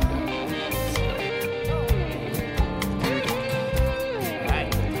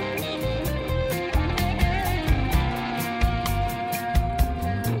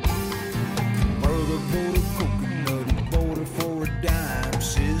 Brother bought a coconut, he bought it for a dime.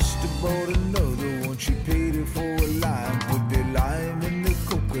 Sister bought another one, she paid it for a lime. Put the lime in the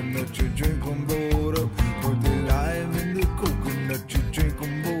coconut, your drink 'em blowed up. Put the lime in the coconut, your drink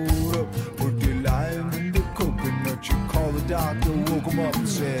 'em blowed up. Put the lime in the coconut, you call the doctor, woke him up and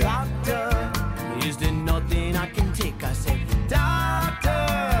said, Doctor, is there nothing I can take? I said,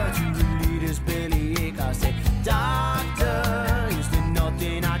 Doctor, to relieve this bellyache. I said, Doctor, is there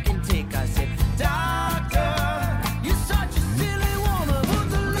nothing I can take? I said, Doctor, you're such a silly woman. Put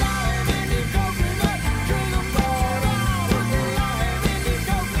the lime in the coconut, drink 'em all down. Put the lime in the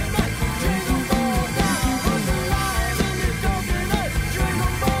coconut, drink 'em all down. Put the lime in the coconut, drink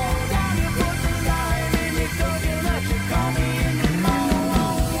 'em all down. You put the lime in the coconut, you call me in the morning.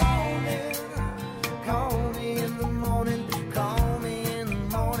 Call me in the morning, call me in the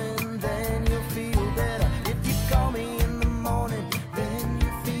morning, then you'll feel better. If you call me in the morning, then you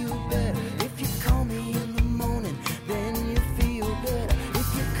feel better. If you call me in the morning, then you feel better. If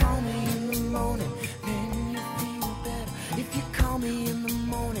you call me in the morning, then you feel better. If you call me in the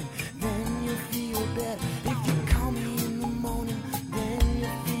morning, then you feel better. If you call me in the morning, then you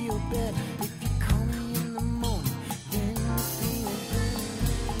feel better. If you call me in the morning, then you feel better.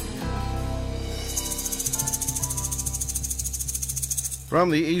 From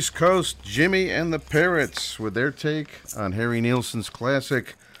the East Coast, Jimmy and the Parrots with their take on Harry Nilsson's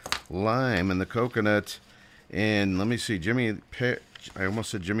classic Lime and the Coconut. And let me see, I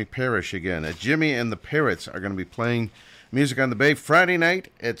almost said Jimmy Parrish again. Jimmy and the Parrots are going to be playing Music on the Bay Friday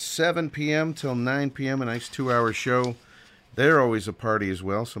night at 7 p.m. till 9 p.m., a nice 2-hour show. They're always a party as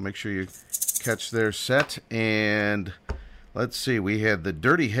well, so make sure you catch their set. And let's see, we had the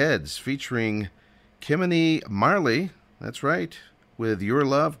Dirty Heads featuring Kimani Marley. That's right, with Your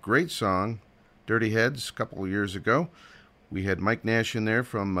Love, great song, Dirty Heads, a couple of years ago. We had Mike Nash in there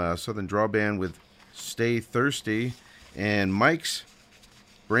from Southern Draw Band with Stay Thirsty. And Mike's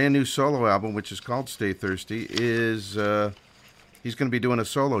brand new solo album, which is called Stay Thirsty, is he's going to be doing a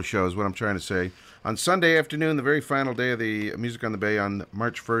solo show, is what I'm trying to say. On Sunday afternoon, the very final day of the Music on the Bay on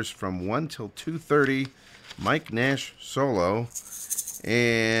March 1st from 1 till 2:30, Mike Nash solo.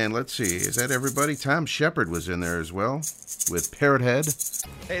 And let's see, is that everybody? Tom Shepard was in there as well with Parrot Head.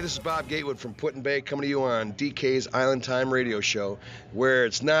 Hey, this is Bob Gatewood from Put-in-Bay coming to you on DK's Island Time radio show, where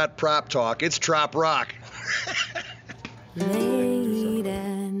it's not prop talk, it's trop rock. Late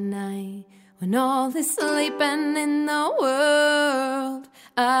at night, when all is sleeping in the world,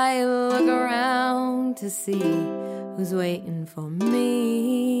 I look around to see who's waiting for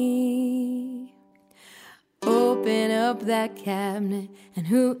me. Open up that cabinet, and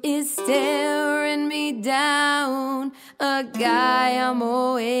who is staring me down? A guy I'm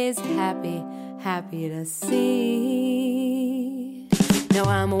always happy to see. Now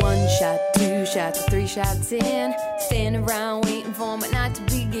I'm 1 shot, 2 shots, 3 shots in, standing around waiting for my night to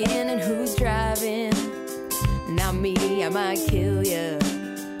begin. And who's driving? Not me, I might kill ya.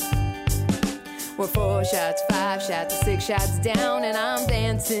 We're 4 shots, 5 shots, 6 shots down, and I'm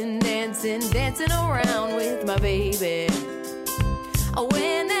dancing around with my baby. Oh,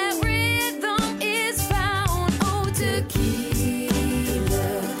 when that rhythm is found, oh, tequila,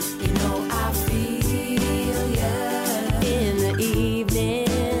 you know I feel ya. In the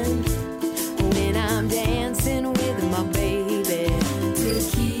evening, when I'm dancing with my baby,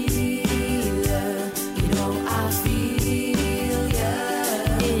 tequila, you know I feel ya.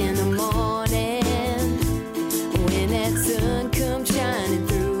 In the morning, when that sun comes shining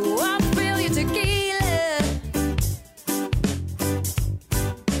through, I feel your tequila.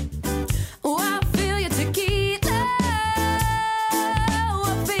 Oh, I feel your tequila. Oh, I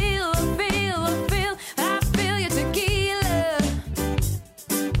feel your tequila.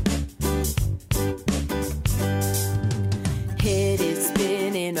 Head is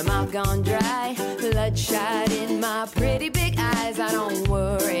spinning, my mouth gone dry, bloodshot in my pretty big eyes. I don't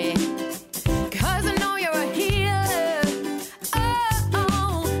worry, 'cause I know you're a healer.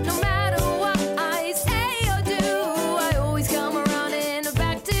 Oh, no matter what I say or do, I always come running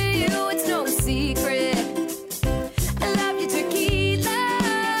back to you. It's no secret, I love you, tequila.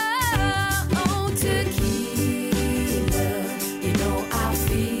 Oh, tequila, you know I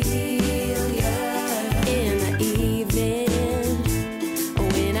feel ya. In the evening,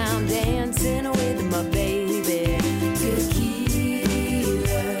 when I'm dancing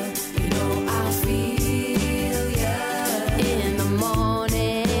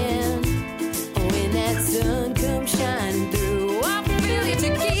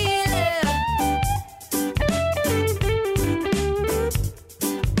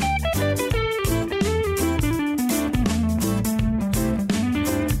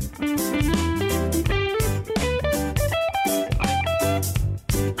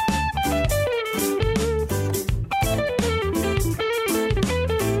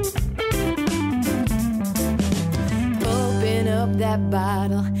that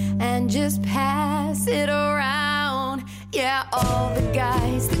bottle and just pass it around. Yeah, all the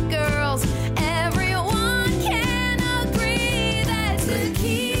guys, the girls, everyone can agree that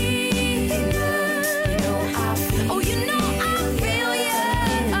tequila. You know I feel, oh, you know I feel ya.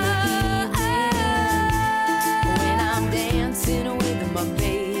 When I'm dancing with my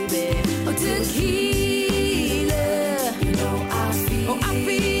baby. Oh, tequila. You know I feel, oh, I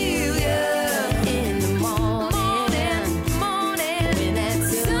feel ya. In the morning, when that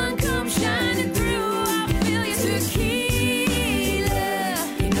sun comes shining through, I feel ya. Tequila.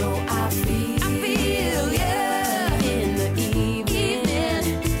 You know I feel ya. In the evening,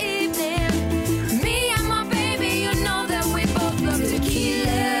 me and my baby, you know that we both love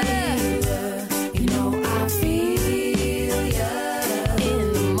tequila. You know I feel ya. In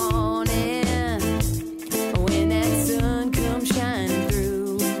the morning, when that sun comes shining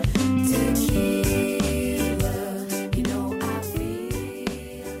through, tequila. You know I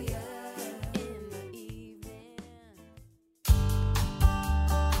feel ya.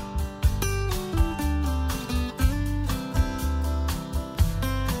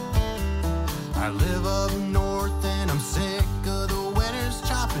 I live up north and I'm sick of the winters,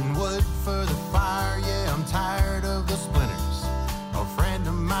 chopping wood for the fire. Yeah, I'm tired of the splinters. A friend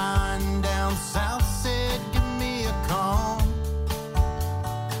of mine down south said, give me a call.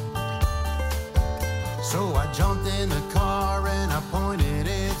 So I jumped in the car and I pointed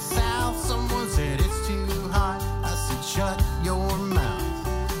it south. Someone said it's too hot. I said, shut your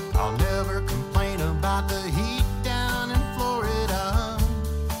mouth. I'll never complain about the heat down in Florida.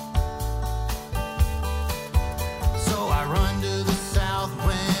 So I run to the south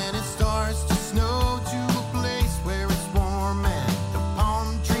when it starts to snow, to a place where it's warm and the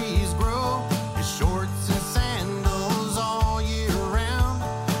palm trees grow. It's shorts and sandals all year round.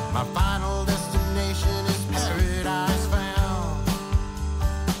 My final destination is paradise found.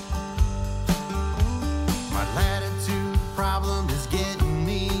 My latitude problem is getting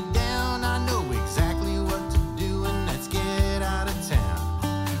me down. I know exactly what to do, and that's get out of town.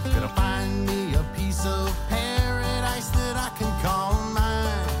 Gonna find me a piece of paradise that I can call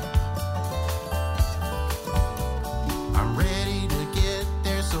mine. I'm ready to get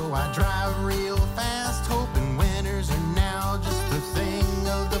there, so I drive real fast, hoping winters are now just a thing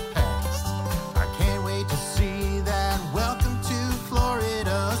of the past. I can't wait to see that welcome to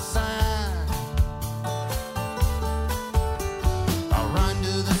Florida sign. I'll run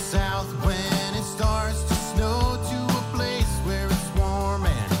to the south when it starts to snow, to a place where it's warm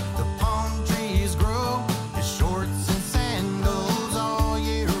and the palm trees grow. It's shorts and sandals all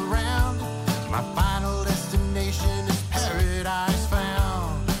year round. My final destination is paradise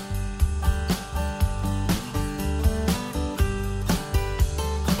found.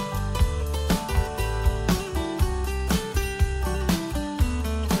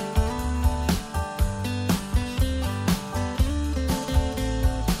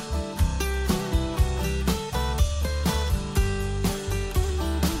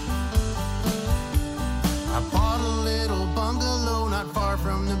 I bought a little bungalow not far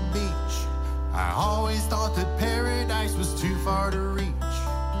from the beach. I always thought that paradise was too far to reach.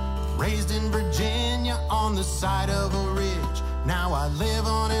 Raised in Virginia on the side of a ridge. Now I live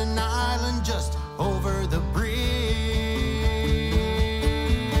on an island just over the bridge.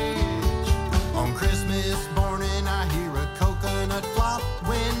 On Christmas morning I hear a coconut flop.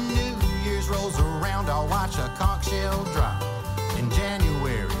 When New Year's rolls around I'll watch a conch shell drop. In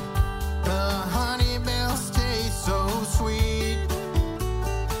January the honey bells taste so sweet.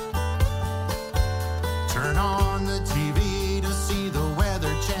 Turn on the TV to see the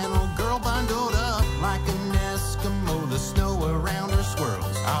Weather Channel. Girl bundled up like an Eskimo. The snow around her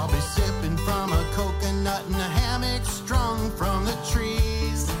swirls. I'll be sipping from a coconut in a hammock strung from the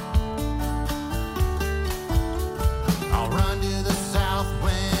trees. I'll run to the south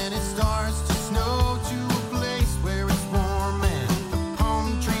when it starts to snow, to a place where it's warm and the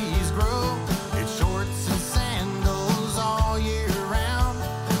palm trees grow. It's shorts and sandals all year round.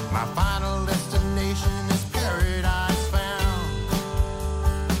 My final destination is paradise found.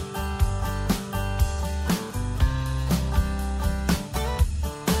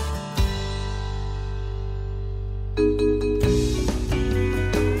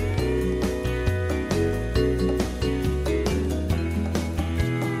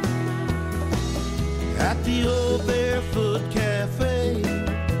 At the old Barefoot Cafe,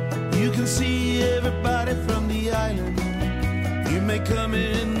 you can see everybody from the island. You may come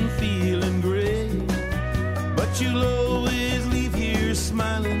in feeling great, but you'll always leave here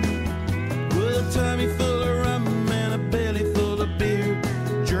smiling, with a tummy full of rum and a belly full of beer.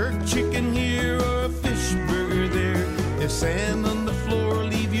 Jerk chicken here or a fish burger there. There's sand on the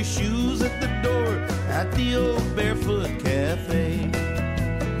the old Barefoot Cafe.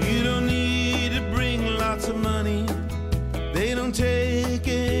 You don't need to bring lots of money. They don't take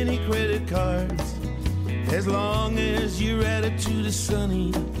any credit cards. As long as your attitude is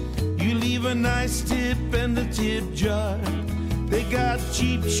sunny, you leave a nice tip in the tip jar. They got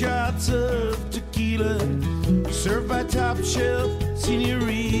cheap shots of tequila served by top shelf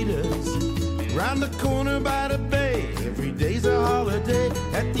senoritas. Round the corner by the bay, every day's a holiday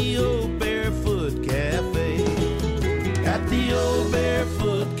at the old Barefoot Cafe. At the old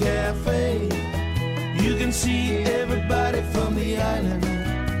Barefoot Cafe, you can see everybody from the island.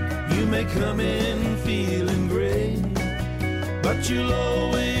 You may come in feeling great, but you'll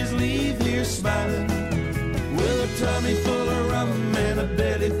always leave here smiling with a tummy full of rum and a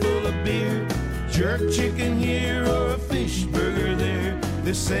belly full of beer. Jerk chicken here or a fish burger there.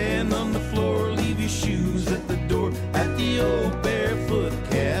 There's sand on the floor, leave your shoes at the door at the old Barefoot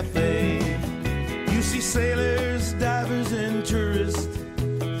Cafe. You see sailors, divers, and tourists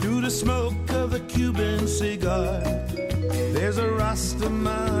through the smoke of the Cuban cigar. There's a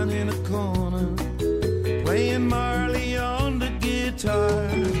Rastaman in a corner playing Marley on the guitar.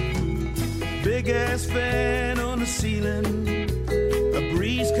 Big ass fan on the ceiling, a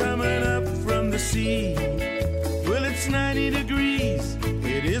breeze coming up from the sea. Well, it's 90 degrees,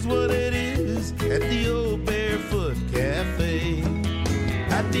 it is what it is at the old Barefoot Cafe.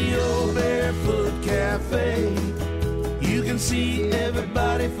 At the old Barefoot Cafe, you can see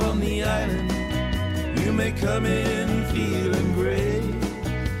everybody from the island. You may come in feeling great,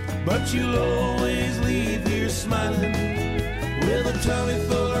 but you'll always leave here smiling with a tummy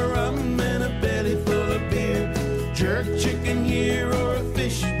full of rum and a belly full of beer. Jerk chicken here or a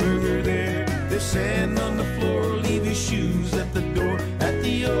fish burger there. There's sand on the floor, leave your shoes at the door at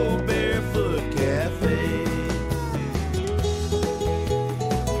the old Barefoot Cafe.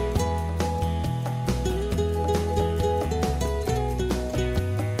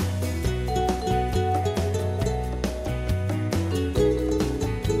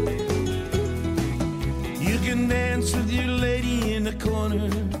 With your lady in the corner,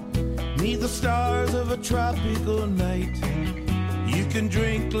 neath the stars of a tropical night. You can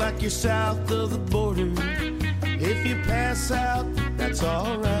drink like you're south of the border. If you pass out, that's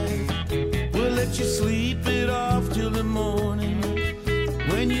alright. We'll let you sleep it off till the morning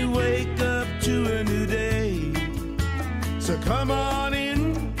when you wake up to a new day. So come on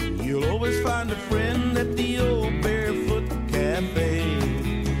in, you'll always find a friend at the old Barefoot Cafe.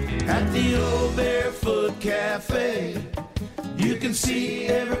 At the old Barefoot Cafe, you can see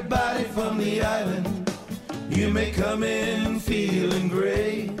everybody from the island. You may come in feeling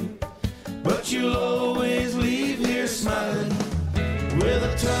great, but you'll always leave here smiling with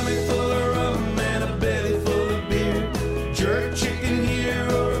a tummy full of rum and a belly full of beer. Jerk chicken here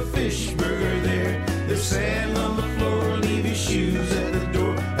or a fish burger there. There's sand on the floor, leave your shoes at the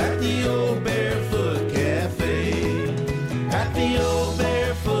door at the old Barefoot Cafe. At the old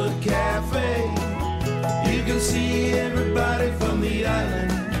Barefoot Cafe, you can see everybody from the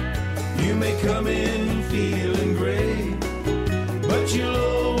island. You may come in feeling great, but you'll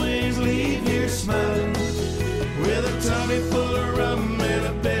always leave here smiling with a tummy full of rum and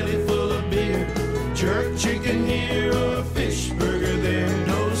a belly full of beer. Jerk chicken here or a fish burger there.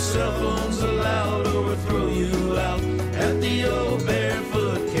 No cell phones allowed or we'll throw you out at the old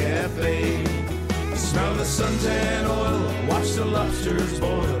Barefoot Cafe. Smell the suntan oil, watch the lobsters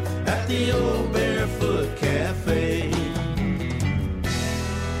boil at the old Barefoot Cafe.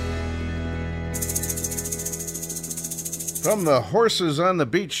 From the Horses on the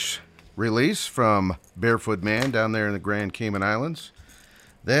Beach release from Barefoot Man down there in the Grand Cayman Islands,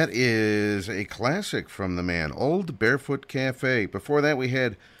 that is a classic from the man, Old Barefoot Cafe. Before that, we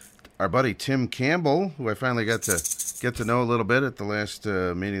had our buddy Tim Campbell, who I finally got to get to know a little bit at the last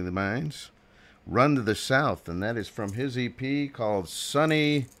Meeting of the Minds. Run to the South, and that is from his EP called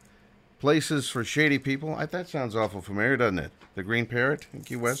Sunny Places for Shady People. That sounds awful familiar, doesn't it? The Green Parrot in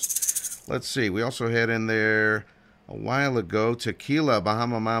Key West. Let's see. We also had in there a while ago Tequila,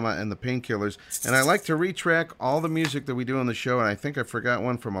 Bahama Mama, and the Painkillers. And I like to retrack all the music that we do on the show, and I think I forgot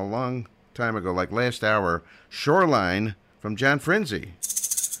one from a long time ago, like last hour, Shoreline from John Frenzy.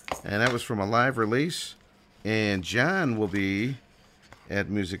 And that was from a live release. And John will be at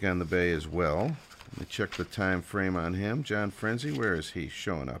Music on the Bay as well. Let me check the time frame on him. John Frenzy, where is he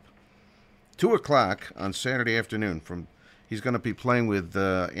showing up? 2 o'clock on Saturday afternoon. He's going to be playing with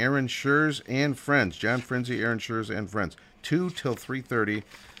Aaron Schurz and friends. John Frenzy, Aaron Schurz, and friends. 2 till 3:30.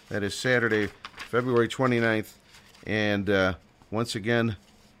 That is Saturday, February 29th. And once again,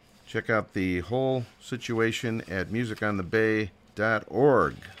 check out the whole situation at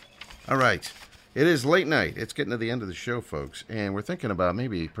musiconthebay.org. All right. It is late night. It's getting to the end of the show, folks, and we're thinking about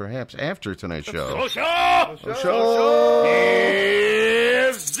maybe perhaps after tonight's show. Yes,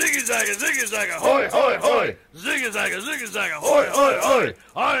 ziggy zagga, ziggy zagga, hoi, hoi, hoi. Ziggy zagga, hoi, hoi, hoi.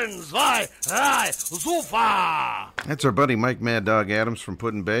 Ein, zwei, drei, super. That's our buddy Mike Mad Dog Adams from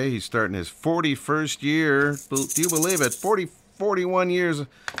Put-in Bay. He's starting his 41st year. Do you believe it? 41 years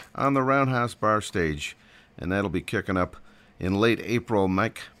on the Roundhouse Bar stage, and that'll be kicking up in late April.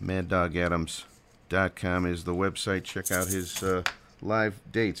 MikeMadDogAdams.com is the website. Check out his live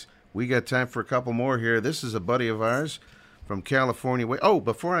dates. We got time for a couple more here. This is a buddy of ours from California. Oh,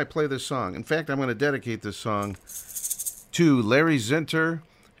 before I play this song, in fact, I'm going to dedicate this song to Larry Zinter.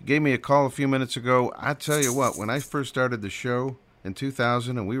 He gave me a call a few minutes ago. I tell you what, when I first started the show in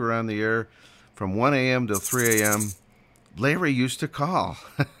 2000 and we were on the air from 1 a.m. till 3 a.m., Larry used to call.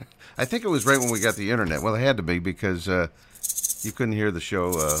 I think it was right when we got the internet. Well, it had to be because you couldn't hear the show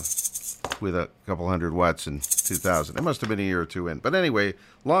with a couple hundred watts in 2000. It must have been a year or two in. But anyway,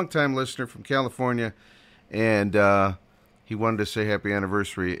 long-time listener from California, and he wanted to say happy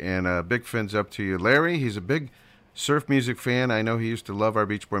anniversary, and big fins up to you, Larry. He's a big surf music fan. I know he used to love our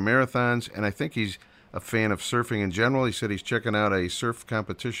Beach Boy Marathons, and I think he's a fan of surfing in general. He said he's checking out a surf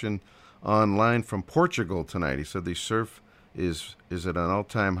competition online from Portugal tonight. He said the surf is at an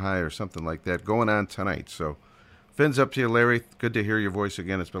all-time high or something like that going on tonight. So fins up to you, Larry. Good to hear your voice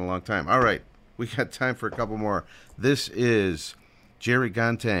again. It's been a long time. All right, we got time for a couple more. This is Jerry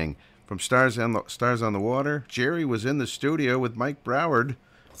Gontang from Stars on the Water. Jerry was in the studio with Mike Broward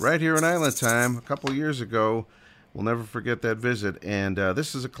right here in Island Time a couple years ago. We'll never forget that visit. And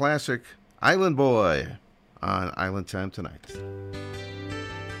this is a classic, Island Boy, on Island Time tonight.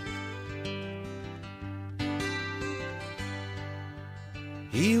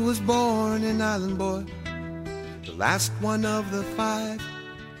 He was born an island boy, the last one of the five.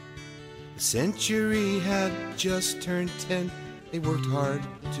 The century had just turned 10. They worked hard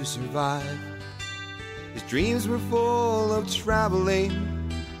to survive. His dreams were full of traveling,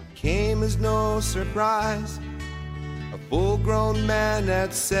 came as no surprise. A full-grown man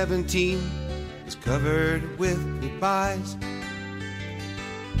at 17 was covered with goodbyes.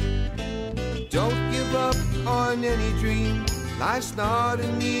 Don't give up on any dream. Life's not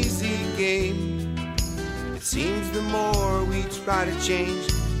an easy game. It seems the more we try to change,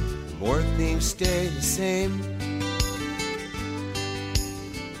 the more things stay the same.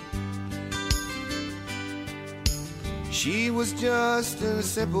 She was just a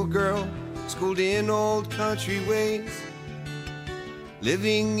simple girl, schooled in old country ways,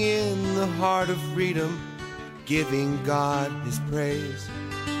 living in the heart of freedom, giving God His praise.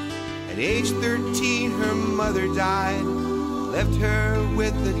 At age 13, her mother died, left her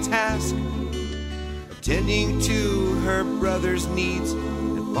with the task of tending to her brother's needs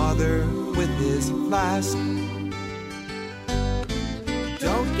and father with his flask.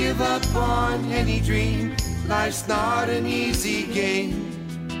 Don't give up on any dream. Life's not an easy game.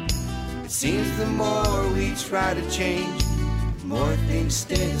 It seems the more we try to change, the more things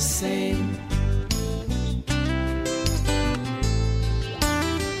stay the same.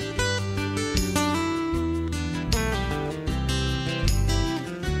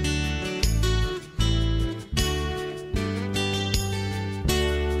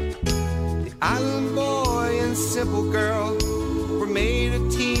 Island boy and simple girl were made a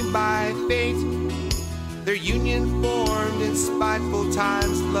team by fate. Their union formed in spiteful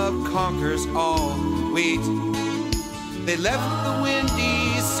times. Love conquers all weight. They left the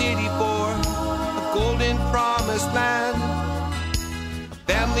windy city for a golden promised land, a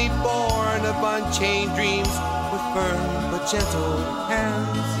family born of unchained dreams with firm but gentle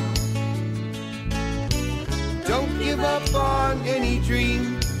hands. Don't give up on any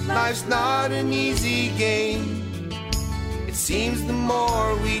dream. Life's not an easy game. It seems the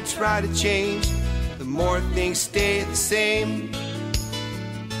more we try to change, the more things stay the same.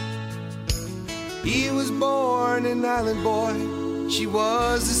 He was born an island boy, she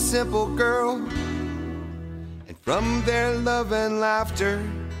was a simple girl, and from their love and laughter,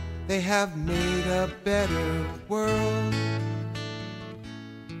 they have made a better world.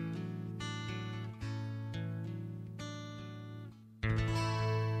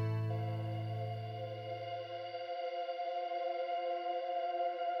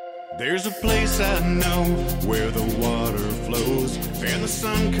 There's a place I know where the water flows and the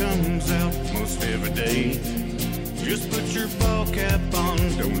sun comes out most every day. Just put your ball cap on,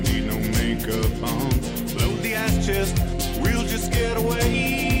 don't need no makeup on. Load the ice chest, we'll just get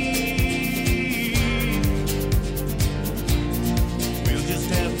away. We'll just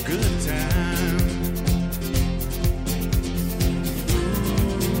have a good time.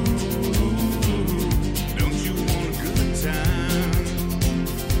 Ooh.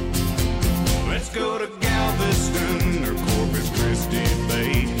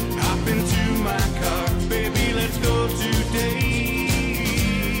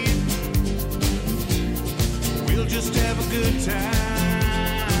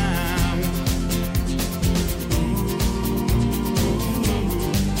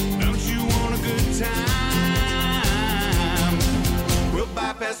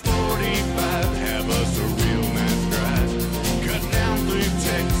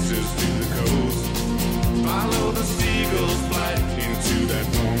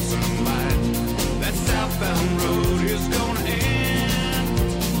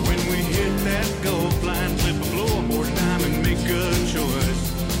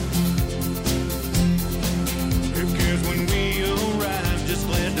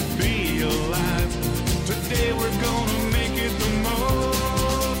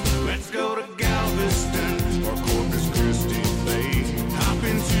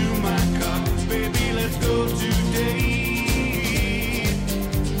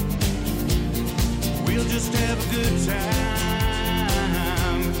 just have a good time.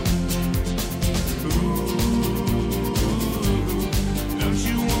 Ooh, don't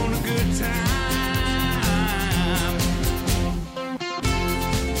you want a good time?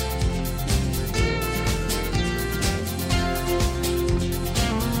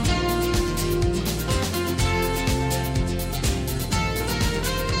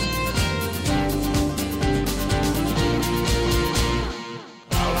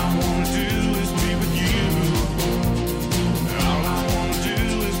 All I wanna do is be with you. All I wanna do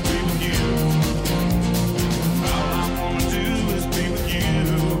is be with you. All I wanna do is be with you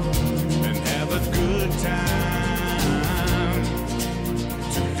and have a good time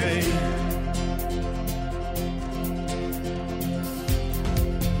today.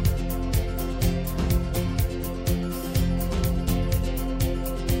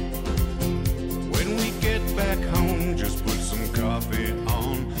 When we get back home, just put some coffee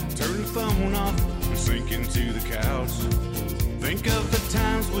on, turn the phone off, and sink into the couch. Think of the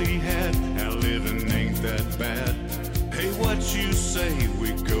times we had, how living ain't that bad. Hey, what you say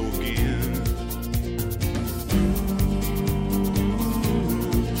we go again?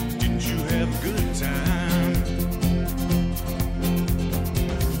 Ooh, didn't you have a good time?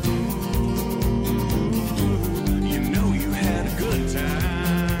 Ooh, you know you had a good time.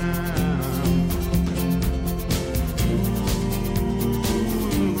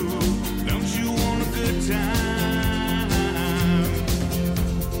 Don't you want a good time?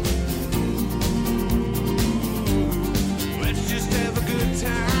 Let's just have a good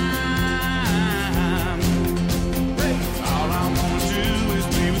time. Hey, all I wanna do is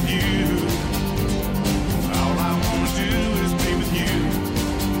be with you. All I wanna do is be with you.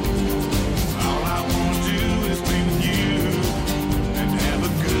 All I wanna do is be with you and have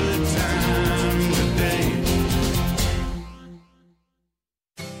a good time today.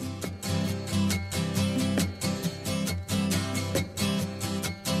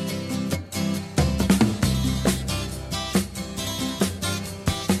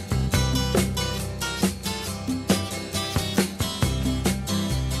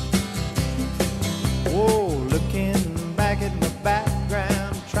 Whoa, looking back at my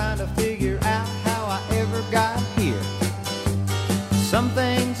background, trying to figure out how I ever got here. Some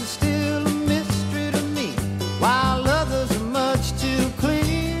things are still a mystery to me, while others are much too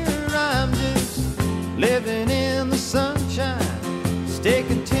clear. I'm just living in the sunshine, stay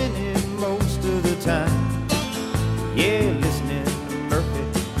contented most of the time. Yeah, listening to Murphy,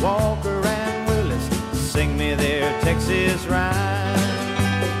 Walker, and Willis sing me their Texas rhyme.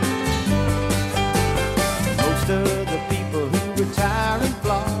 Most of the people who retire in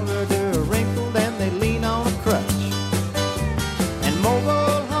Florida are wrinkled and they lean on a crutch. And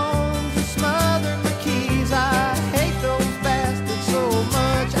mobile homes are smothered in the keys. I hate those bastards so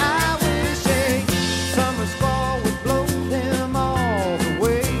much. I wish a summer squall would blow them all the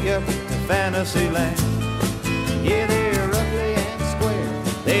way up to Fantasyland. Yeah, they're ugly and square.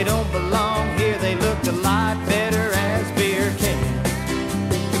 They don't belong here. They look a lot better as beer cans.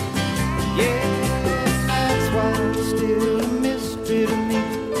 Yeah, that's why it's still a mystery to me,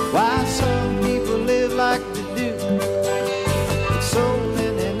 why some people live like they do. With so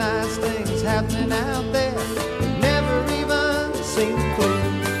many nice things happening out there, we've never even seen the clue.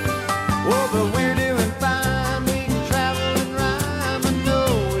 Oh, but we're doing fine, we can travel and rhyme. I know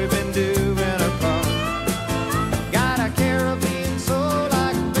we've been doing our part. Got a Caribbean soul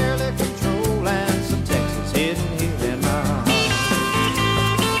I can barely control, and some Texas hidden here in my heart.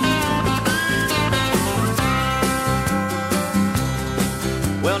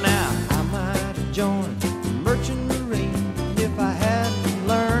 Well, now I might have joined the Merchant Marine if I hadn't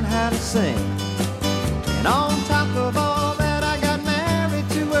learned how to sing. And on top of all that, I got married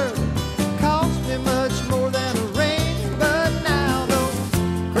too early. Cost me much more than a ring. But now those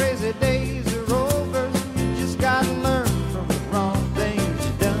crazy days are over. You just gotta learn from the wrong things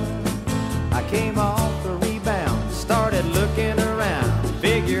you've done. I came off the rebound, started looking around,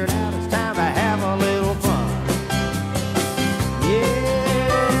 figured out it's time to have a little fun. Yeah,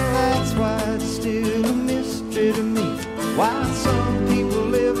 that's why it's still a mystery to me, why some people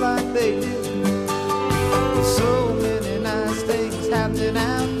live like they do. With so many nice things happening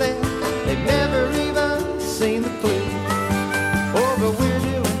out there, they've never even seen the clue. Oh, but we're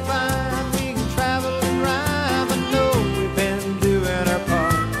doing fine, we can travel and rhyme. I know we've been doing our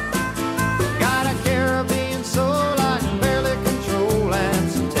part. Got a Caribbean soul I can barely control, and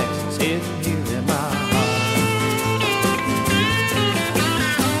some Texas hidden here in my heart.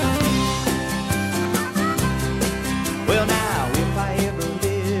 Well, now, if I ever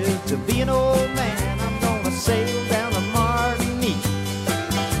live to be an old man, I'm gonna sail down the Martinique.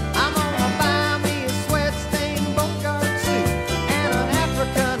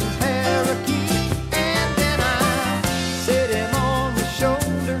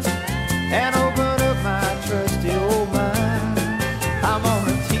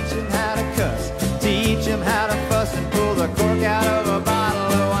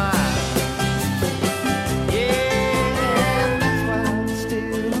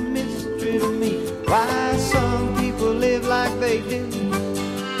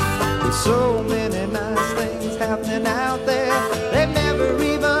 With so many nice things happening out there, they've never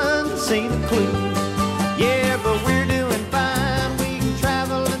even seen a clue. Yeah, but we're doing fine. We can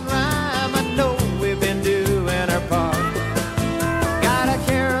travel and rhyme. I know we've been doing our part. Got a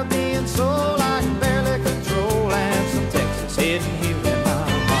Caribbean soul I can barely control, and some Texas hidden here in my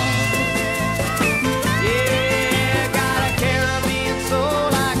heart. Yeah, got a Caribbean soul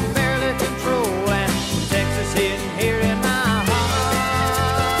I can barely control, and some Texas hidden here in my heart.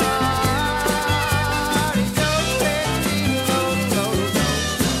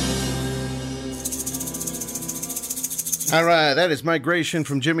 All right, that is Migration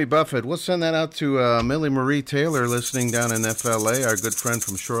from Jimmy Buffett. We'll send that out to Millie Marie Taylor listening down in FLA, our good friend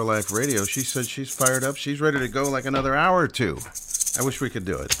from Shore Life Radio. She said she's fired up. She's ready to go like another hour or two. I wish we could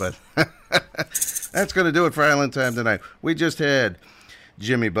do it, but that's going to do it for Island Time tonight. We just had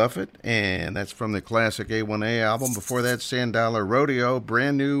Jimmy Buffett, and that's from the classic A1A album. Before that, Sand Dollar Rodeo,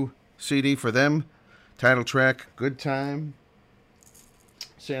 brand new CD for them. Title track, Good Time.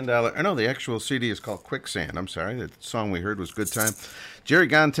 Sand Dollar. I know the actual CD is called Quicksand. I'm sorry. The song we heard was Good Time. Jerry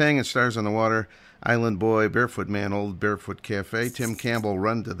Gontang and Stars on the Water. Island Boy, Barefoot Man, Old Barefoot Cafe. Tim Campbell,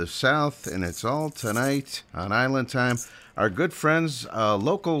 Run to the South. And it's all tonight on Island Time. Our good friends,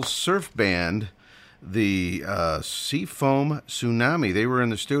 local surf band, the Seafoam Tsunami. They were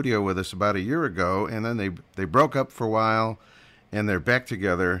in the studio with us about a year ago, and then they broke up for a while, and they're back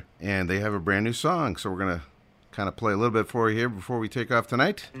together, and they have a brand new song. So we're going to kind of play a little bit for you here before we take off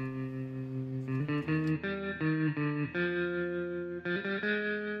tonight.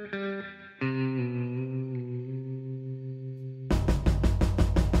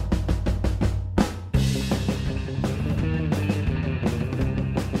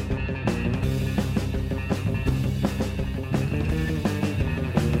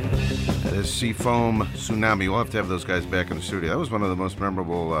 That is Seafoam Tsunami. We'll have to have those guys back in the studio. That was one of the most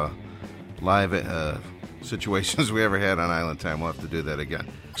memorable live situations we ever had on Island Time. We'll have to do that again.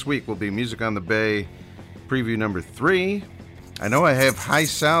 Next week will be Music on the Bay preview number 3. I know I have High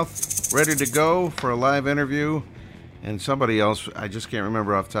South ready to go for a live interview, and somebody else, I just can't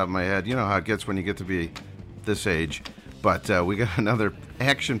remember off the top of my head. You know how it gets when you get to be this age. But we got another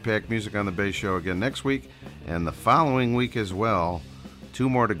action-packed Music on the Bay show again next week, and the following week as well. 2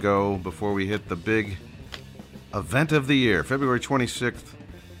 more to go before we hit the big event of the year, February 26th.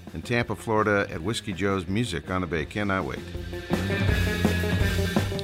 In Tampa, Florida, at Whiskey Joe's. Music on the Bay. Cannot wait.